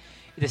trade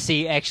to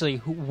see actually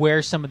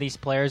where some of these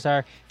players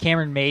are.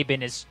 Cameron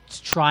Maben is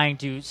trying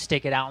to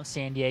stick it out in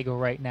San Diego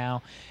right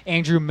now.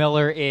 Andrew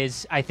Miller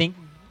is, I think,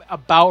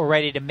 about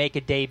ready to make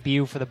a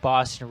debut for the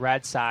Boston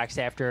Red Sox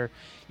after,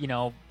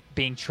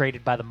 being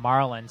traded by the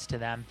Marlins to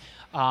them.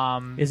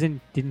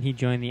 Didn't he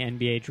join the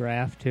NBA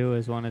draft too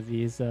as one of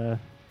these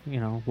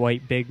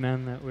white big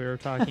men that we were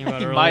talking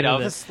about earlier? Might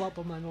have.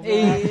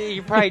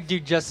 He probably do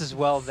just as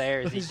well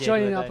there as he's he did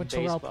joining with, up with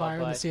Terrell Pryor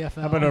in the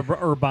CFL. How about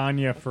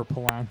Urbania for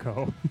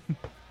Polanco?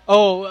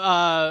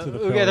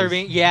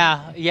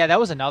 That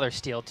was another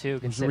steal too.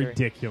 Considering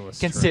ridiculous.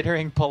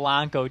 Considering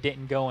Polanco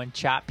didn't go and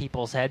chop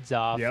people's heads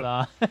off.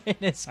 Yep. In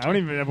his I don't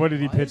even. What did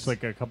he pitch?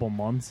 Like a couple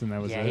months, and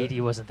that was it.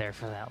 He wasn't there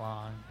for that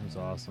long. It was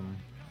awesome.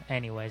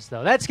 Anyways,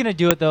 though, that's going to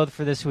do it, though,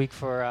 for this week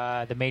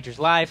for the Majors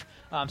Live.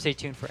 Stay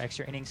tuned for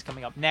extra innings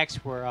coming up next,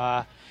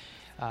 where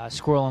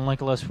Squirrel and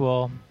Nicholas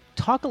will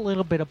talk a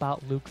little bit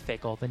about Luke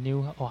Fickell, the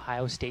new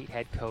Ohio State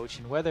head coach,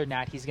 and whether or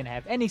not he's going to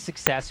have any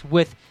success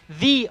with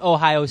the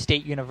Ohio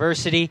State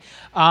University.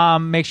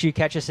 Make sure you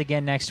catch us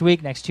again next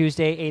week, next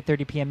Tuesday,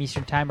 8:30 p.m.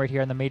 Eastern Time, right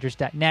here on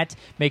themajors.net.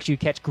 Make sure you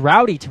catch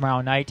Growdy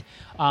tomorrow night.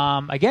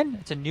 Again,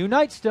 it's a new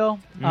night still.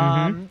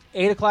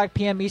 8 o'clock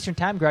p.m. Eastern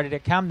Time,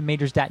 Growdy.com,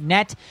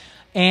 themajors.net.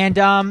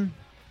 And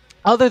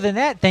other than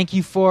that, thank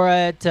you for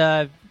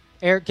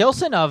Eric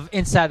Gilson of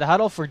Inside the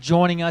Huddle for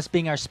joining us,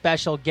 being our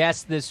special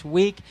guest this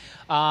week.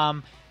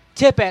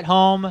 Tip at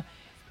home,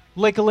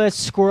 Nicholas,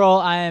 Squirrel,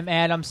 I am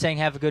Adam saying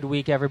have a good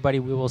week, everybody.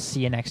 We will see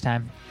you next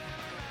time.